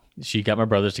 no. She got my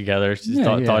brothers together. She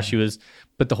thought she was,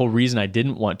 but the whole reason I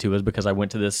didn't want to was because I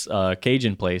went to this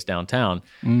Cajun place downtown,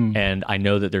 and I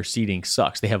know that their seating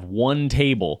sucks. They have one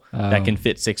table that can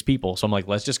fit 6 people. So I'm like,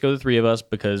 let's just go the 3 of us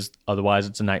because otherwise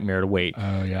it's a nightmare to wait.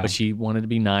 Oh, yeah. But she wanted to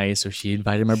be nice, so she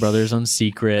invited my brothers on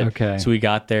secret. Okay. So we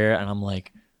got there, and I'm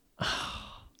like,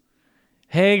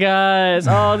 hey guys,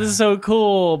 oh, this is so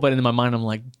cool. But in my mind, I'm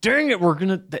like, dang it, we're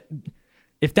going to...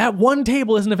 If that one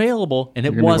table isn't available, and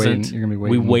it wasn't,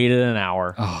 we waited an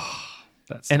hour. Oh,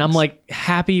 and I'm like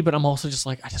happy, but I'm also just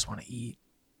like, I just want to eat.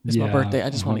 It's my birthday. I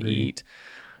just want to eat.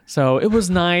 So it was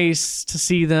nice to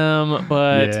see them,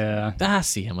 but I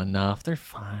see them enough. They're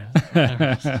fine.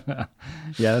 Yeah,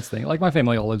 that's the thing. Like my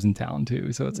family all lives in town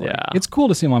too, so it's like it's cool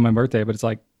to see them on my birthday, but it's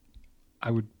like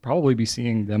I would probably be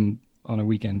seeing them on a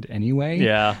weekend anyway.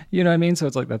 Yeah. You know what I mean? So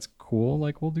it's like, that's cool.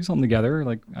 Like we'll do something together.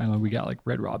 Like, I don't know, we got like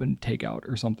Red Robin takeout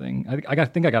or something. I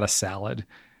think I got a salad.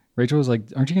 Rachel was like,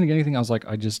 aren't you going to get anything? I was like,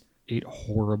 I just ate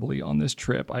horribly on this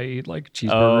trip. I ate like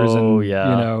cheeseburgers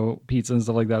and, pizza and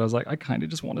stuff like that. I was like, I kind of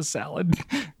just want a salad.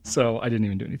 So I didn't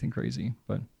even do anything crazy,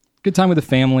 but good time with the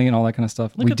family and all that kind of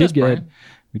stuff. We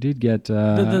did get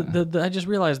I just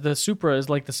realized the Supra is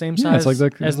like the same size as the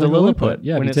like Lilliput.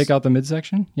 Yeah, when you take out the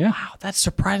midsection. Yeah. Wow, that's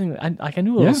surprising. I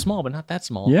knew it was small, but not that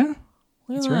small. Yeah.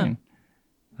 That's right.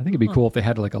 I think it'd be cool if they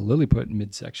had like a Liliput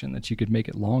midsection that you could make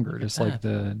it longer. Just like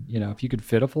if you could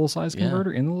fit a full-size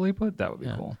converter in the Liliput, that would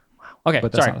be cool. Okay,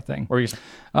 but that's sorry. not a thing. What were you saying?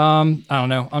 I don't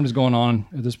know. I'm just going on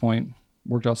at this point.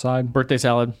 Worked outside. Birthday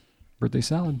salad.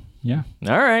 Yeah.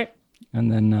 All right.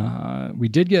 And then we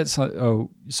did get so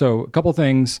a couple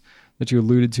things that you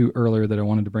alluded to earlier that I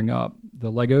wanted to bring up.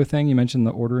 The Lego thing, you mentioned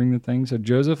the ordering the thing. So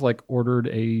Joseph ordered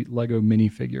a Lego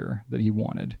minifigure that he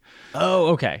wanted. Oh,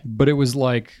 okay. But it was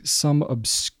like some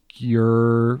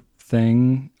obscure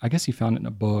thing. I guess he found it in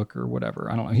a book or whatever.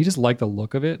 I don't know. He just liked the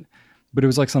look of it. But it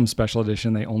was like some special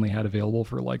edition they only had available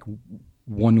for like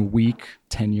 1 week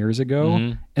 10 years ago.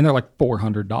 And they're like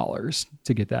 $400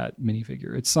 to get that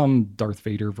minifigure. It's some Darth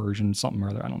Vader version, something or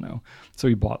other. I don't know. So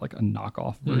he bought like a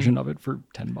knockoff version of it for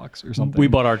 $10 or something. We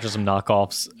bought ours just some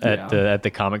knockoffs at the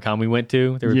Comic-Con we went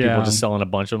to. There were people just selling a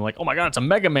bunch of them like, oh my God, it's a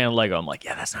Mega Man Lego. I'm like,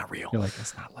 yeah, that's not real. You're like,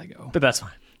 that's not Lego. But that's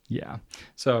fine. Yeah.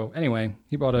 So anyway,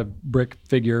 he bought a brick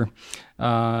figure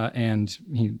and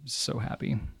he's so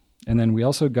happy. And then we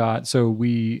also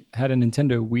we had a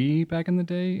Nintendo Wii back in the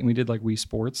day, and we did like Wii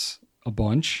Sports a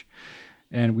bunch.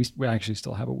 And we actually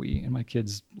still have a Wii, and my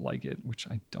kids like it, which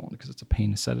I don't because it's a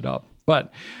pain to set it up.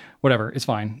 But whatever, it's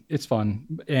fine. It's fun.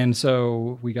 And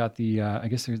so we got the, I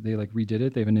guess they like redid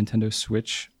it. They have a Nintendo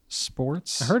Switch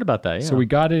Sports. I heard about that, yeah. So we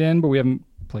got it in, but we haven't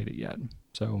played it yet.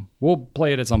 So we'll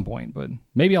play it at some point, but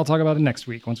maybe I'll talk about it next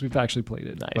week once we've actually played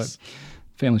it. Nice. But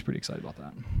family's pretty excited about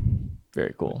that.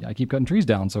 Very cool. Yeah, I keep cutting trees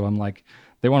down, so I'm like,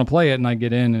 they want to play it, and I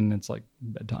get in, and it's like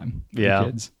bedtime for the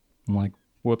kids. I'm like,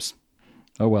 whoops.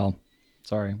 Oh, well.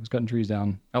 Sorry, I was cutting trees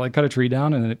down. I like cut a tree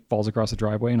down, and then it falls across the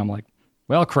driveway, and I'm like,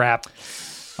 well, crap.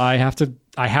 I have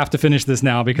to finish this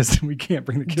now because we can't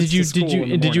bring the kids to school in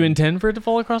the Did you morning. intend for it to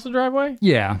fall across the driveway?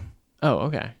 Yeah. Oh,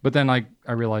 okay. But then I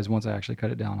realized once I actually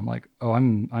cut it down, I'm like, oh,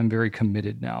 I'm very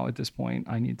committed now at this point.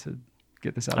 I need to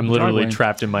get this out of the driveway. I'm literally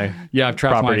trapped in my I've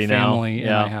trapped my property family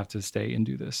now. and I have to stay and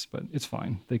do this, but it's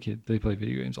fine. They play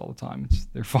video games all the time.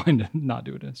 They're fine to not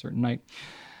do it at a certain night.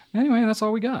 Anyway, that's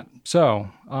all we got. So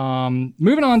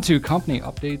moving on to company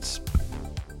updates.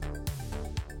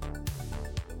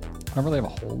 I don't really have a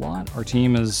whole lot. Our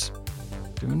team is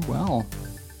doing well.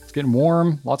 It's getting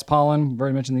warm, lots of pollen. We've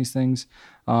already mentioned these things.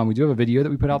 We do have a video that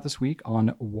we put out this week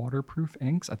on waterproof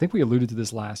inks. I think we alluded to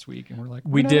this last week, and we're like,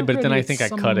 we did, but then I think I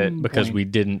cut it because we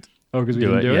didn't. Oh, because we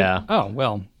didn't do it? Yeah. Oh,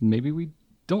 well, maybe we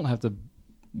don't have to,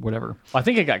 whatever. I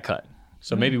think it got cut,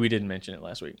 so maybe we didn't mention it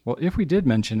last week. Well, if we did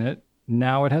mention it,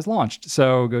 now it has launched.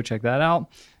 So go check that out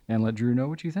and let Drew know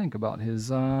what you think about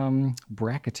his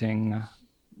bracketing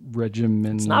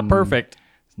regimen. It's not perfect.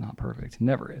 It's not perfect.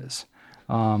 Never is.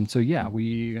 So yeah,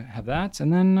 we have that,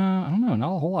 and then I don't know,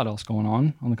 not a whole lot else going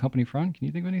on the company front. Can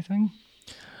you think of anything?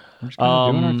 We're just kind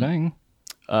of doing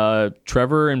our thing.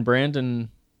 Trevor and Brandon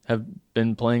have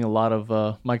been playing a lot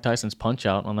of Mike Tyson's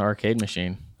Punch-Out on the arcade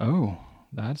machine. Oh,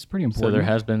 that's pretty important. So there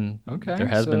has been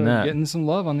been that getting some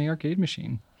love on the arcade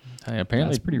machine.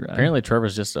 Apparently, that's pretty rad. Apparently,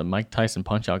 Trevor's just a Mike Tyson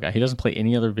Punch-Out guy. He doesn't play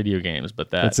any other video games but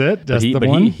that. That's it. That's the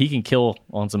one. But he can kill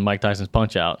on some Mike Tyson's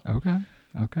Punch-Out. Okay.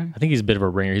 I think he's a bit of a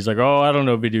ringer. He's like, oh, I don't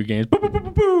know video games. Boop, boop,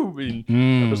 boop, boop.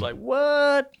 And I was like, what?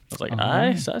 I was like,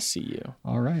 I see you.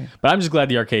 All right. But I'm just glad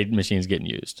the arcade machine's getting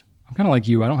used. I'm kind of like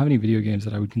you. I don't have any video games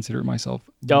that I would consider myself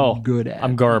good at.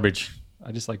 I'm garbage.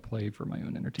 I just like play for my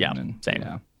own entertainment. Yeah, same.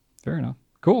 Yeah, fair enough.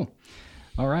 Cool.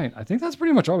 All right. I think that's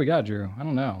pretty much all we got, Drew. I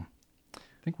don't know.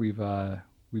 I think we've done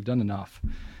enough.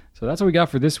 So that's what we got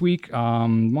for this week. I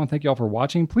want to thank you all for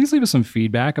watching. Please leave us some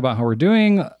feedback about how we're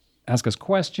doing. Ask us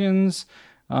questions.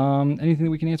 Anything that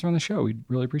we can answer on the show. We'd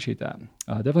really appreciate that.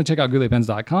 Definitely check out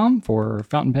gouletpens.com for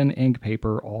fountain pen, ink,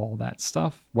 paper, all that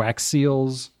stuff. Wax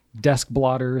seals, desk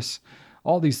blotters,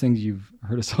 all these things you've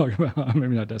heard us talk about.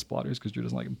 Maybe not desk blotters because Drew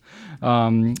doesn't like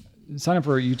them. Sign up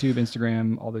for YouTube,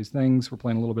 Instagram, all these things. We're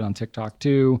playing a little bit on TikTok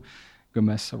too. Go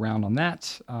mess around on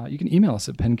that. You can email us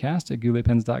at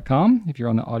pencast@gouletpens.com if you're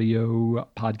on the audio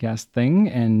podcast thing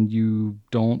and you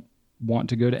don't want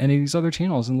to go to any of these other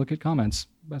channels and look at comments.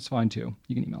 That's fine too.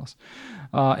 You can email us.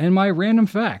 And my random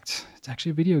fact. It's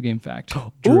actually a video game fact.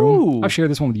 Drew, Ooh. I've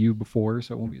shared this one with you before,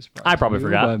 so it won't be a surprise. I probably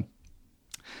forgot.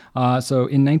 So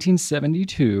in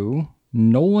 1972,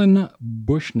 Nolan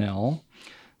Bushnell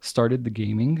started the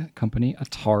gaming company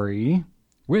Atari,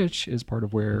 which is part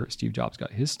of where Steve Jobs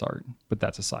got his start. But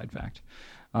that's a side fact.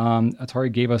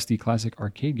 Atari gave us the classic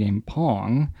arcade game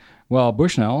Pong. Well,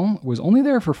 Bushnell was only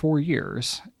there for 4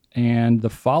 years. And the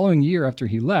following year after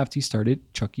he left, he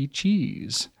started Chuck E.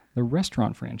 Cheese, the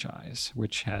restaurant franchise,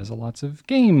 which has lots of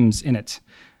games in it.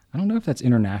 I don't know if that's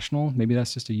international. Maybe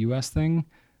that's just a U.S. thing.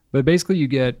 But basically you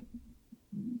get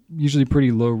usually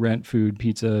pretty low rent food,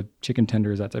 pizza, chicken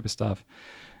tenders, that type of stuff.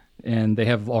 And they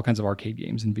have all kinds of arcade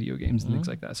games and video games and things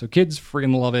like that. So kids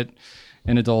friggin' love it,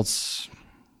 and adults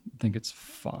think it's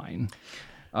fine.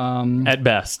 At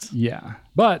best. Yeah.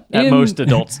 But At most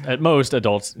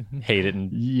adults hate it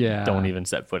and yeah. don't even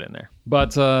set foot in there.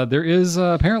 But there is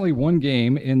apparently one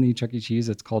game in the Chuck E. Cheese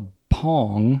that's called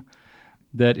Pong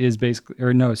that is basically,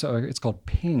 it's called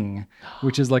Ping,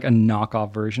 which is like a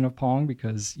knockoff version of Pong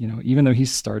because, even though he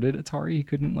started Atari, he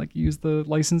couldn't like use the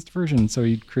licensed version. So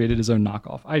he created his own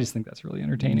knockoff. I just think that's really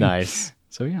entertaining. Nice.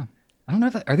 So yeah. I don't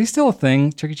know are they still a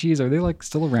thing? Chuck E. Cheese, are they like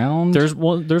still around? There's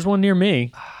one near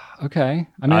me. Okay.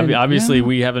 I mean, obviously yeah.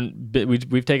 we haven't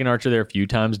we've taken Archer there a few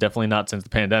times, definitely not since the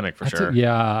pandemic for sure.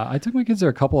 I took my kids there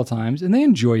a couple of times and they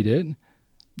enjoyed it.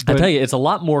 I tell you, it's a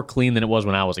lot more clean than it was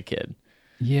when I was a kid.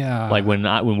 Yeah. Like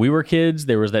when we were kids,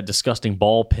 there was that disgusting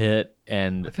ball pit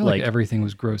and I feel like everything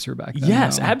was grosser back then.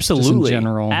 Yes, though. absolutely. Just in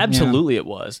general. Absolutely it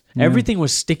was. Yeah. Everything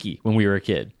was sticky when we were a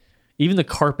kid. Even the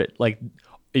carpet. Like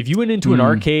if you went into an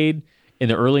arcade in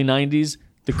the early 90s,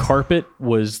 the carpet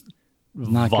was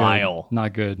not vile. Good.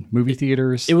 Not good. Movie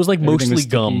theaters. It was like mostly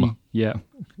gum. Yeah.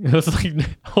 It was like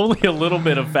only a little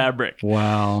bit of fabric.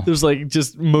 Wow. It was like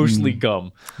just mostly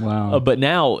gum. Wow. But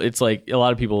now it's like a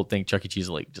lot of people think Chuck E. Cheese is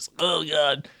like just, oh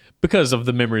God, because of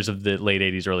the memories of the late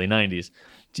 80s, early 90s.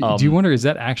 Do you wonder, is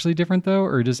that actually different though?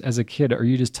 Or just as a kid, are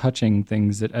you just touching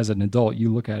things that as an adult,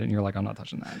 you look at it and you're like, I'm not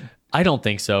touching that? I don't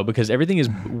think so because everything is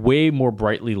way more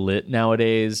brightly lit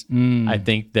nowadays. I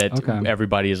think that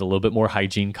everybody is a little bit more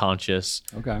hygiene conscious.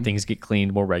 Okay. Things get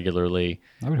cleaned more regularly.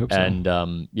 I would hope so. And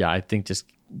I think just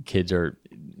kids are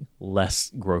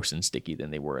less gross and sticky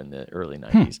than they were in the early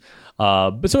 90s.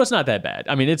 But so it's not that bad.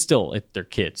 I mean, they're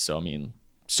kids. So, I mean,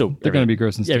 they're going to be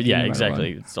gross and sticky. Yeah, no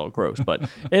exactly. It's still gross, but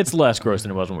it's less gross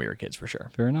than it was when we were kids for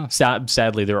sure. Fair enough.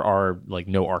 Sadly, there are like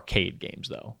no arcade games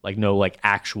though, like no like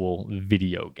actual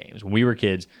video games. When we were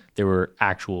kids, there were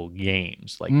actual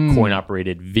games, like coin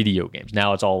operated video games.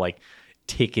 Now it's all like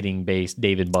ticketing based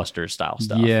Dave and Buster's style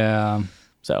stuff. Yeah.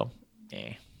 So,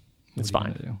 it's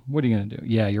fine. What are you going to do?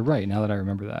 Yeah, you're right. Now that I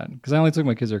remember that. Because I only took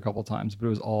my kids there a couple of times, but it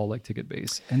was all like ticket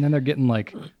based. And then they're getting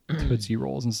like Tootsie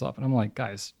Rolls and stuff. And I'm like,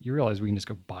 guys, you realize we can just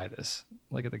go buy this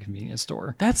like at the convenience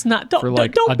store. That's not,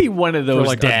 don't be one of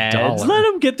those dads. Let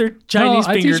them get their Chinese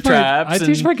finger traps. I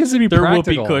teach my kids to be their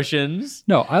practical. Whoopee cushions.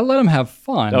 No, I let them have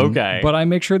fun. Okay. But I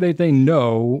make sure that they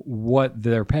know what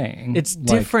they're paying. It's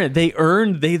different. They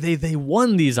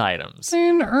won these items. They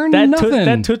didn't earn nothing.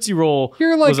 That Tootsie Roll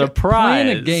You're like was a prize.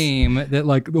 playing a game that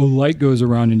like the light goes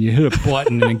around and you hit a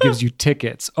button and it gives you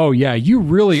tickets. Oh yeah, you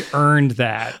really earned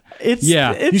that.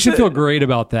 You should feel great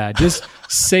about that. Just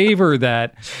savor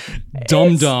that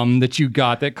dum-dum that you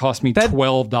got that cost me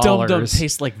 $12. Dum-dum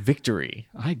tastes like victory.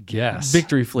 I guess.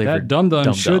 Victory flavored. That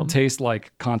dum-dum should taste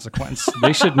like consequence.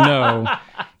 They should know.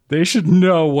 They should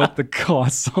know what the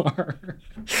costs are.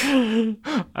 I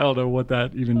don't know what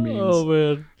that even means. Oh,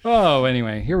 man. Oh,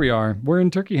 anyway, here we are. We're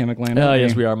in turkey hammock land. Oh,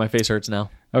 yes, we are. My face hurts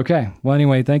now. Okay. Well,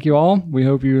 anyway, thank you all. We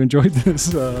hope you enjoyed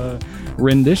this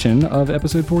rendition of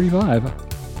episode 45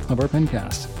 of our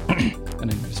Pencast.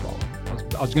 And I need to swallow.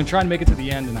 I was going to try and make it to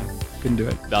the end, and I couldn't do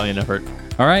it. Valiant effort.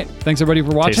 All right. Thanks, everybody,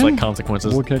 for watching. Tastes like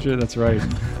consequences. We'll catch you. That's right.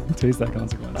 Taste that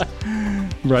consequence.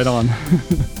 Right on.